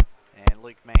 and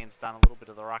Luke Mann's done a little bit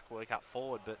of the ruck work up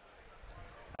forward, but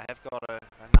they have got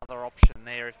another option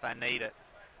there if they need it.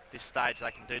 At this stage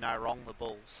they can do no wrong, the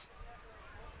Bulls.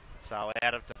 So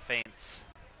out of defence,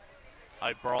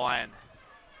 O'Brien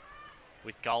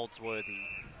with Goldsworthy,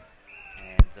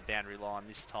 and the boundary line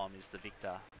this time is the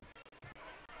victor.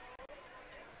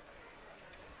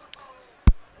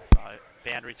 So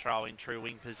boundary throw in true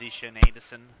wing position.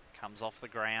 Anderson comes off the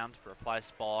ground,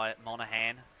 replaced by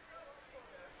Monaghan.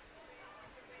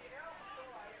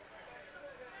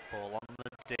 Ball on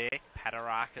the deck.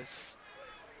 Padarakis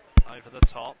over the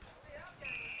top.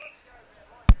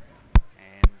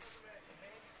 And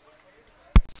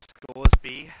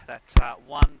Scoresby, that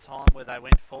one time where they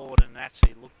went forward and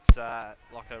actually looked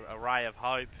like a ray of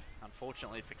hope.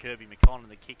 Unfortunately for Kirby McConnell,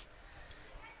 the kick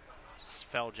just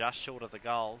fell just short of the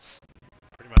goals.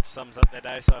 Pretty much sums up their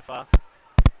day so far.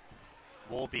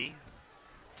 Warby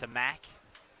to Mack.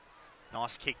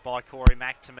 Nice kick by Corey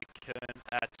Mack to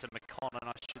McConnell,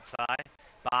 I should say.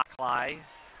 Barclay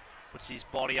puts his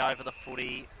body over the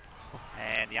footy,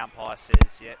 and the umpire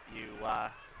says, "Yep,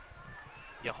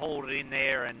 you hauled it in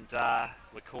there, and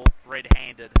were caught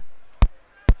red-handed."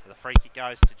 So the free kick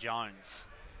goes to Jones.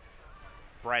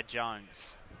 Brad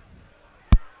Jones.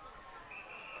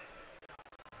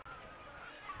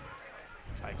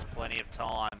 Takes plenty of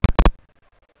time.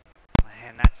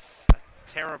 And that's a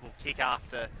terrible kick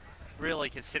after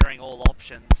really considering all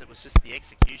options. It was just the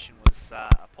execution was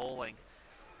appalling.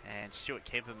 And Stuart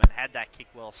Kemperman had that kick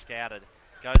well scouted.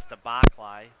 Goes to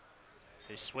Barclay,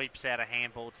 who sweeps out a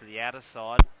handball to the outer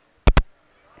side.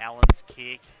 Allen's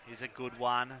kick is a good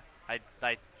one.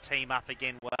 They team up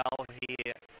again well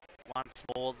here. Once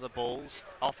more, the Bulls.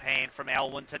 Offhand from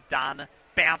Elwyn to Dunn.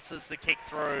 Bounces the kick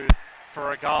through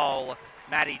for a goal.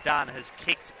 Matty Dunn has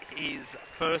kicked his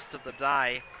first of the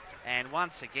day. And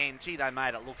once again, gee, they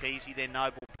made it look easy. They're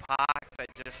Noble Park. They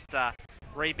just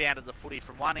rebounded the footy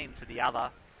from one end to the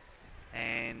other.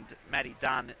 And Matty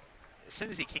Dunn, as soon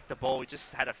as he kicked the ball, we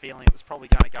just had a feeling it was probably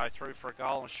going to go through for a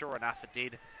goal. And sure enough, it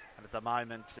did. And at the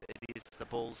moment, it is the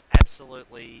Bulls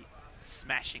absolutely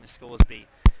smashing Scoresby.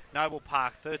 Noble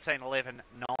Park 13-11-90.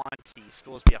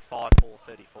 Scoresby a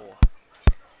 5-4-34.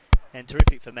 And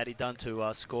terrific for Matty Dunn to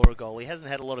score a goal. He hasn't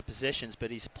had a lot of possessions, but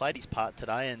he's played his part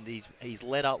today, and he's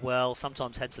led up well.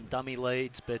 Sometimes had some dummy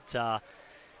leads, but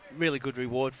really good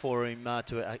reward for him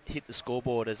to hit the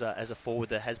scoreboard as a forward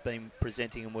that has been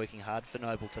presenting and working hard for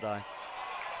Noble today.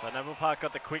 So Noble Park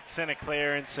got the quick centre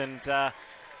clearance, and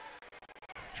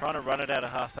trying to run it out of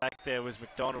half-back there was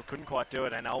McDonald. Couldn't quite do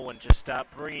it, and Owen just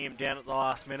bringing him down at the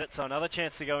last minute. So another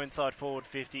chance to go inside forward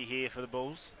 50 here for the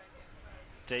Bulls.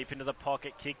 Deep into the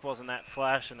pocket, kick wasn't that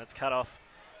flash, and it's cut off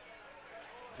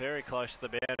very close to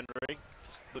the boundary.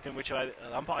 Just looking which way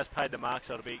the umpire's paid the mark,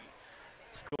 so it'll be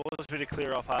Scoresby to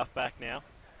clear off half-back now.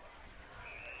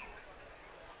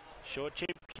 Short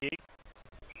chip kick,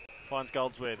 finds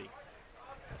Goldsworthy.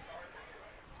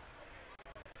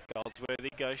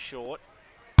 Goldsworthy goes short,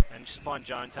 and just find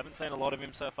Jones. Haven't seen a lot of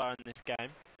him so far in this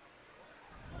game.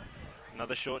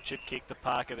 Another short chip kick to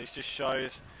Parker. This just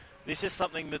shows, this is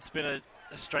something that's been a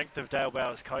strength of Dale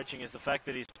Bauer's coaching, is the fact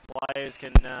that his players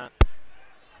can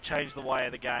change the way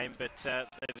of the game, but they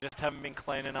just haven't been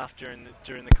clean enough during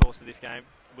the course of this game.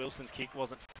 Wilson's kick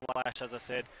wasn't flash, as I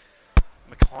said.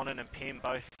 McConnon and Pym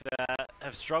both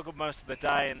have struggled most of the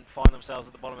day and find themselves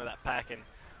at the bottom of that pack, and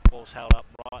ball's held up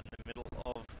right in the middle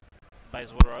of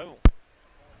Bayswater Oval.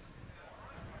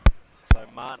 So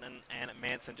Martin and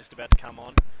Manson just about to come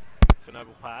on for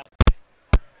Noble Park.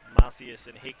 Marcius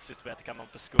and Hicks just about to come on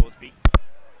for Scoresby.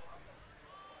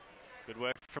 Good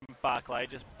work from Barclay,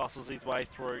 just bustles his way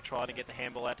through, trying to get the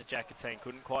handball out to Jackatine.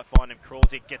 Couldn't quite find him.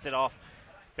 Crawls it, gets it off.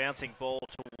 Bouncing ball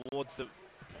towards the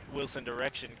Wilson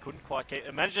direction. Couldn't quite keep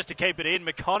it. Manages to keep it in.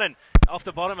 McConnon off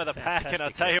the bottom of the pack, and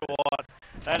I'll tell you what,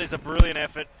 that is a brilliant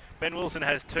effort. Ben Wilson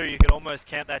has 2. You could almost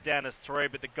count that down as 3,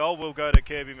 but the goal will go to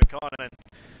Kirby McConnon,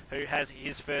 who has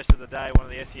his first of the day, one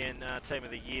of the SEN Team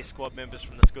of the Year squad members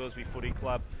from the Scoresby Footy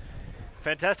Club.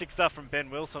 Fantastic stuff from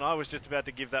Ben Wilson. I was just about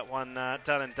to give that one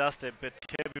done and dusted, but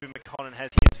Kirby McConnon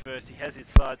has his first. He has his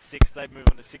side 6. They move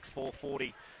on to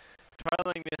 6-4-40.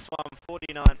 Trailing this one,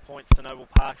 49 points to Noble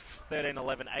Park's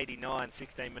 13-11-89,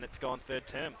 16 minutes gone, third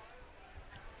term.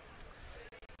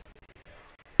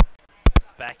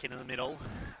 Back into the middle,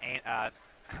 and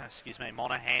excuse me,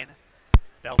 Monaghan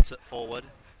belts it forward.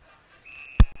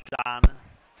 Dunn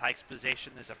takes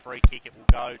possession. There's a free kick. It will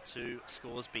go to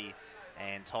Scoresby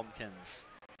and Tompkins.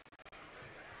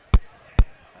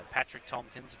 So Patrick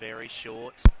Tompkins, very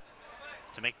short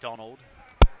to McDonald.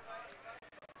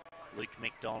 Luke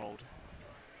McDonald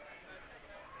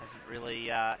hasn't really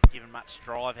given much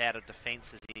drive out of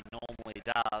defence as he normally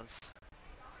does.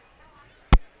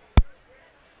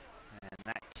 And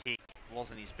that kick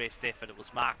wasn't his best effort. It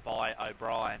was marked by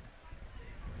O'Brien.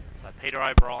 So Peter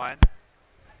O'Brien,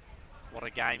 what a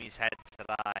game he's had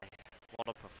today. What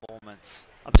a performance.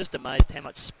 I'm just amazed how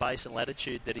much space and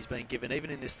latitude that he's been given, even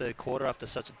in this third quarter after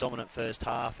such a dominant first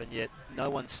half, and yet no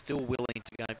one's still willing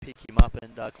to go and pick him up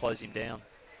and close him down.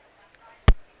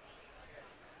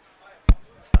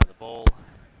 So the ball,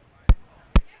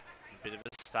 a bit of a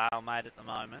stalemate at the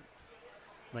moment.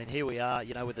 I mean, here we are,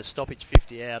 you know, with the stoppage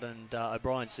 50 out, and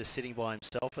O'Brien's just sitting by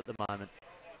himself at the moment.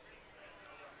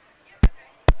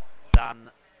 Dunn,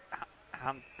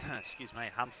 excuse me,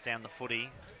 hunts down the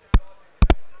footy.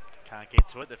 Can't get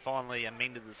to it. They finally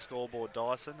amended the scoreboard,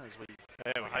 Dyson, as we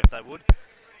hoped they would.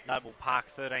 Noble Park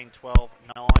 13-12-90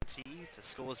 to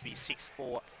Scoresby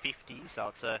 6-4-50, so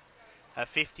it's a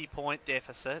 50-point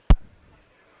deficit.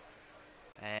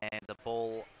 And the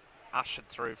ball ushered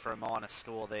through for a minus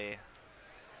score there.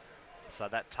 So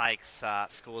that takes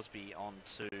Scoresby on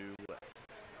to,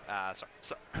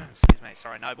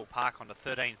 Noble Park on to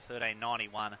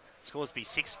 13-13-91. Scoresby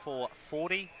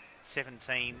 6-4-40,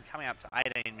 17, coming up to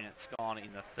 18 minutes gone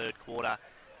in the third quarter,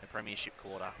 the premiership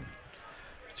quarter.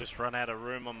 Just run out of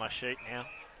room on my sheet now.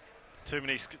 Too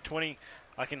many, 20.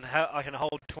 I can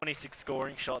hold 26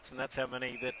 scoring shots, and that's how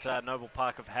many that Noble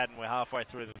Park have had, and we're halfway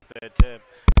through the third term.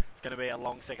 It's going to be a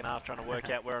long second half trying to work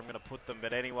out where I'm going to put them,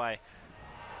 but anyway,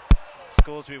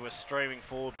 Scoresby was streaming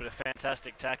forward, but a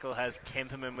fantastic tackle has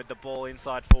Kemperman with the ball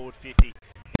inside forward 50 in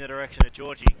the direction of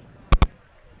Georgie.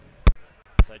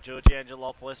 So Georgie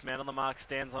Angelopoulos, man on the mark,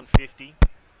 stands on 50.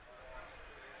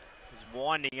 He's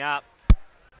winding up,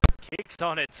 kicks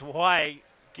on its way,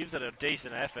 gives it a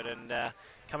decent effort, and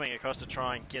coming across to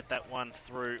try and get that one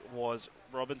through was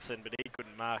Robinson, but he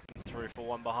couldn't mark him through for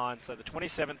one behind. So the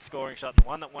 27th scoring shot, the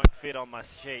one that won't fit on my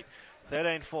sheet,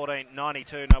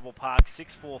 13-14-92 Noble Park,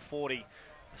 6-4-40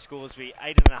 Scoresby,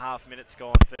 8.5 minutes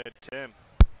gone, third term.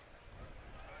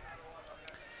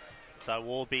 So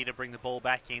Warby to bring the ball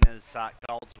back in as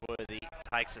Goldsworthy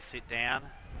takes a sit down.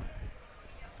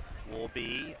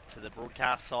 Warby to the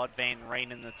broadcast side, Van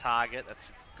Reenen the target.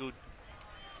 That's good,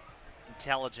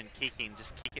 intelligent kicking.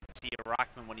 Just kick it to your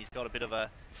ruckman when he's got a bit of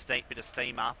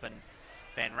steam up, and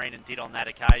Van Reenen did on that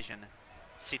occasion.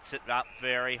 Sits it up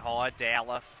very high.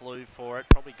 Dowler flew for it,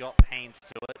 probably got hands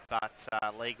to it, but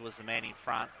Legg was the man in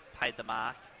front, paid the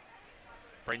mark.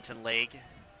 Brenton Legg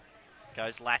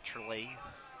goes laterally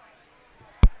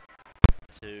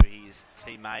to his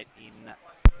teammate in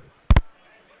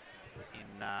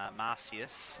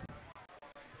Marcius.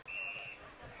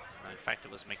 In fact,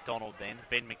 it was McDonald then.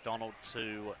 Ben McDonald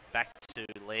back to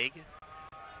Legg.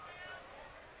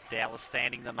 Dowler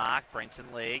standing the mark. Brenton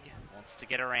Legg wants to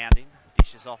get around him.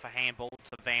 Dishes off a handball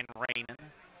to Van Reenen.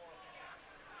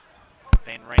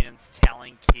 Van Reenen's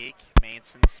tallying kick.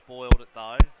 Manson spoiled it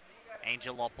though.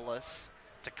 Angelopoulos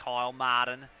to Kyle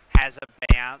Martin. Has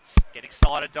a bounce. Get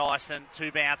excited, Dyson.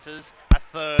 2 bounces. A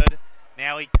third.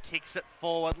 Now he kicks it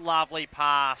forward. Lovely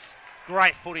pass.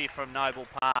 Great footy from Noble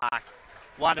Park.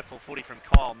 Wonderful footy from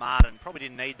Kyle Martin. Probably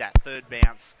didn't need that third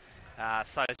bounce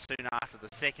so soon after the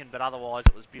second, but otherwise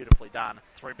it was beautifully done.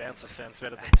 3 bounces sounds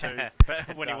better than 2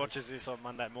 but when he watches this on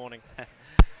Monday morning.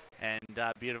 And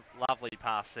beautiful, lovely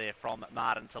pass there from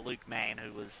Martin to Luke Mann,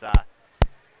 who was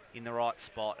in the right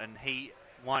spot, and he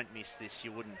won't miss this,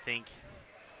 you wouldn't think.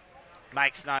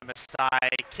 Makes no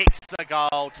mistake, kicks the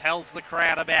goal, tells the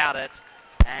crowd about it,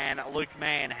 and Luke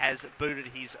Mann has booted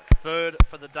his 3rd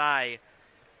for the day.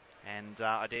 And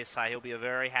I dare say he'll be a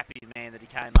very happy man that he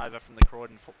came over from the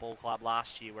Croydon Football Club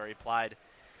last year, where he played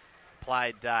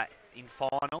in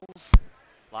finals.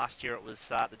 Last year it was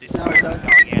the disappointment of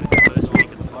going out in the first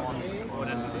week of the finals at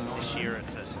Croydon.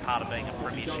 part of being a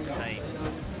premiership team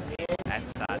at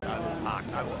Noble Park.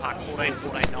 Noble Park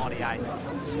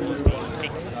 14-98. Scoresby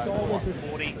 6 and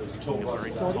 40. And we're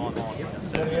into time on.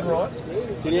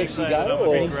 Did he actually go?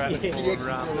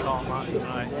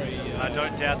 I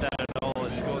don't doubt that at all.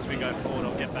 As Scoresby go forward,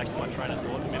 I'll get back to my train of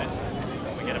thought in a minute.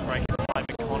 We get a break and play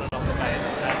McConnell off the bat.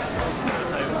 I'll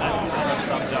tell you what, that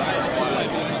sums up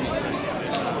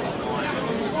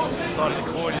side of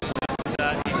the court is just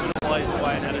he could have blazed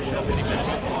away and had a shot, but he managed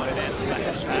to find it out the back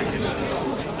of the track, and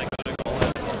they got a goal out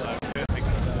of it, so perfect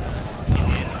in the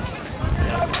end.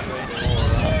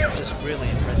 Just really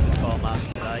impressed with Kyle Mark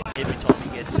today. Every time he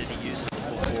gets it, he uses the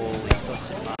football. He's got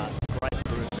some great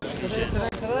group vision,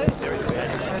 very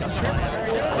creative when it comes to playing.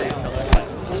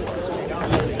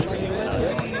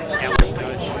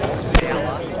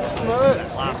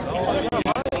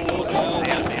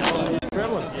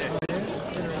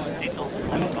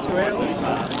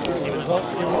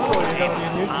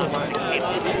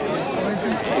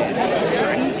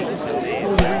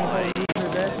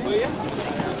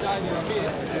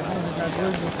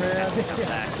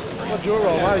 What's your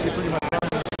role, mate? You're pretty much running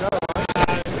the show,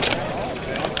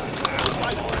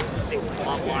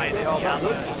 One way, then the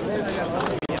other.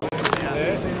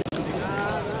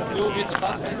 You'll get the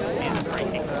bus back.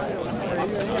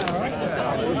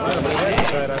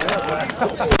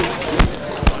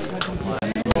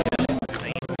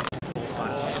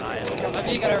 Have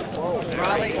you got a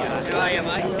Riley? How are you,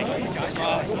 mate?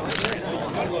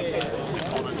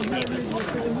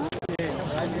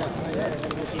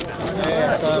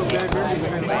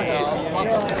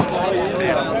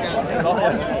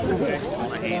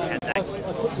 Monahan had that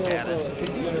scouted,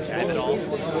 gave it off.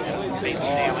 Beats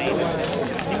Stanley,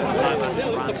 just given so much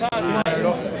run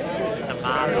to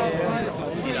Martin.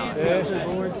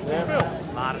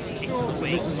 Martin's kick to the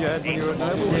wing. Hunt's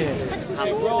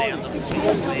down the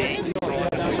wing there,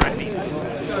 tracking.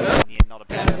 Yeah, not a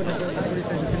bad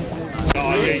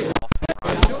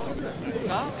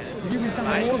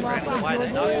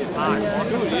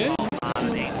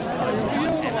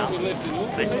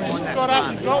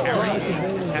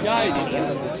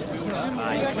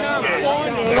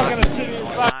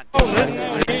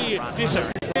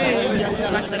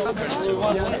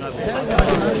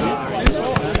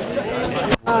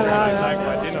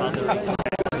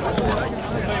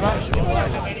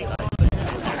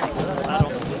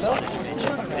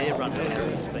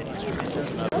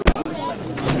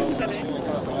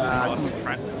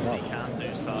He can't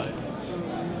do so.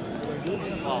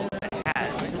 Well, it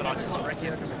has, but I just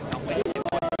reckon where's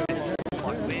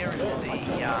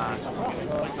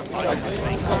the focus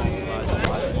being on those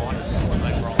O'Brien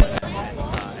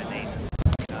and Eames?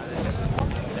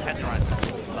 They had their own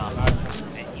solid stuff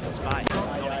in space,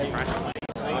 not in practically.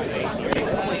 It's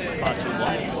far too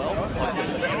long as well.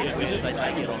 Because they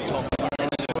take it on top.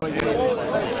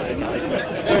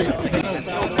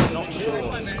 Not sure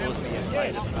if Scoresby have made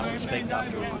enough respect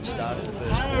after a good start at the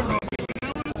first quarter.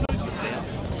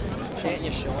 Chat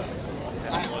your shot.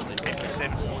 Absolutely.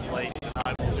 57-point lead to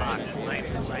Noble Park at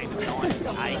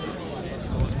 9-8.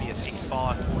 Scoresby a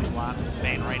 6-5-41.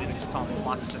 Van Reed this time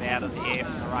plucks it out of the air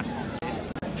from the ruck contest.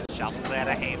 Shuffles out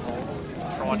a handball.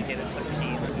 Tried to get it to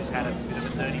Kim, who's had a bit of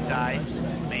a dirty day.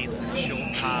 Means a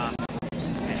short pass.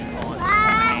 And finds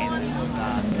Monahan, who's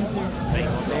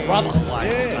beaten some other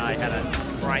players today. Had a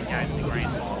great game in the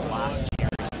grand final last year.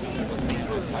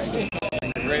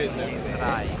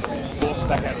 Today. Walks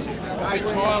back out to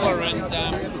Tyler and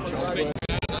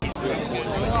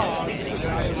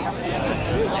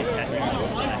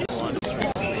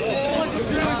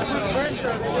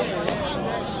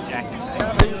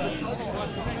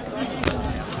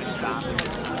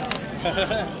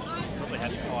Probably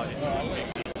had 5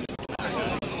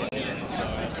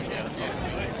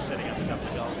 setting up a couple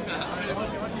of goals.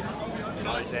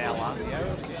 O'Dowler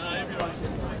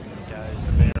goes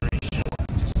very short,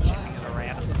 just chipping it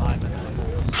around at the moment.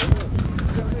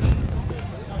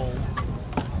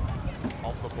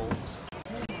 Off the balls.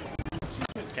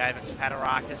 Gave it to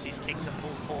Padarakis, he's kicked to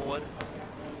full forward.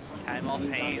 Came off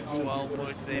hands, well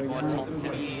worked there by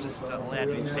Tompkins, just allowed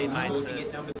his teammate to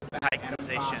take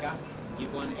possession.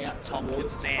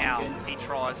 Tompkins now, he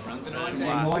tries to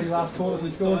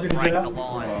break the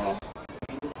lines.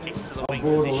 Kicks to the wing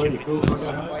position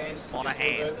with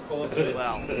Monahan as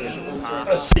well.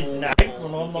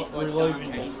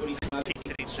 Kicked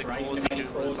it into Scoresby,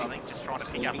 who was, I think, just trying to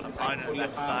pick up an opponent at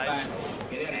that stage.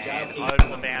 And over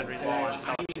the boundary line.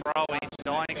 So a throw in,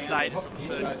 dying stages of the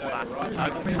third quarter.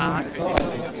 Noble Park, who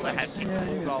also have kicked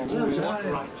 4 goals. They are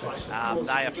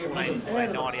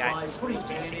 14-98,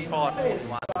 Scoresby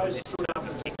 6-5-41. This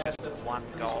kicked just 1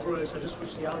 goal.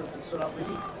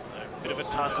 Bit of a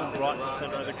tussle right in the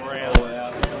centre of the ground.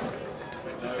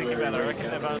 Just thinking about it, I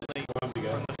reckon they've only, from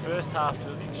the first half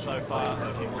so far,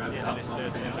 towards the end of this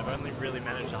third term, they've only really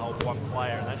managed to hold one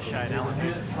player, and that's Shane Allen,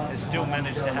 who has still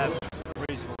managed to have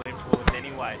reasonable influence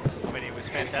anyway. I mean, he was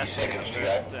fantastic in the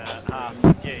first half.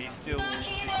 Yeah, he's still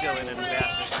in and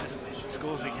about. It's just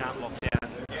Scoresby can't lock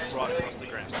down right across the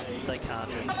ground. They can't,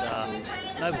 and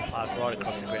Noble Park right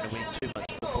across the ground are winning too much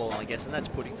football, I guess, and that's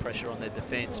putting pressure on their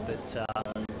defence. But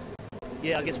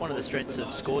yeah, I guess one of the strengths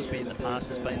of Scoresby in the past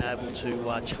has been able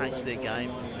to change their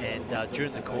game, and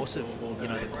during the course of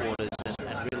the quarters, and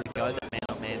really go that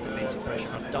man-on-man defensive pressure.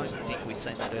 I don't think we've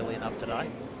seen that early enough today.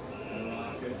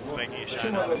 Speaking of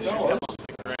Shane Allen, she's come off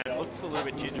the ground, looks a little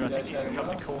bit ginger. I think he's come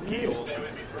to corky, or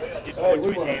did point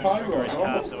to his hamstring or his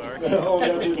calf, so I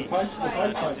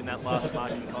reckon just in that last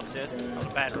marking contest. Not a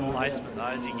bad replacement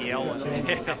though, Ziggy Elwood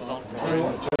comes on for it.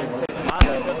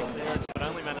 Martin's got experience, but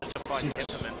only managed to fight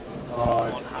Kepperman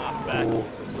on half back. 4,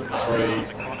 3,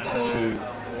 2,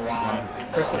 1.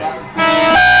 Press the button.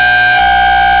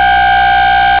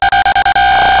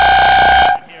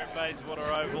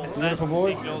 Beautiful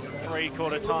boys. Signals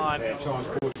 3/4 time.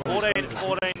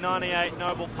 14-14, 98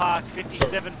 Noble Park,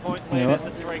 57-point leaders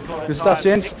at 3/4 time. Good stuff,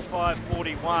 gents.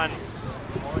 65-41.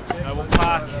 Noble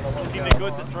Park looking the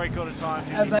goods at 3/4 time.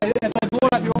 Have they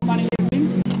bought up your money yet,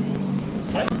 Vince?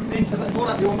 Vince, have they bought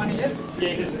up your money yet?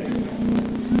 Yeah.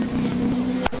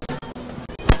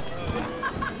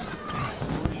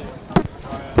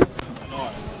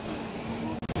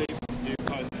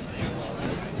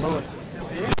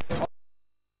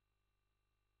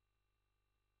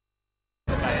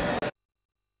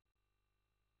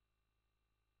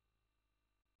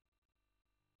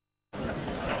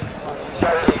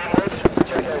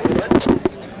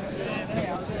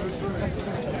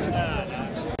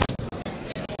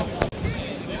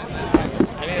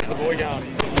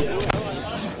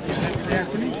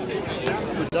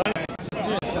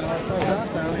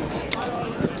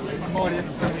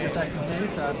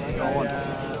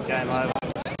 Game over.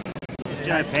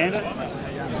 Joe Panda,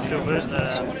 still hurt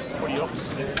footy ops.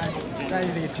 They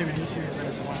usually get too many issues when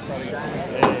it's a one-sided game.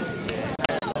 Yeah.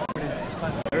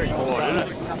 Very quiet, isn't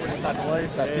it? Somebody start to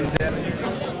leave, so it pins out.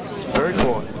 Very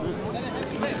quiet.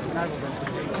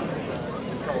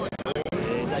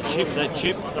 Yeah, they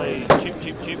chip,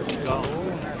 goal.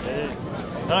 Yeah.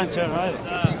 They don't turn over.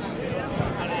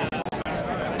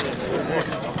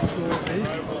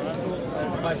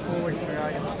 Played 4 weeks ago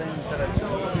against the team, so a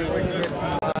few weeks ago.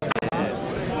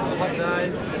 Hot day.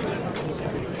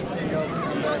 10 goals to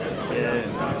come back. Yeah.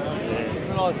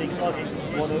 And I think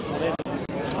whatever this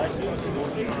situation is,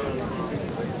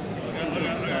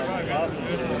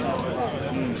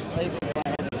 even if they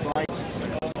had a break,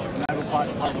 Noble Park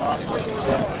played last week.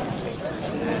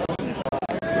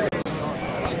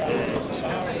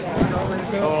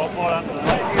 Oh, well done.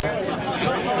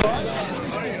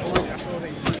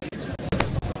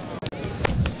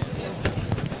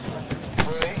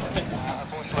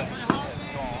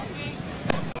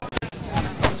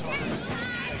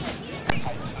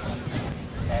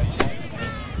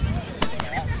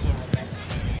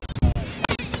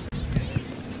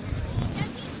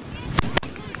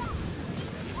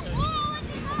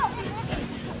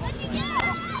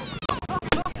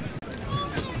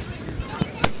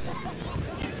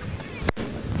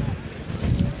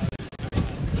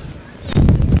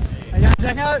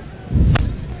 Jacko!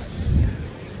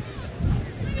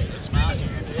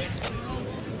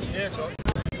 Yeah, it's right.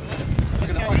 I'm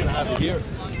going to have it here.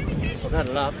 I've had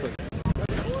enough, but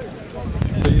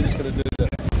you're just going to do that.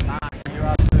 Mark, you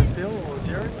after Phil or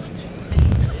Jerry?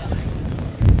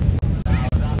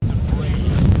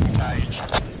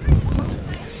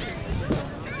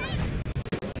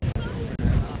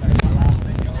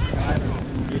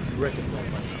 You'd reckon not,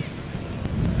 mate.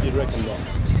 You'd reckon not.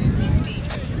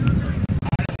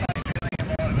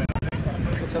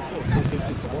 What's that for?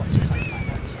 250 for what?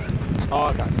 Oh,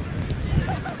 okay.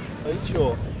 Are you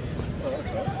sure? Oh,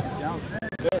 that's right. Yeah,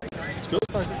 it's good.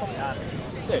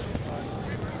 Yeah.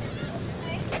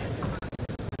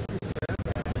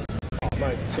 Oh,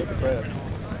 mate, super proud.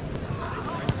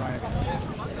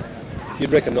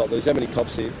 You'd reckon not. There's how many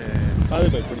cops here? Yeah.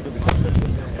 They've been pretty good, the cops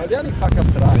actually. Mate, the only fuck up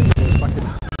today was fucking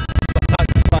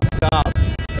fucked up.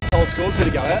 That's whole school's going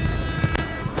to go out.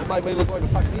 It made me look like a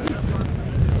fucking idiot.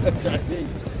 That's what I mean.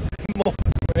 More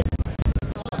friends.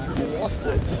 You lost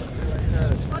it.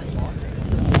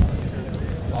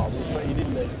 Oh, well, you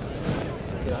didn't need.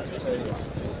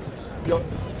 You're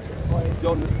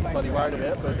bloody worried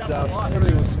about, but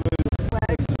everything was smooth as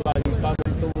he was bumming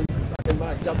until the fucking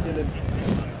Mark jumped in and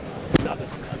nothing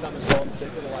gone.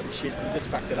 that bloody shit. He just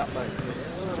fucked it up, mate.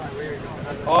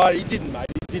 Oh, he didn't, mate.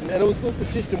 He didn't. And it was, look, the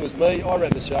system was me. I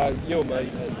ran the show. You and me.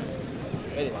 And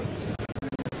anyway.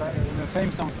 The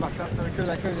theme song's fucked up, so they could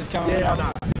have just come on. Yeah, I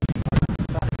know.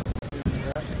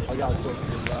 I'll go and talk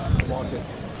to Michael.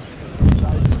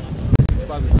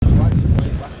 Explain the situation.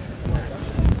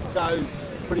 So,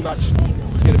 pretty much,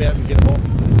 get them out and get them off.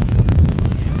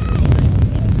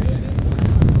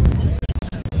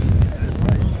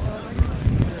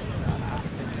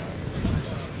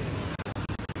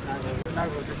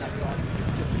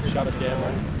 Shut it down,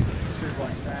 mate.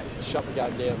 Shut the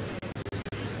game down.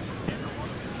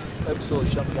 Absolutely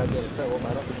shut the game down. I tell you what,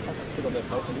 mate, I can sit on that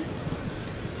helping you.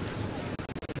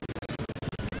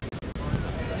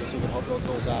 Just look at hot rods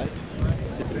all day.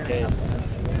 Sit for the cans.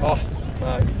 Oh,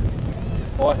 mate.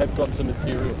 I have got some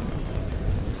material.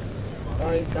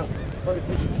 Alright, come. Very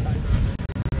pushing.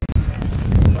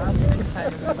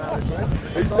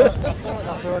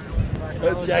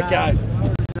 Jacko.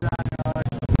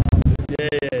 Yeah.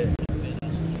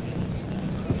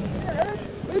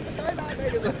 Where's the game,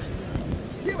 mate?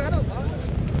 You had it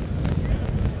last.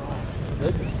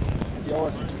 Goodness. The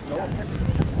eyes are just gone.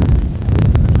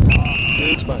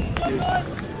 Huge, mate. Huge.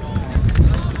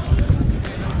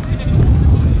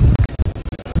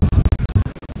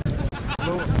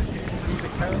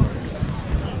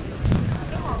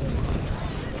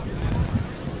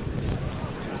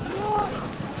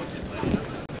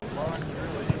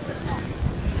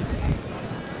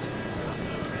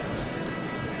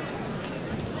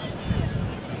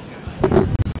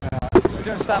 We're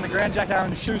going to start on the ground, Jacko,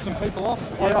 and shoo some people off.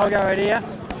 Yeah, I'll go right here.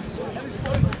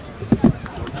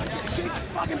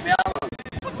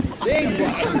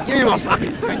 Give me my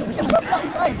fucking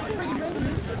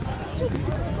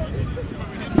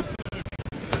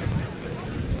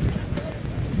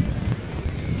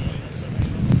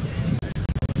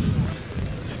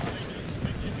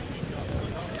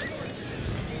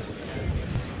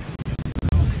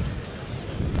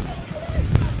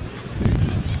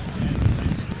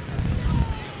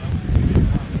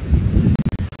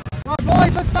Right,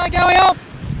 boys, let's start going off.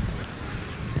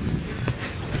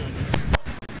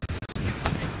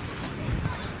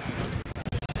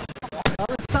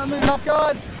 Let's start moving off,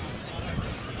 guys.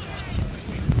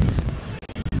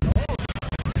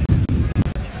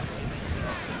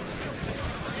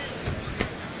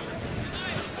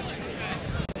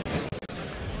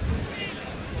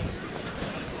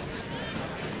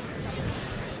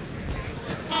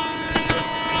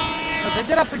 Okay,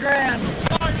 get off the ground.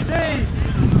 Gee.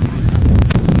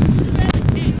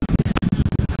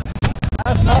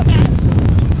 That's not.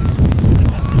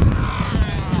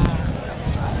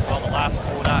 Well, the last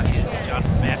quarter is just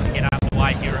about to get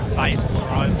underway here at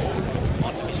Bayswater Oval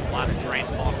on Division 1 Grand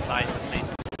Final day for the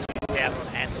season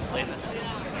 2011.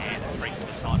 And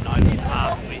 3/4 time Noble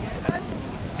Park with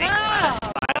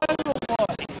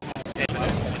 7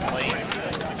 with lead.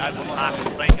 Noble Park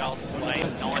with 3 goals for lead,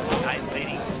 9-8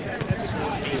 leading.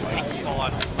 Scoresby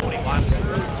 65-41.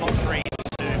 Top 3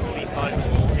 to be both.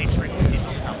 Eastridge did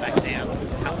not come back down.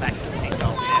 Come back to 10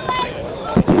 goals down.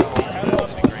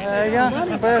 There you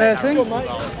go. Bird has things. So,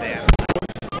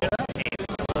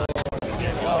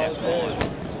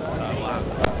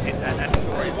 that's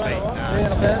Scoresby.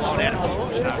 Not out of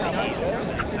showing years.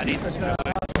 They didn't work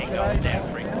 10 goals down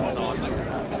 3/4 times.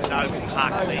 Noble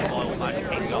Park lead by almost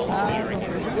 10 goals during it.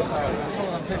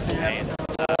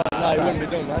 No, you wouldn't be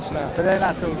doing this now. But then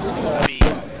that's all just Brownie,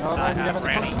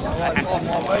 Brownie,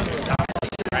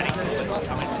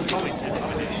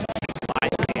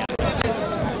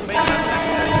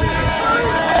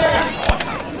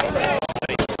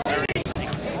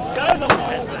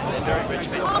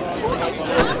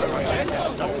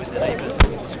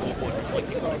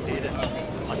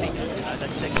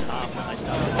 that second half when they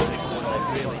started to pick one, they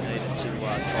really needed to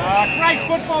Great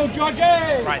football,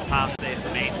 Georgie! Great pass there for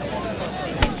Manchester.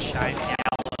 Shane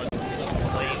Allen,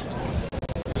 clean.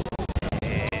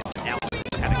 And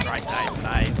Allen's had a great day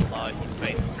today, so he's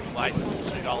been pretty wasted.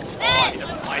 2 goals for 5. He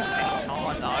doesn't waste any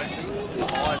time though.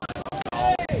 5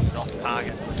 goals, he's off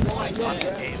target. Once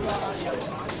again,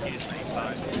 excuse me, so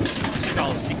 2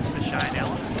 goals 6 for Shane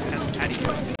Allen. Hasn't had his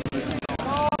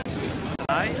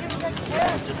today.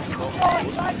 just 12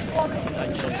 shots on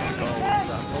goal.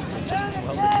 Probably just as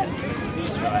well as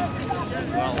yesterday. Just as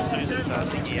well too that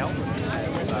Ziggy Allen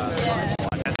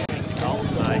has goals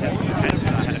today.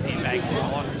 Had a few bags of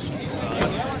items, so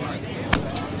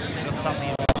got something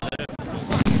in reserve.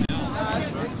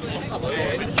 Scored a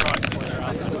bit of try corner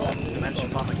after the managed to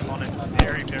find the Connors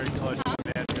very, very close to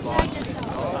the boundary line.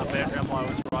 Boundary umpire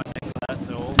was right next to that,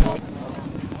 so all.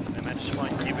 They managed to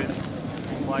find Gibbons,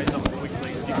 plays off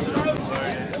quickly, sticks it up the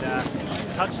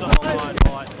touched on line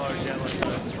by Bodella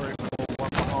through for one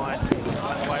behind.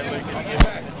 By the way, Lucas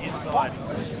Evans and his side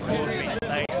Scoresby,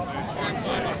 they move on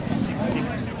to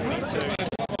 6-6-42.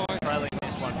 Trailing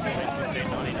this one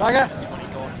 14-15-19. 20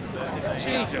 gone for Burton.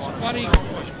 Jesus, buddy.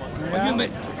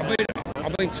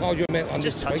 I've been told you're meant on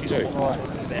this week too.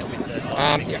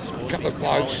 Yeah, a couple of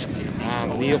blokes,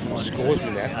 Neil from Scoresby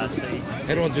and that. How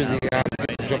do I do the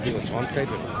job doing the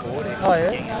timekeeper? Oh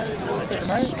yeah.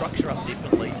 Structure up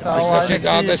differently. So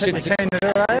they said the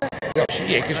candidate, right?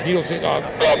 Yeah, because Neil says,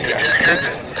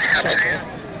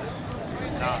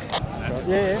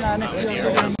 Yeah, no, next year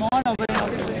I'll be in mine. I'll be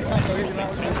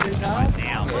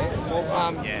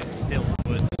yeah, it's still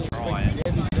worth a try.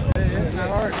 no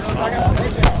worries.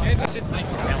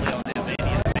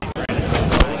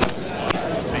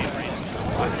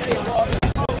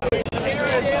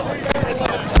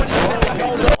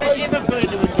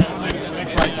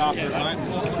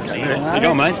 You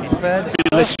go, mate.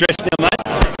 Bit less stress now, mate.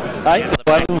 Hey,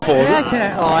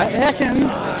 How can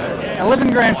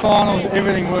 11 grand finals,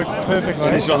 everything worked perfectly,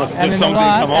 and then songs didn't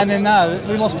come on? and then no,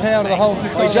 we lost power to the whole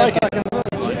system. Are you joking?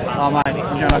 Oh mate,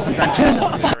 I'm going to turn the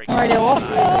fucking radio off.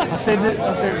 I said,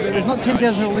 there's not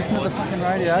 10,000 people listening to the fucking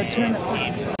radio. Turn it.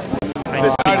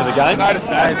 Best kick of the game. Best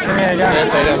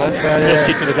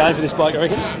kick of the game for this bloke, I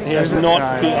reckon. He has not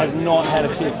had a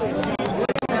kick.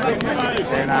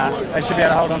 Then they should be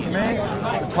able to hold on to me.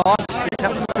 The Tigers, a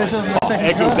couple of specials in the second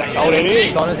How good's that goal in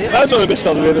here? quarter. Those are the best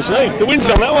goals we've ever seen. The wind's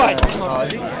gone that way.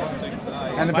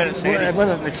 And the pass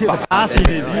he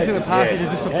did. You see the pass he did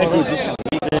just before that.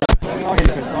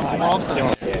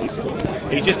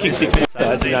 He's just kicked 6 points.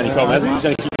 That's the only problem, hasn't he? He's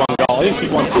only kicked 1 goal. He's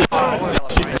kicked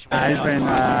 1-6. He's been...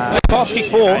 Cops kicked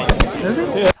 4. Is he?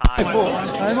 Yeah,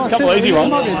 4. A couple of easy ones.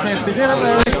 Might be a chance to get up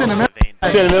there.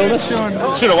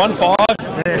 Sentimentalness. Should have won 5.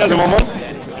 Doesn't won 1.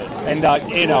 And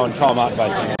Eno and Kyle Martin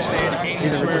both been.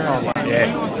 He's a ripper Kyle Martin.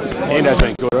 Yeah. Endo's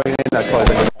been good. Endo's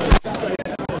probably been good.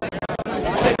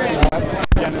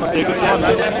 Yeah, good sign,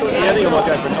 mate. Yeah, I think I might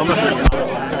go for it. I'm not sure.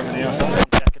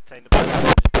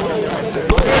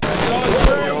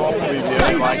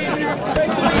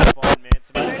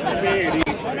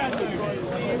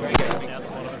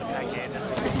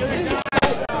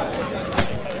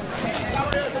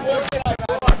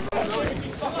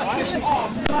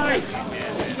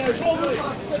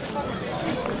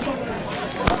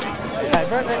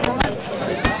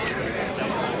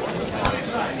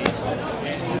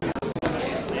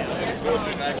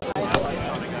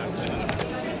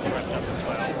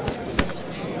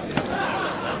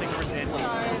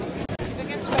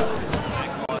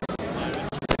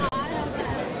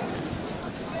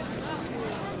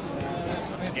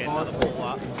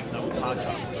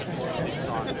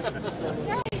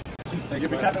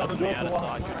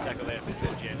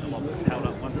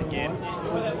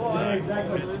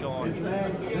 It's gone.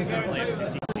 Only a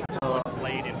 56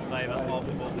 lead in favour of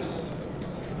the Bulls.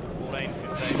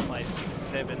 14-15 plays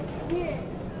 6-7.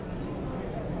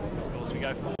 Scores we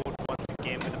go forward once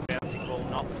again with a bouncing ball,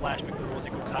 not flash, but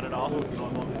Corsic will cut it off.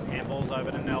 Handballs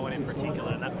over to no one in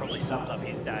particular, and that probably sums up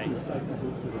his day.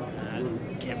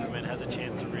 Kemperman has a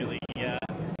chance to really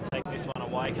take this one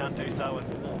away, can't do so,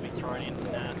 and will be thrown in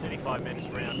 35 minutes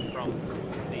round from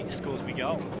the Scoresby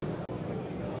goal.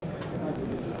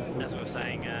 As we were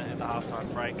saying at the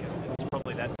halftime break, it's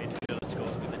probably that midfielder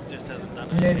Scoresby that just hasn't done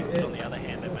anything. But on the other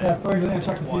hand, they made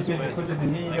twice worse.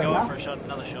 They go in for a shot,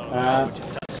 another shot on goal, which is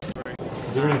touched through.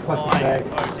 They're in a plastic bag.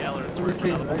 O'Dowler and through for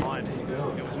another behind.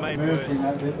 It was made worse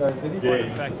by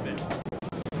the fact that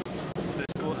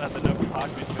the Noble Park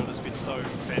midfield has been so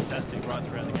fantastic right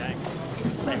throughout the game.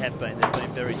 They have been. They've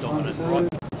been very dominant right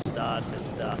from the start,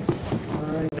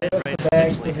 and Red's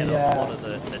actually had a lot of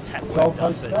the tap work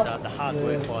done, but the hard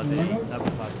work by the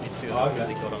Noble Park midfield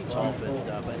really got on top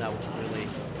and been able to really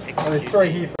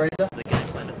execute the game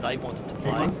plan that they wanted to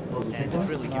play, and have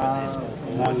really given their small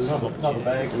forwards opportunities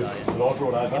today.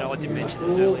 I did mention it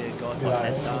earlier, guys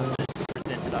like that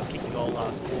presented up, kicked a goal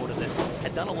last quarter that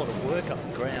had done a lot of work up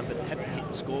the ground, but hadn't hit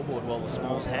the scoreboard while the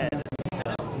Smalls had.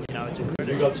 It's a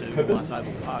credit to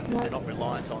Noble Park that they're not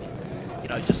reliant on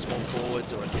just small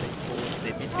forwards or getting forwards.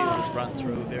 Their midfielders run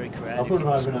through, very creative in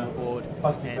the scoreboard,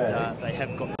 and they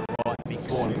have got the right mix,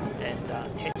 and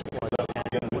hence why they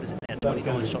have,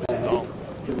 29 shots on goal.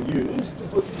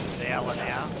 Dowler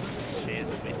now shares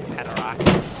it with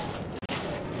Panarakis.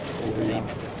 Deep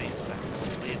defence,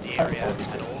 cleared the area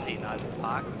at all here in Noble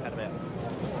Park. We've had about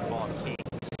 5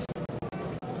 kicks.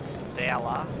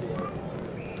 Dowler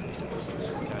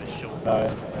goes short.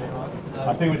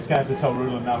 I think we're just going to tell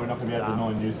Rulon, no, we're not going to be able to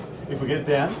annoy news. If we get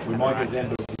down, we might get down,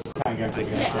 but we can't guarantee we're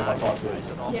going to stay by 5 minutes.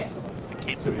 The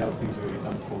Kip. So the other things that we've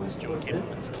done before is Stuart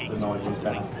Kittleman's kick the towards 9 the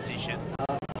banner. wing position.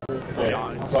 Yeah.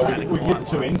 Jones So had we a can get the quiet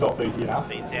two one. ends off easy enough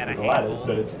Feeds with out a the ladders, handball.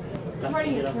 but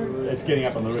it's getting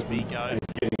up on the roof and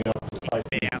getting it off to the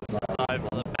safety. Bounces over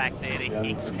the back there to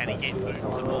Hicks. Can he get moved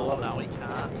to ball? No, he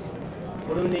can't.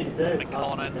 What do we need to do?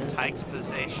 McConnell takes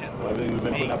possession. Well, everything's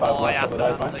been Big putting up over the eye last up couple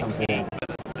of days, under mate. Comes the down. kick, but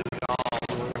it's a goal.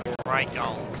 It's a great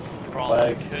goal from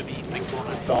Flags. Kirby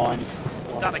McConnell. Signs.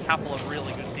 Done a couple of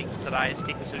really good things today. He's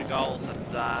kicked 2 goals and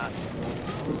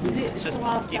it's just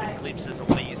given glimpses of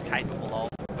what he is capable of.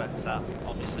 But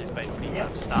obviously he's been pretty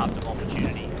starved of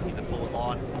opportunity in the forward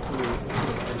line.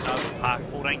 Noble Park,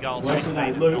 14 goals, 15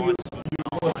 and 9.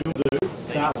 What you'll do,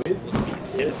 start with,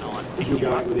 Set at 9, is you'll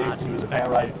go 51 with margin the is power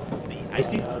back rate to the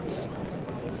 8 yards.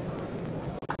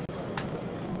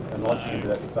 and Lodge, you can do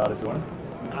that to start if you want.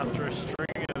 After a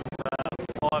string of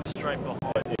 5 straight behind,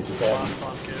 It's just last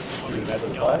time Kirby shooting at the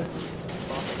won players.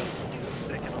 he's a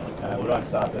second on the We quarter. won't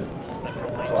start the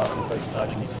until after the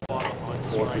presentations.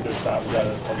 Or if we do start, we'll go to,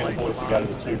 I'll get the boys to go to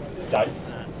the 2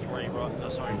 dates. 3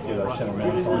 right, sorry, Give 4 those right. channel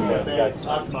managers out the gates.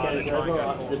 So far, they try and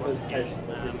go forward once again.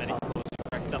 Medical's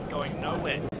cracked up, going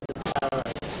nowhere.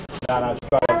 No,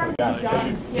 straight up to the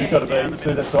game. So you've got to be, as soon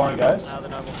as that siren goes, The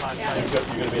Noble Park you've got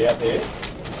to be out there, in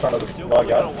front of the Still got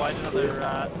to logo. wait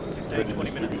another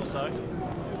 15-20 minutes or so.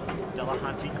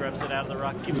 Delahunty grabs it out of the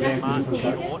ruck, gives it Martin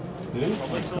short.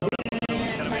 Probably thought it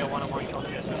was going to be a one-on-one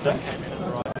contest, but that came in at the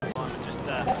right time and just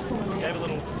gave a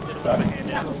little bit of a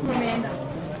hand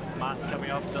out. Martin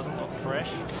coming off, doesn't look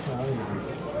fresh.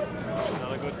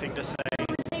 Not a good thing to say.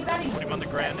 Put him on the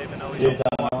ground even though he's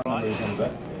not quite right.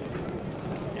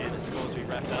 And the Scoresby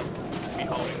wrapped up, just to be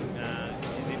holding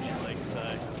his injured leg, so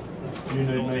Do you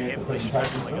need all the me at the heavily presentation?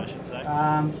 struggling, I should say.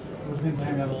 It depends on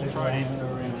how many other Ball people thrown in. are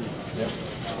around. Yep.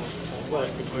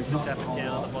 Worked the tap it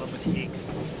down at the bottom with Hicks.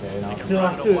 Yeah, no. They can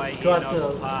run it away here,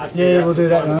 Noble Park. Yeah, we'll do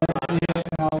that. Then.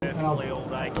 Perfectly all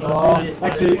day.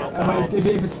 Actually,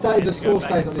 if it stays, the score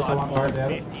stays like this, I won't worry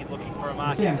about it. 50, looking for a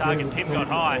marking target. Pim got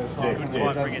high. Couldn't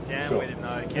quite bring it down with him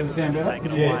though. Kevin had to take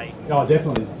it away. Oh,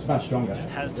 definitely. It's much stronger. Just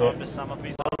has time to sum up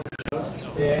his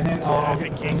Yeah, and then I'll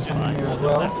perfect get kicks just in here as that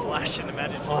well. flash and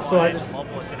imagine so I just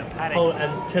Lopez in a paddock. hold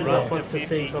and turn it runs off to once the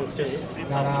 50, theme song's just finished.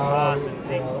 sits off the grass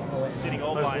and sitting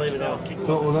all by himself. Kicks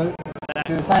So what we'll do,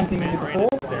 do the same thing we did before,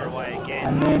 clear away again.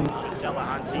 and then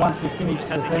Delahunty once you finish just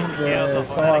the had to thing, keep the gears the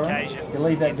off on that siren, occasion. you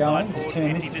leave that going, Inside just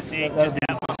forward, turn 50 to this, 6, that'll just be,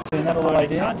 out turn that all the way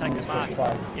down, can't take and the just mark.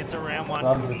 play. Gets around one,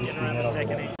 Rather than gets around the just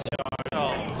second. turn He's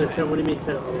oh. So turn, what do you mean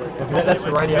turn it all the way down? That's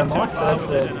the radio mic, so that's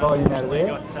the volume out of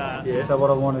there. Yeah. So what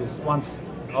I want is once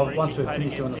we've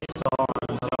finished doing the siren,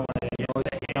 I don't want any noise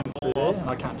to come through there, and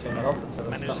I can't turn that off. So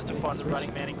Manages to find the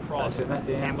running man in cross. So turn that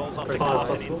down, Handballs off the press glass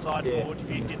play. and inside Yeah. forward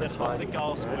 50 that top the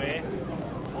goal square.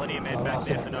 Plenty of men back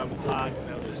there for Noble Park.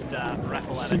 They'll just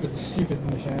raffle at it. Stupid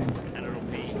machine. And it'll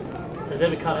be, Has that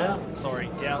been cut out? sorry,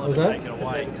 Dowler Was to that? take it Has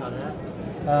away. that been cut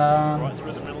out? Right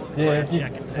through the middle of the Yeah, ground, it did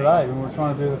Jack and today when we were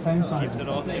trying to do the theme song. Gives it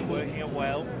off, they're working it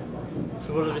well.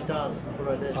 So what if it does? What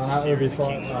about this? Just a series of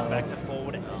kicks from back to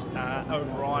forward.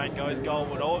 O'Brien goes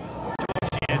goalward on.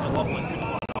 Angelopoulos couldn't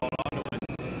quite hold on to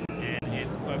it. And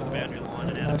it's over the boundary line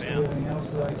and out of bounds.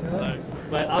 So,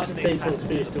 Wait, after just the these team song's passages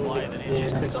finished of doing play it, that yeah, it's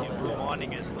just just stop it.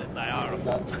 reminding us that they are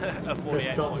a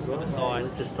 48 stop point as well. for the side.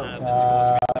 Yeah, just stop.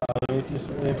 That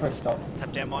scores press stop.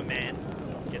 Tap down my man.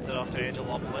 Gets it off to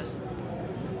Angelopoulos.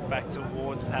 Back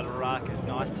towards Padaraka's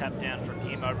nice tap down from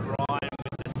him. O'Brien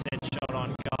with the set shot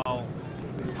on goal.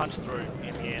 Punched through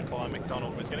in the end by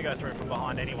McDonald. Was going to go through from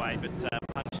behind anyway, but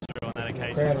punched through on that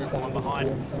occasion from one behind.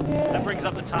 That brings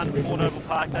up the ton for Noble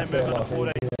Park. They move on to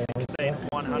 14, 16,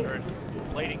 100.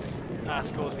 Leading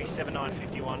Scoresby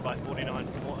 7-9-51 by 49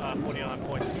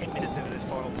 points 10 minutes into this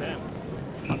final term.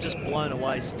 I'm just blown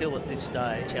away still at this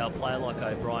stage how a player like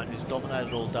O'Brien, who's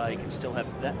dominated all day, can still have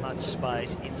that much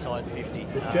space inside 50.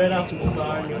 So straight after the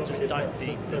siren, I just don't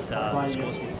think that the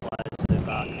Scoresby players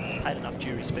have paid enough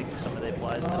due respect to some of their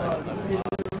players today.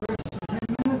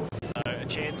 So a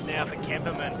chance now for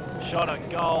Kemperman. Shot on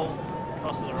goal.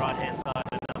 Cross to the right hand side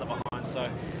and another behind. So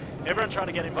everyone trying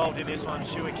to get involved in this one.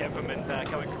 Shuey Kemperman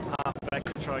coming from half back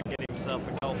to try and get himself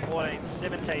a goal.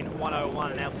 14-17-101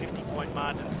 and now 50-point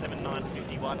margin,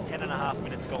 7-9-51. 10.5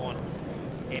 minutes gone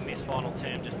in this final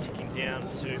term. Just ticking down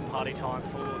to party time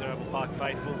for the Noble Park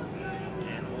faithful.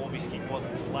 And Warby's kick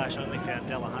wasn't flash, only found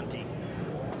Delahunty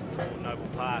for Noble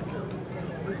Park.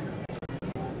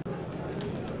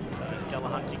 So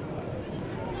Delahunty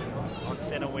on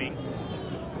centre wing.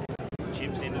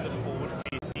 Chips into the forward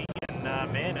 50 and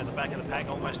man at the back of the pack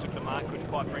almost took the mark, couldn't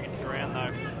quite bring it to ground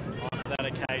though on that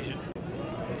occasion.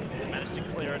 Managed to to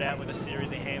clear it out with a series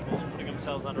of handballs, putting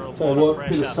themselves under a lot So of what,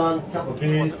 pressure. bit of sun, couple of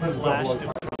beers, Wasn't flash, still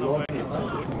trying to work it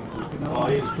forward. Oh,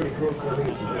 he's pretty cool. I think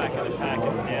it's Back of the pack,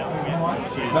 it's now.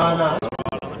 No.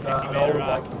 Right on the 50-metre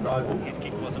arc. His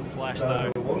kick wasn't flash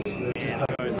though. And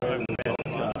it goes over the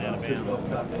boundary line and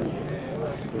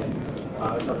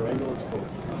out of bounds.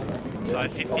 So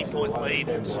 50-point lead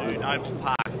to Noble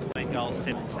Park, 14 goals,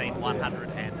 17,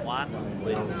 101.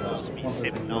 Leading Scoresby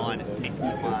 7-9 at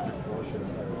 51.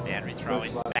 Boundary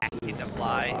throwing back into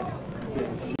play.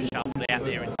 Shuffled out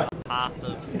there into the path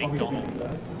of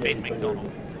McDonald, Ben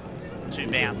McDonald. 2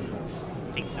 bounces,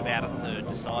 thinks about a third,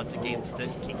 decides against it,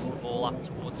 kicks the ball up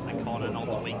towards McConnell on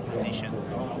the wing position.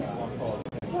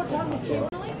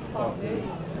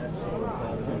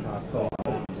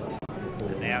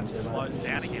 And now it just slows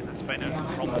down again. That's been a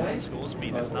problem for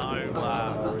Scoresby. There's no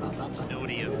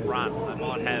continuity of run. They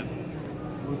might have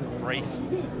a brief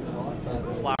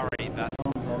flurry, but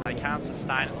they can't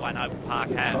sustain it the way Noble Park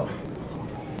have.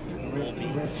 Or be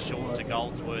short to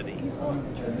Goldsworthy.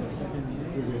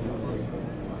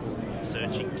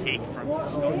 Searching kick from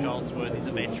Scott Goldsworthy,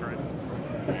 the veteran,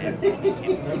 and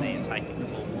there taking the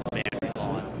ball to the boundary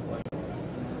line.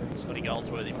 Scotty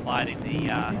Goldsworthy played in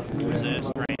the reserves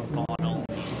grand final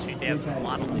in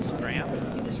 2001 on this ground.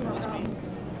 This was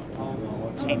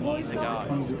 10 years ago.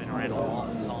 He's been around a long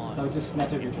time. So just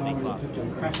snatch every time and just go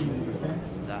crashing into the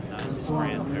fence. Knows this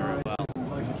ground very well.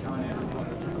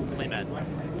 Plymouth.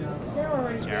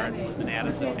 Jared Plymouth out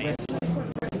of the fence.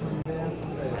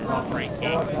 There's a free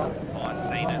kick by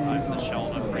Cena over the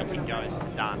shoulder. Free kick goes to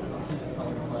Dunn.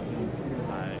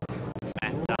 So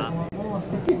Matt Dunn.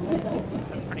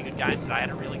 Had a pretty good game today. Had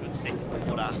a really good second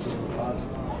quarter.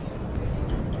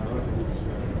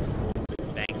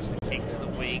 Banks the kick to the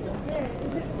wing.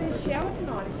 Is it the shower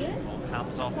tonight, is it? Ball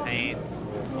comes off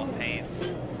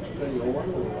hands.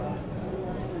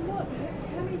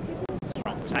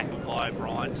 Strong tackle by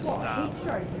O'Brien. Just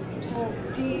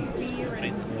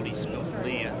beneath the footy spilled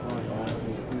clear.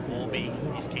 Morby,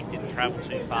 his kick didn't travel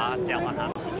too far.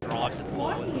 Delahunt drives it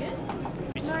forward.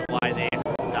 Fits it away there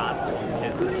from Dunn.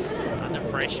 Tompkins under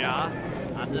pressure,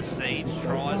 under siege,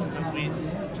 tries to win.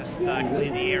 Just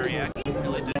clear the area. Can't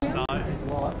really do so.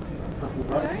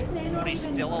 Footy's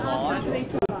still alive.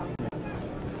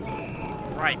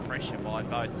 Great pressure by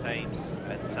both teams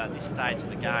at this stage of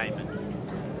the game, and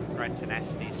great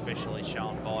tenacity especially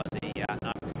shown by the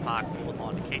Noble Park forward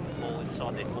line to keep the ball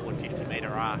inside their forward 50-metre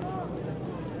arc.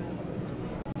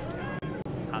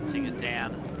 Hunting it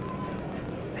down.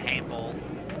 The handball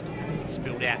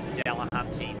spilled out to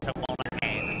Delahunty to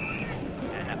Monahan,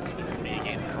 and that was good footy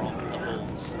again from the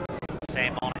Bulls.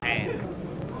 Sam Monahan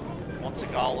wants a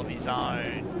goal of his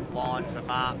own, lines them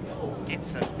up,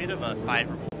 gets a bit of a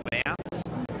favourable bounce.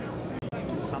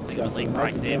 Something of a leg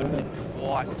break there, but didn't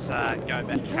quite go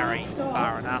back carry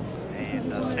far enough.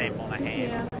 And Sam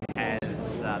Monahan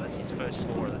has, that's his first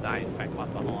score of the day, in fact, one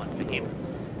behind for him.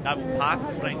 Noble Park,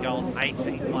 14 goals,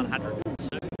 18,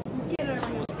 102.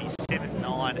 Scoresby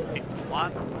 7-9 at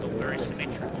 51. It's all very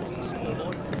symmetrical on the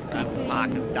scoreboard. Noble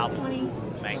Park have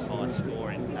doubled Magpie's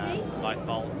score in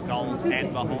both goals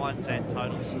and behinds and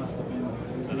totals. So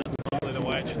that's probably the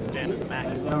way it should stand at Mac.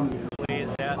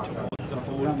 Clears out towards the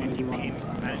forward 50 pin,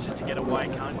 manages to get away,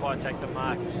 can't quite take the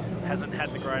mark, hasn't had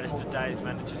the greatest of days,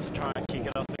 manages to try and kick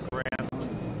it off the ground.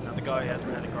 Another guy who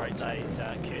hasn't had a great day is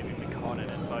Kirby McConnell,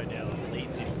 and Bodell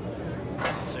leads him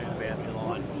to the boundary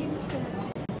line.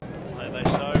 So they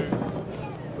show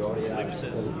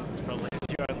glimpses, it's probably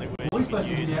the only word you can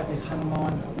use.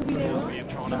 Scoresby are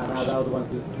trying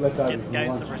to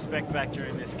gain some respect back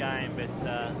during this game, but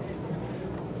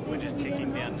we're just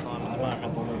ticking down time at the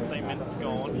moment. 15 minutes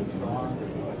gone. It's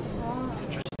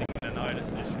interesting to note that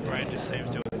this ground just seems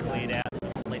to have cleared out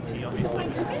plenty, obviously,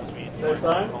 with Scoresby in time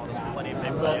finals. Plenty of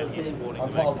people out here supporting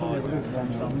the Magpies.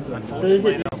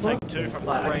 Unfortunately, they'll take 2 from 3.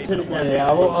 Yeah,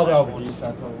 I'll go with you.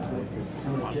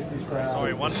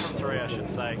 Sorry, 1 from 3, I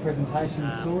should say.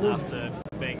 Presentation sorted. After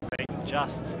being beaten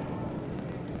just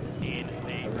in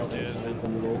the reserves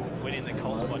and winning the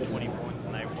Colts by 20 points,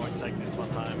 and they won't take this one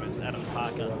home as Adam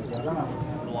Parker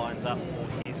lines up for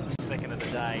his second of the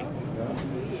day.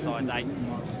 Sides 8.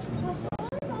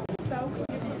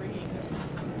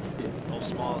 All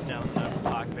smiles down the Noble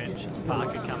Park bench as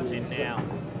Parker comes in now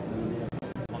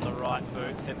on the right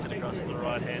boot, sets it across to the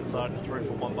right hand side and through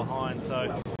from one behind.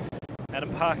 So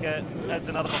Adam Parker adds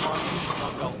another behind,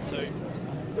 1 goal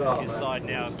 2. His side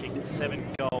now have kicked 7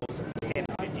 goals,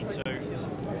 10-52.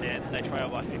 They trail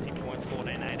by 50 points,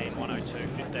 14-18, 102,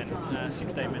 15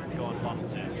 16 minutes gone, final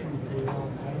turn.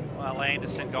 Well,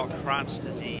 Anderson got crunched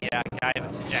as he gave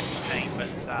it to Jack's team, but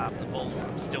the ball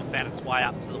still found its way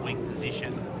up to the wing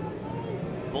position.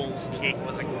 Bull's kick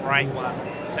was a great one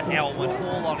to Elwood,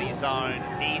 all on his own,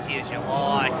 easy as you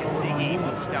like. And Ziggy,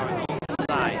 what's going on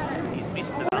today? He's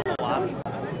missed another one,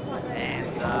 and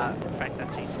in fact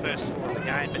that's his first score of the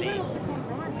game, but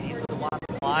he's the one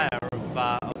player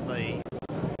of the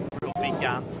real big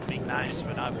guns, the big names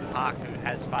for Noble Park who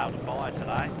has failed to fire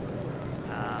today.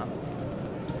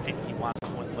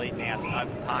 51-point lead now to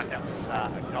Noble Park. That was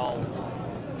a goal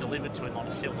delivered to him on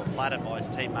a silver platter by his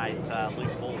teammate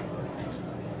Luke Ball.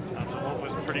 After what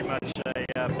was pretty much a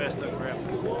best of ground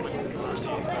performance in last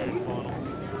year's grand final,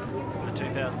 the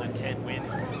 2010 win.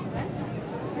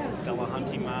 Stella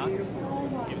Hunting mark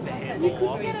gives the handball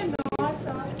off.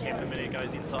 Kemperman who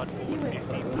goes inside forward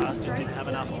 50. Pass just didn't have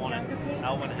enough on it.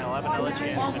 Alwyn will have another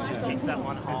chance, but just kicks that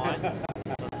one high.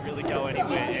 Doesn't really go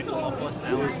anywhere. Angelopoulos and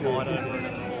Alwyn fight over it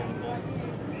at the forward ball.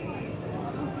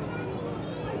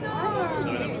 So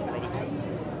that was Robertson.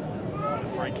 The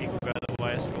free kick will go the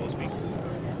way of Scoresby.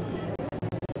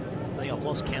 I think I've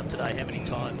lost count today how many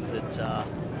times that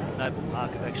Noble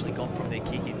Park have actually gone from their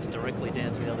kick-ins directly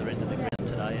down to the other end of the ground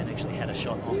today and actually had a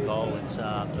shot on goal. It's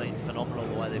been phenomenal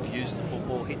the way they've used the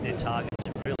football, hit their targets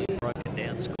and really broken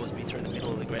down Scoresby through the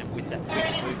middle of the ground with that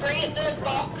quick movement.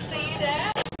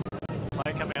 There's a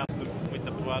play coming out with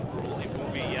the blood rule. It will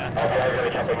be a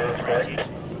free kick.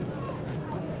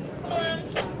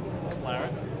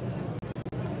 Clarence.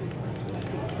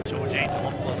 George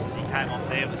Angelopoulos, as he came off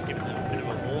there, was given a bit of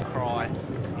a war cry.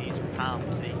 He's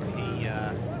pumped.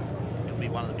 He'll be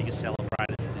one of the biggest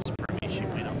celebrators of this premiership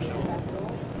win, I'm sure.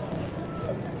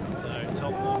 So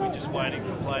top will be just waiting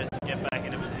for players to get back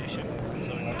into position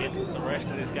so we can get the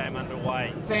rest of this game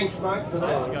underway. Thanks, mate. So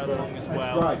let's go along as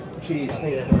well. That's great. Cheers.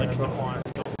 Thanks. Lex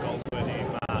Defiance got Goldsworthy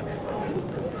marks.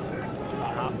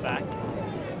 Half back.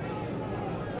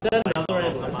 Plays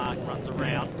off the mark, runs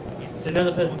around. So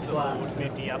another person's forward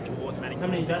 50 up towards Manning. How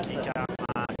many is that? Kick out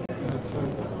mark.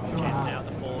 Chance now at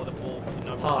the fall of the ball for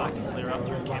Noble Park to clear up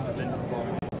through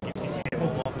Kemperman. Gives his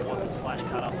handball off. It wasn't flash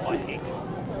cut up by Hicks.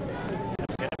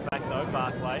 Let's get it back though.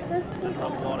 Barclay under a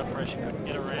lot of pressure, couldn't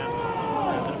get around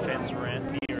the defence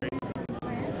around Neary.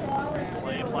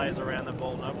 Plenty of players around the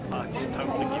ball. Noble Park just don't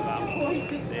want to give up.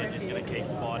 They're just going to keep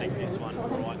fighting this one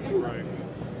right through.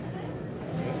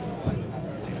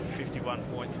 51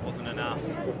 points wasn't enough.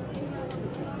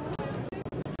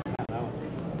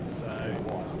 So,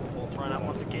 ball thrown up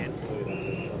once again.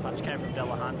 Punch came from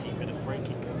Delahunty, but a free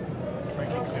kick. Free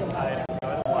kick's been paid.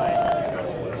 Right away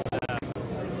towards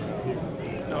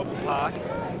Noble Park.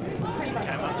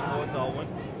 Came up towards Olwen.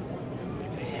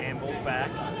 Gives his handball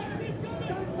back.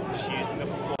 Just using the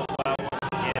football well once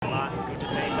again. Martin, good to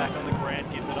see him back on the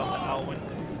ground. Gives it off to Olwen.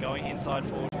 Going inside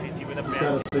forward 50 with a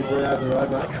bounce. They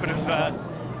could have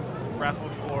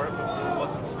raffled for it, but it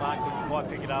wasn't smart, couldn't quite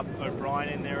pick it up. O'Brien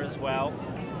in there as well,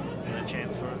 and a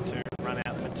chance for him to run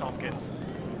out for Tompkins.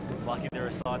 It's lucky they're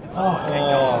a side that's under 10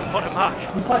 goals. What a mark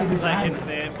taken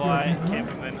there by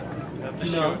Kemperman of the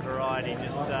short variety,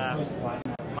 just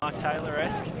Mark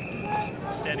Taylor-esque,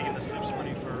 just standing in the sips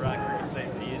ready for cricket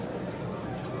season years.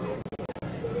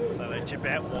 So they chip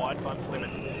out wide, Fun Plymouth.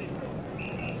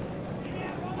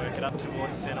 Work it up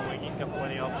towards centre wing, he's got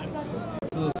plenty of options.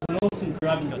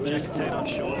 He's got Jackatine on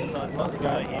short, decided not to go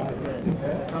to him.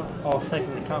 Oh,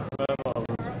 secondly, can't confirm.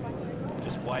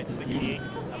 Just waits the kick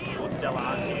up towards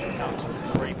Delahunty and comes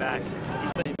with 3 back.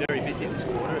 He's been very busy this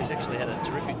quarter. He's actually had a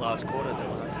terrific last quarter,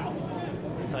 Delahunty.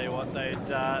 I'll tell you what, they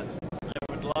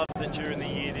would love that during the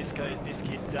year this kid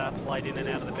played in and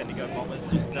out of the Bendigo Bombers.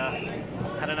 Just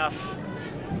had enough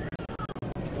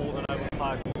for the Noble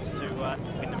Park Bulls to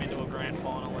win them into a grand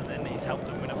final, and then he's helped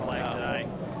them win a flag today.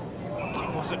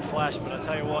 Kick wasn't flash, but I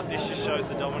tell you what, this just shows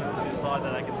the dominance of this side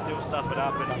that they can still stuff it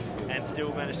up and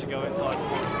still manage to go inside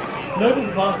forward 50.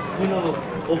 Noble Park win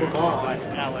over Mark.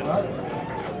 Allen.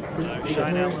 So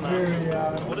Shane Allen,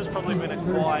 what has probably been a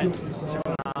quiet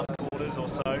 2.5 quarters or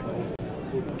so,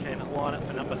 can line it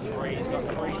for number 3. He's got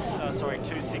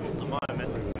 2-6 at the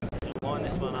moment. He'll line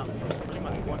this one up from pretty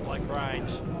much point blank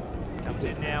range. Comes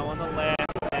in now on the left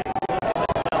and look at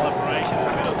the celebration. A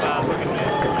bit of look at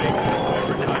that,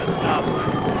 kind of stuff,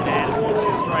 and puts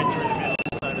it straight through the middle.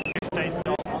 So the 15th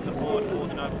knock on the board for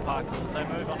the Noble Park Bulls. They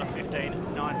move on to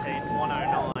 15, 19,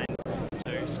 109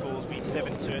 to Scoresby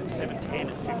 7-10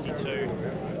 and 52.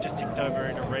 We've just ticked over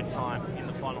into red time in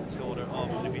the final quarter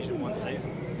of the Division 1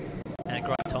 season. And a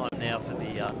great time now for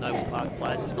the Noble Park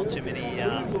players. There's not too many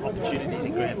opportunities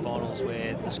in grand finals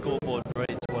where the scoreboard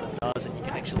reads what it does and you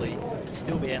can actually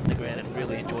still be out in the ground and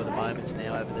really enjoy the moments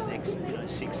now over the next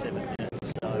 6-7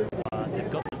 minutes. So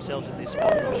they've got themselves in this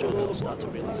spot, and I'm sure they'll start to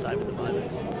really savour the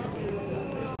moments.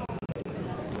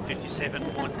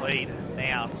 57-point lead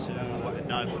now to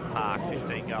Noble Park.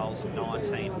 15 goals,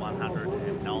 19,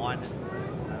 109.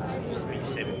 Scoresby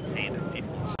 7-10 and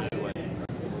 52.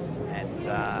 And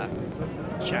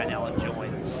Shane Allen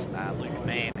joins Luke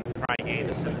Mann and Craig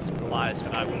Anderson as players for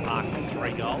Noble Park with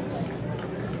 3 goals.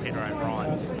 Peter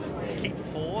O'Brien's kicked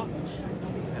 4,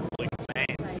 and Luke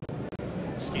Mann,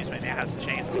 now has a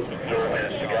chance to kick his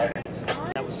first goal.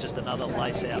 That was just another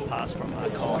lace-out pass from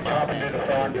Colin. I think it's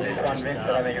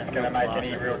going to make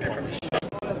any real difference.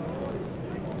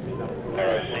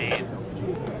 Man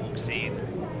looks in.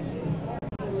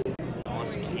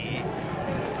 Nice kick.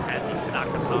 Has he snuck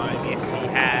it home? Yes, he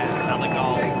has. Another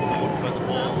goal for the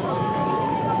Bulls.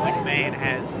 Luke Mann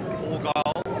has 4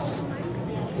 goals.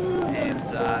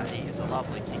 And he is a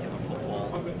lovely kick of the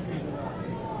football.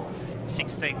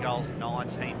 16 goals,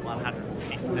 19,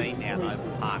 115 now.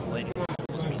 Noble Park leading the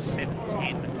Scoresby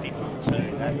 7-10 and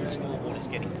 52. That scoreboard is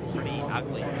getting pretty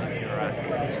ugly if you're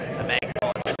a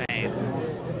Magpies fan.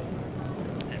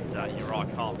 And you're right,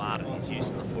 Kyle Martin is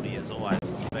using the footy as always.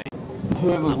 Has been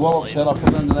whoever's wallet said I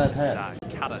put under that hat.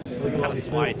 Cut us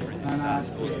way through this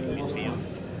Scoresby midfield.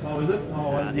 Oh, is it?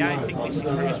 Oh, the only thing missing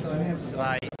from his performance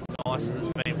today, Dyson, has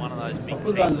been one of those big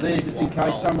put it under there just in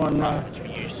case someone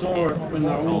saw it when they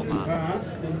were walking past.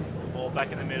 Ball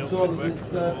back in the middle. Saw Good work from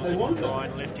the they ball. want Try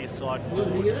and lift his side Did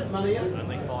forward. you get it? Money in it?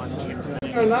 Only finds Kim.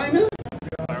 Is there a name in it?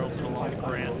 Barrels along the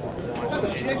ground.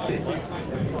 Check it.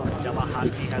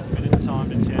 Delahunty has a bit of time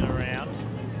to turn around.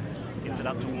 Gets it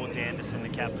up towards Anderson, the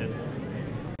captain.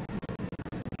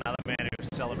 Another man who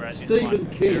celebrates this Stephen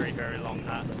one. King. Very, very long and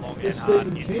hard.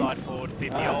 Stephen Inside King. forward,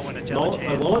 50. I'll win a jello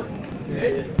chance.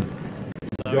 Yeah.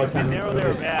 So he's been there or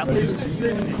thereabouts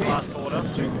this last quarter.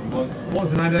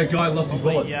 What's the name of that guy who lost his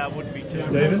wallet? Yeah, wouldn't be too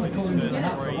Stephen? his first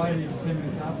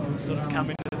 3. Sort of come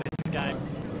into this game.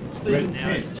 Now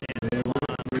it's a chance to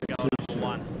go number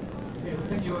 1.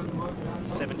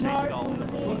 17 goals for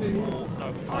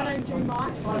Noble Park.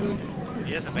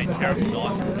 He hasn't been terrible,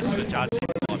 Dyson. I'm just going to judge him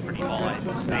by pretty high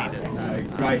standards.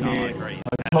 Great I man. agree.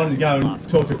 I tried to go and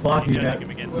talk to Clarkie about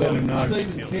let him know. When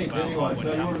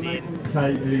it comes in,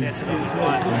 sets it on his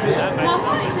right. That makes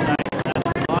no mistake. That's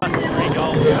the last 3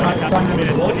 goals in a couple of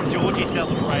minutes. Look at Georgie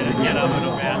celebrated, get up and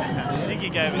about. Ziggy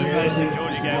gave it a first and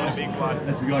Georgie gave it a big one.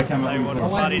 That's the guy coming up. They would have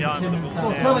bloodied home for the Bulls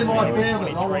now. Tell him I found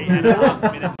it.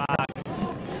 23.5 minute mark.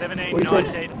 17,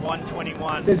 19,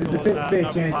 121. Says it's a fair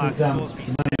chance that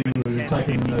we're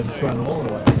taking those throwing all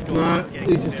away. No,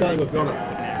 he's just saying we've got it.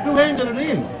 Who handed it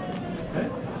in?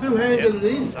 Who handed it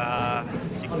in?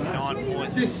 69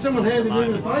 points. Just someone handed it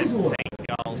in the base or 17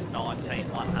 goals, 19,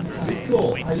 121.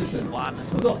 Cool. Hey, listen, I'm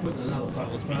not putting another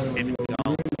fucking Scoresby 7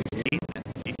 goals, 10 and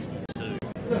 52.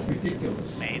 That's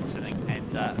ridiculous. Manson and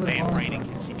Van Reenen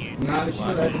continued to No,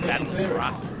 battle for the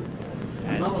rough.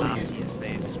 As Marcius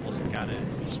there just wasn't going to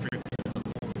be stripped of the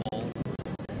football,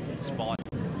 despite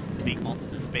the big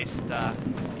monster's best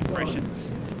impressions.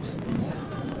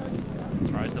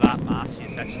 Throws it up.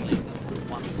 Marcius actually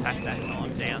won the tack that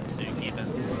time down to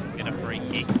Gibbons. Get a free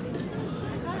kick.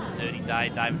 Dirty day.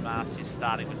 David Marcius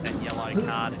starting with that yellow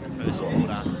card in the first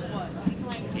quarter.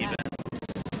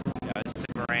 Gibbons goes to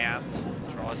ground,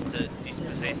 tries to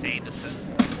dispossess Anderson.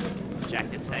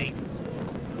 Jackatine.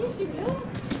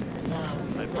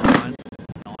 O'Brien,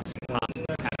 nice pass to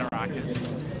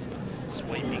Panarakis.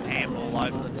 Sweeping handball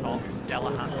over the top to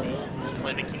Delahunty.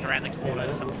 Clever kick around the corner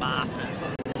to Martin.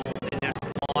 They're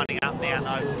just lining up now,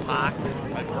 Noble Park.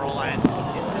 O'Brien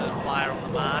kicked into the player on the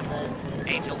mark.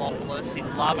 Angelopoulos, he'd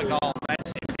love a goal.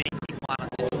 Imagine if he kicked one at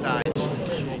this stage.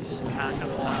 Can't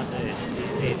come apart there.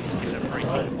 He's given a free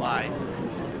kick away.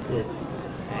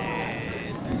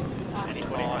 And he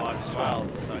 25 as well.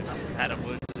 So he must have had a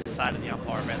word to say to the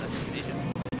umpire about that decision.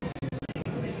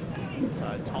 So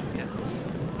Tompkins.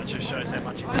 That just shows how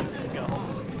much he wants his goal.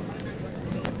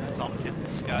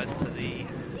 Tompkins goes to the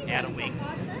outer wing,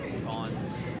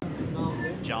 finds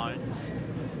Jones.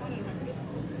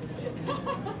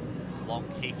 Long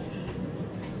kick.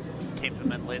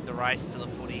 Kemperman led the race to the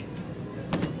footy.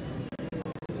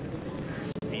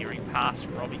 Spearing past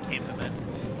Robbie Kemperman.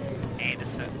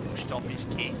 Anderson pushed off his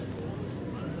kick.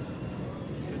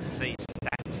 Good to see his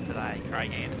stats today,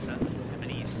 Craig Anderson. How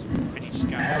many he's finished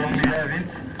going?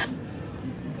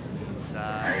 He's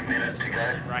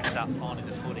racked up finding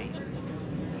the footy.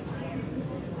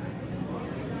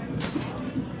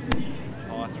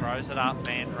 Fire throws it up,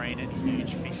 Van Reenen,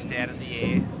 huge fist out of the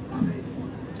air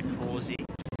to Crawsey.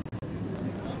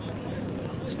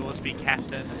 Scoresby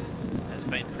captain has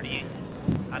been pretty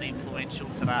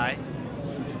uninfluential today.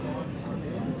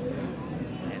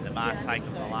 And the mark taken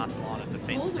on the last line of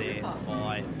defence there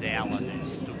by Dowler, who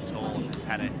stood tall and has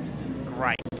had a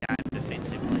great game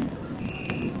defensively.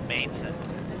 Manson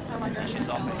dishes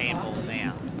off a handball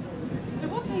now. They're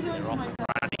off and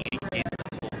running again.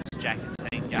 The Bulls jacket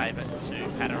team gave it to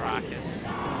Padarakis.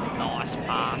 Nice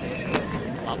pass.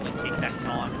 Lovely kick that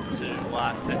time to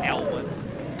Elwood.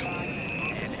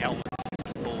 And Elwood's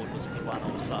forward was a good one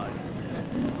also.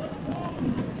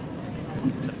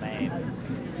 To Man.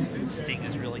 Sting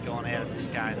has really gone out of this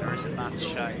game. There isn't much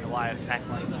in the way of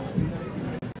tackling or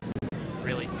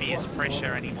really fierce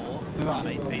pressure anymore on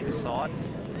either side.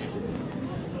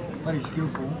 Very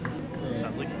skillful. So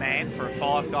Luke Mann for a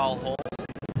 5-goal haul.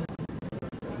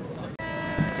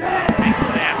 Takes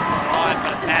it out to the right,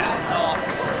 but that is not,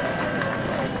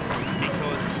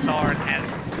 because the siren has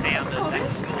sounded.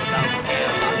 That score does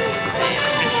count. And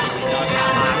officially Noble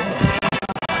Park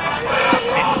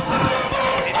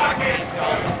 17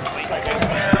 goals to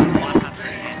 122.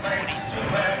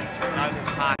 Noble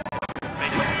Park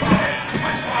defeated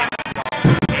 7 goals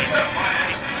to 10.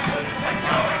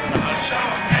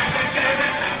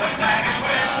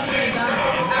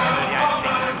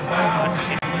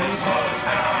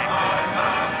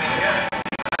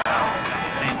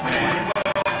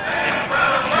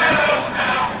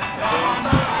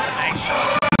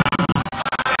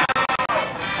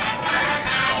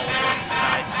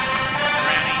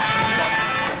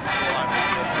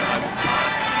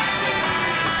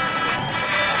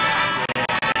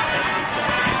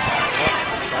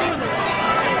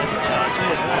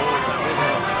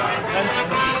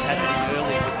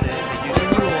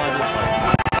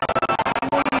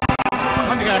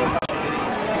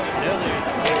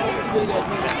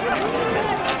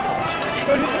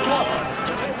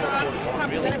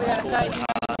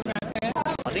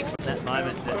 I think from that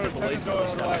moment that the belief really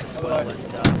started to swell, and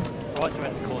right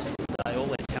throughout the course of the day, all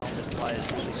their talented players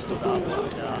really stood up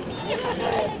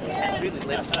and really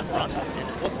led to the front. And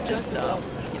it wasn't just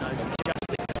just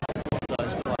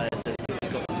those players that really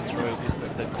got them through. It was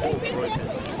the core group,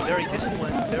 very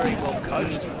disciplined, very well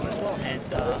coached,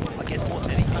 and I guess more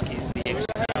than anything is the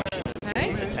execution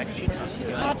of the tactics.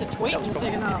 That's a tweet in the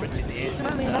second half. Difference in the end.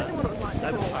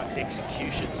 Noble Park's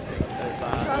execution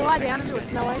of lie down and do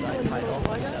it. No way. paid off.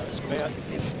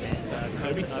 And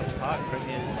Coach Noble Park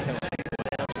premiers.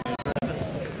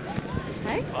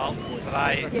 Well,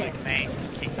 today Luke Mann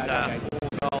kicked 4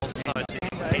 goals, so did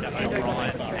Peter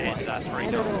O'Brien, and 3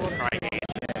 goals to Craig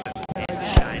Anderson and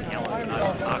Shane Helen.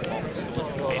 Noble Park on the scores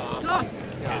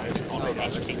on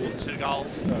each kicked 2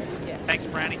 goals. Thanks,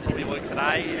 Brownie, for all your work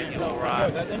today and your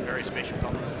very special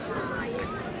comments.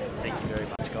 Thank you very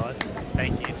much, guys.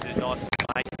 Thank you to Dyson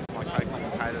Blake, my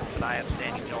co-commentator today.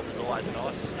 Outstanding job as always,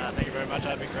 Dice. Thank you very much.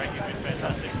 I've been great. You've been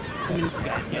fantastic. And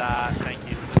thank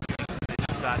you for listening to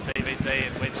this DVD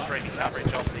and web streaming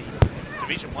coverage of the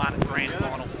Division 1 Grand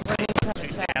Final for season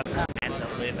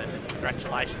 2011.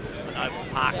 Congratulations to the Noble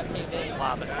Park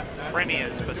Club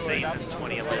premiers for season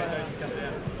 2011.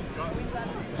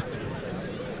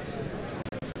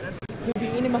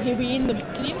 He'll be in the.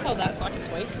 Can you just hold that so I can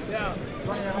tweet? Yeah.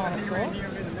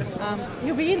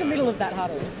 He'll be in the middle of that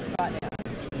huddle right now.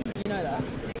 You know that.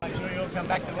 Make sure you'll come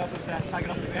back to help us take it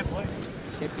off the ground, please.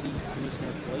 Deputy Commissioner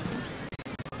of Policing.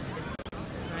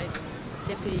 Right.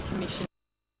 Deputy Commissioner.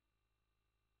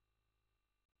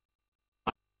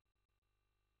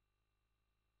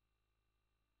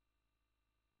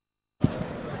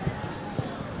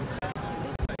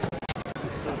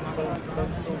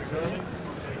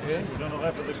 Yes. We're on the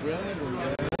lap of the ground.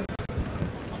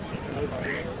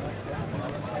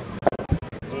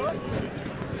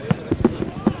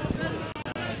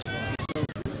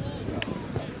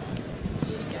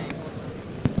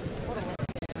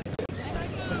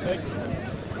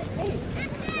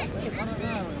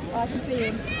 I can see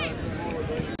him.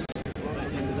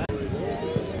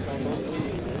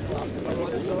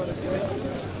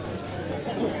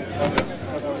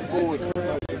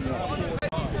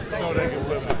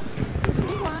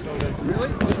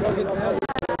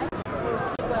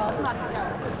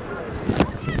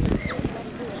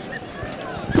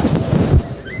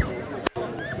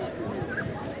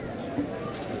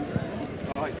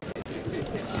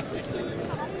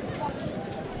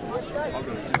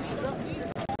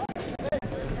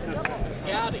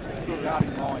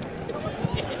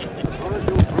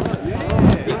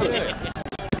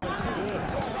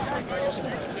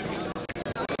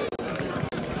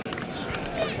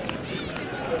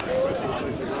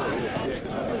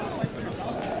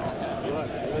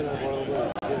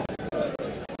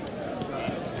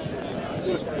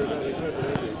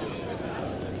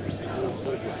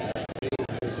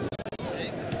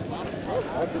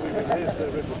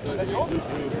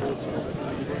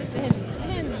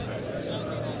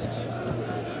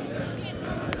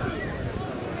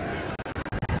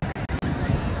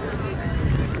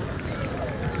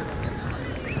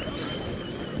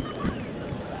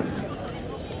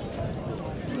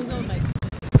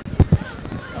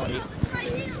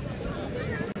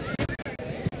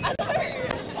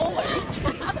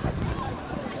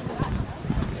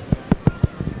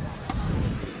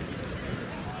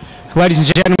 Ladies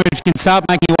and gentlemen, if you can start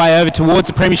making your way over towards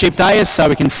the Premiership dais so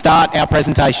we can start our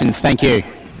presentations. Thank you.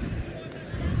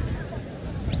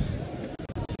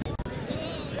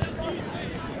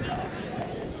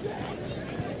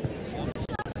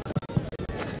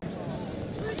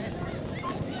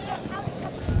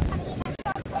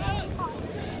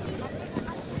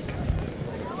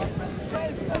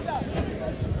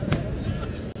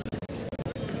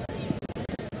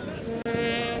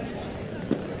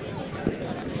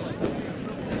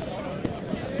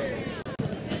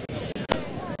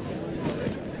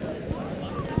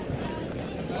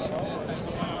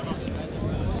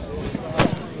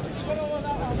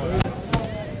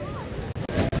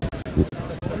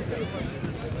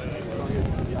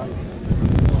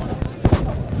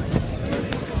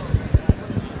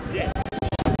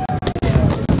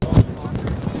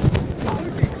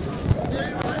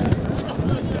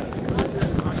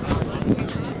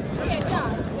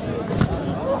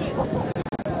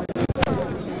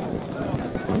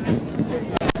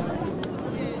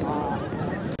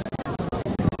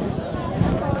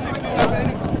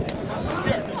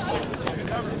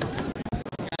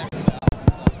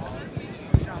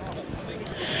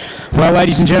 Well,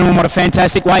 ladies and gentlemen, what a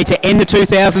fantastic way to end the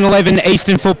 2011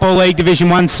 Eastern Football League Division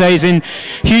 1 season.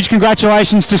 Huge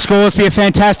congratulations to Scoresby, a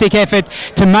fantastic effort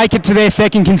to make it to their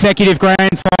second consecutive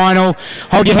grand final.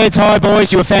 Hold your heads high,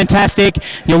 boys. You were fantastic.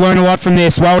 You'll learn a lot from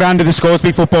this. Well done to the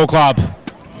Scoresby Football Club.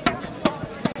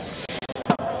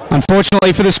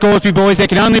 Unfortunately for the Scoresby boys, there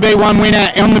can only be one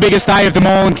winner on the biggest day of them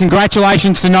all, and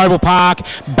congratulations to Noble Park,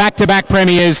 back-to-back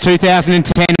premiers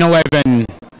 2010-11.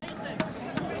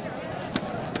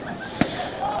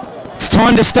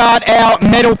 Time to start our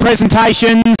medal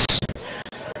presentations.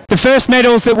 The first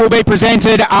medals that will be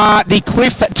presented are the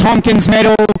Cliff Tompkins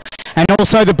Medal and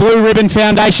also the Blue Ribbon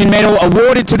Foundation Medal,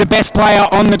 awarded to the best player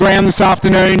on the ground this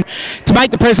afternoon. To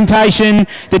make the presentation,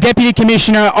 the Deputy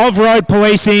Commissioner of Road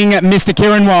Policing, Mr.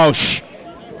 Kieran Walsh.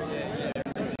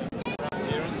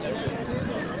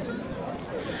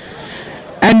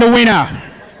 And the winner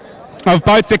of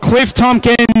both the Cliff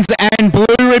Tompkins and Blue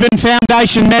Ribbon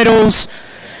Foundation medals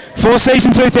for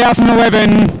season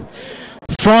 2011,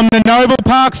 from the Noble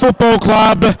Park Football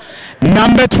Club,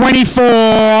 number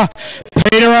 24,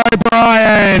 Peter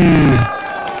O'Brien.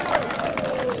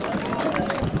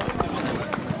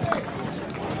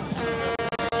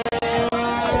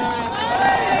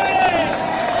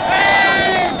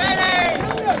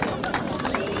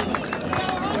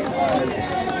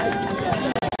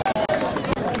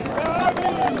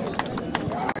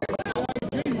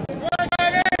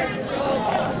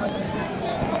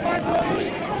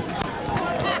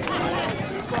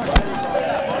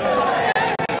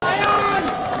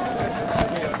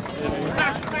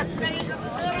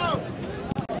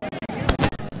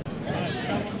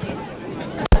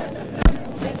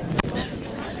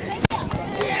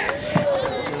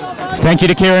 Thank you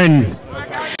to Kieran.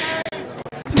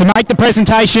 To make the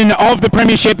presentation of the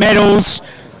Premiership medals,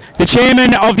 the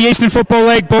Chairman of the Eastern Football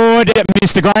League Board,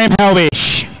 Mr. Graham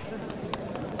Helbish.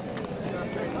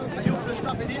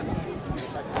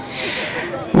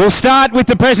 We'll start with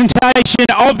the presentation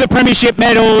of the Premiership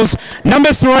medals.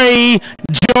 Number 3,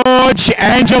 George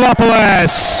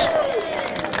Angelopoulos.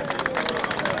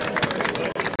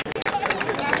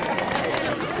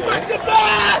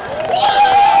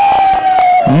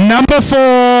 Number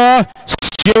 4,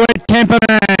 Stuart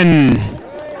Kemperman.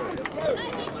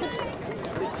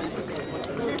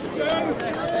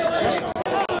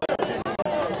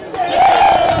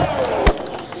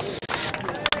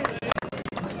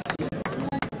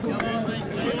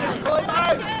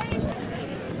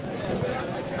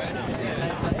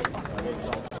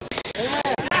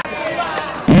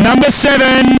 Number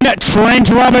 7, Trent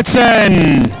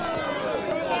Robertson.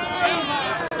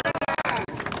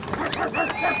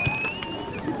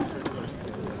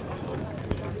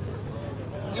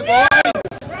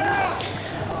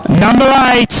 Number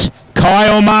 8,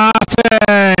 Kyle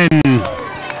Martin.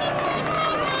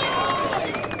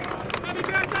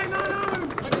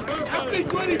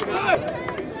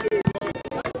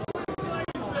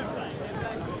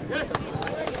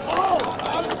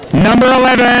 Number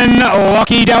 11,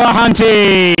 Lockie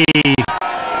Delahunty.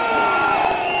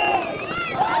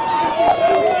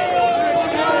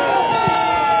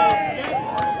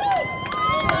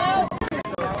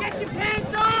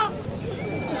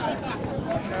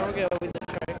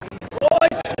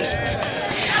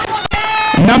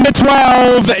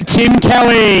 12, Tim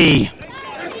Kelly.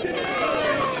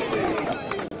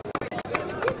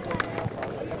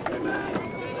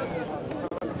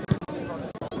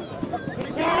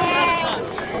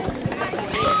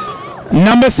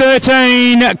 Number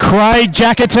 13, Craig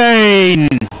Jackatine.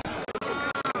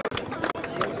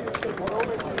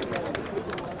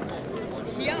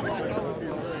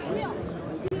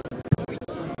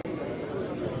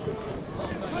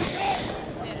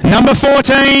 Number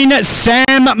 14,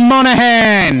 Sam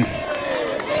Monaghan.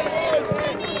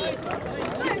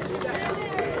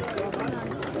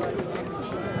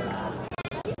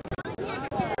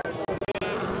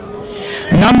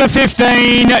 Number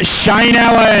 15, Shane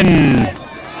Allen.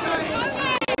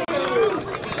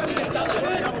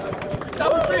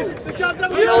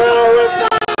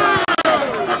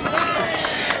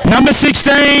 Number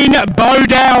 16, Bo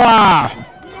Dower.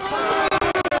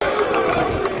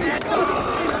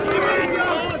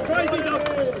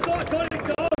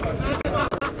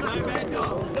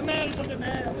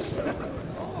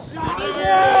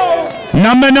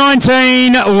 Number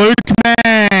 19, Luke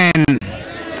Mann.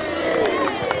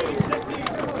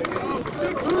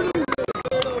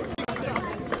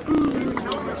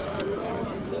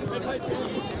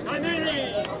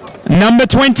 Number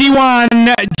 21,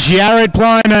 Jared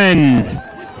Plyman.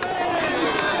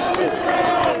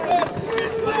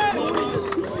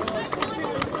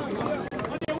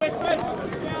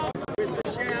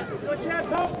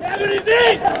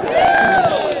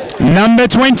 Number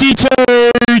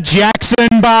 22, Jackson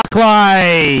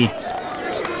Barclay.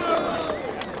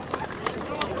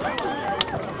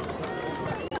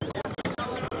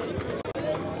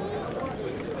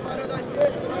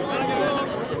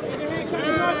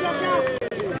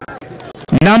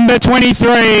 Number 23,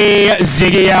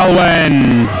 Ziggy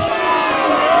Alwyn.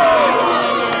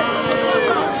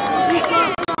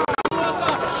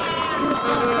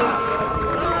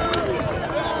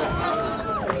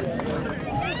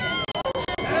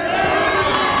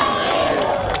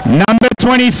 Number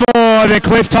 24, the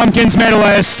Cliff Tompkins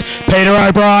medalist, Peter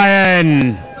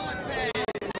O'Brien.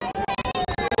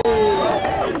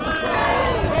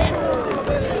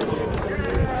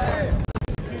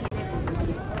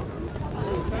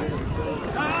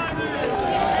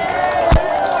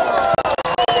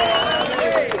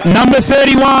 Number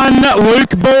 31,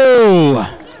 Luke Bull.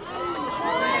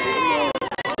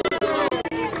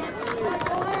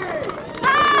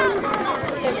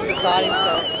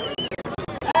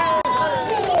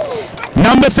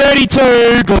 Number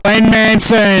 32, Glenn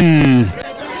Manson.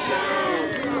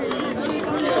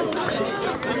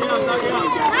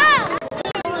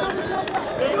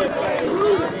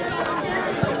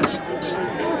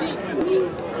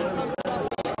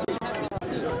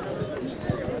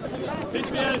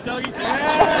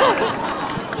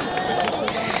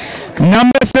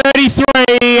 Number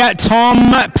 33,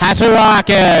 Tom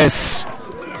Patarakis.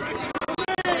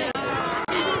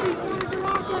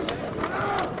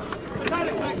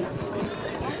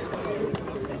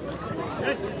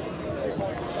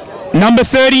 Number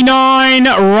 39,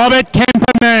 Robert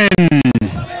Kemperman.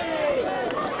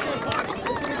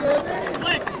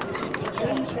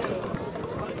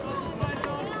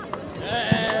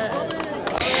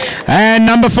 And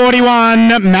number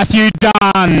 41, Matthew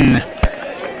Dunn.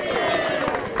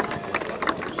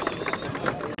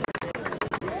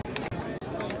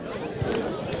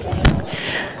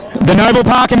 The Noble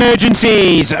Park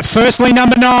emergencies. Firstly,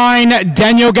 number 9,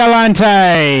 Daniel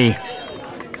Galante.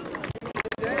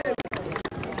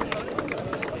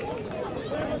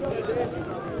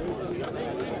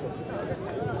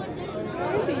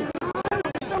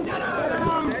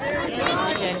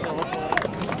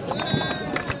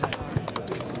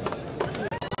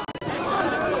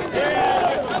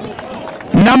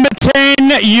 Number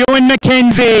 10, Ewan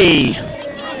McKenzie.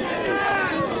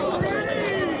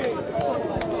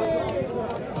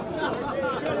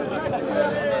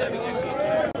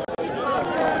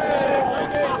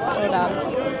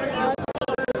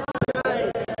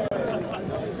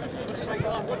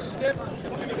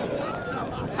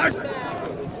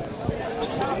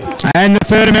 And the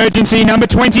third emergency, number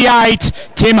 28,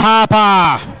 Tim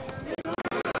Harper.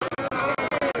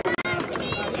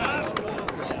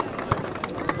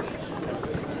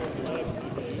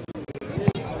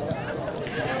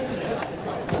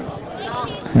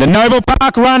 The Noble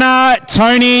Park runner,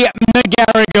 Tony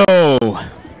McGarrigle.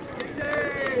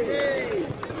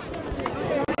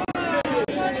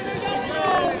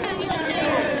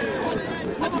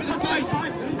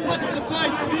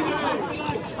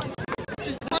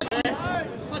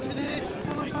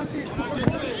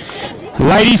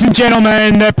 Ladies and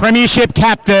gentlemen, the Premiership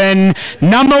captain,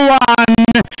 number 1,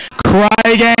 Craig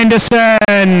Craig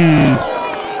Anderson.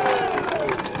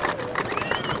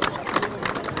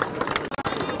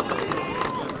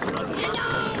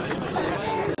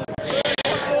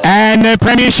 And the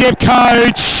Premiership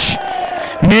coach,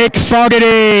 Nick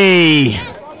Fogarty.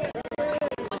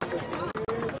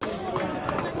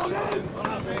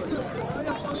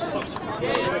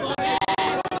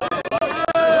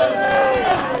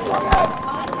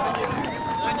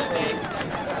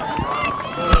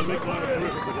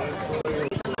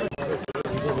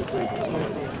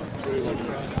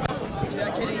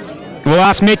 We'll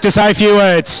ask Mick to say a few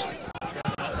words.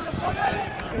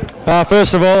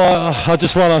 First of all, I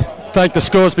just want to thank the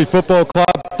Scoresby Football Club.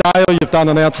 Dale, you've done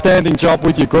an outstanding job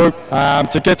with your group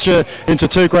to get you into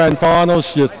 2 grand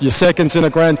finals, your seconds in a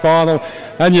grand final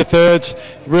and your thirds,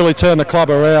 really turn the club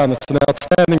around. It's an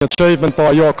outstanding achievement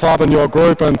by your club and your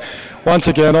group, and once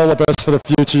again, all the best for the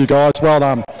future, you guys. Well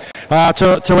done.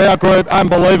 To our group,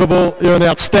 unbelievable. You're an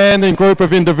outstanding group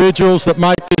of individuals that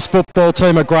make this football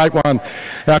team a great one.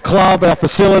 Our club, our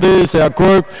facilities, our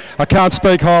group, I can't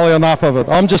speak highly enough of it.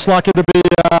 I'm just lucky to be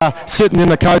sitting in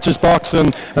the coach's box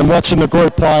and watching the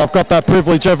group play. I've got that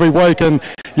privilege every week, and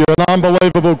you're an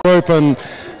unbelievable group, and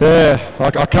yeah,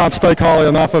 I can't speak highly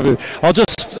enough of it. I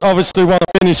just obviously want to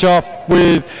finish off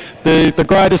with the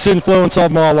greatest influence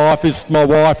of my life is my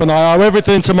wife, and I owe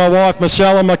everything to my wife,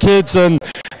 Michelle, and my kids, and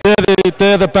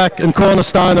they're the back and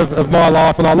cornerstone of my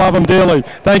life, and I love them dearly.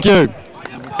 Thank you.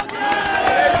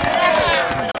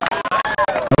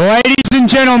 Ladies and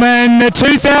gentlemen, the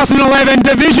 2011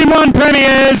 Division 1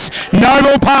 Premiers,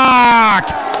 Noble Park.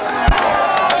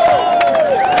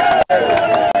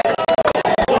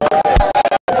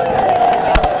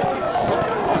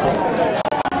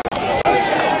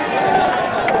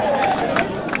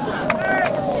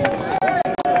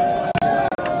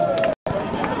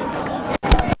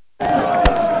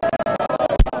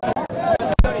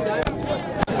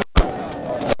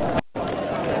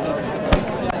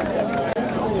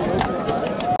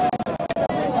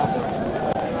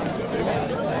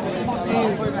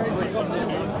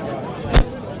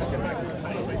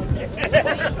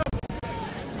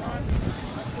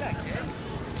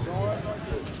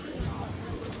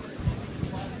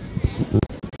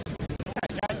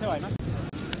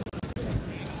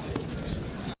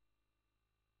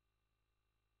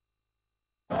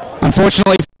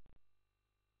 Unfortunately,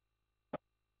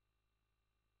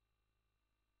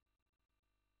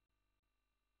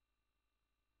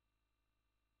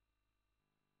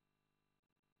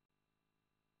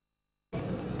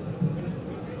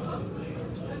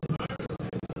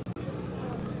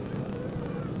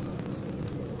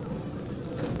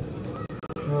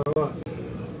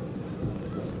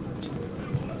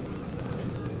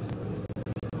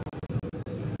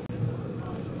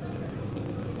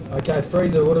 Okay,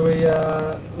 Freezer, what do we,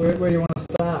 where do you want to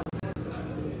start?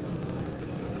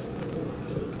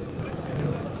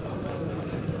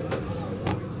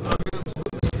 I'm going to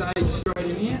put the stage straight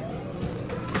in here.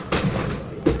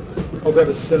 I'll grab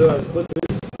a set of those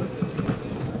clippers.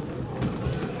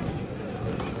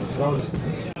 I'll just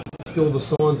do all the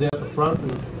signs out the front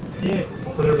and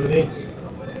put everything in.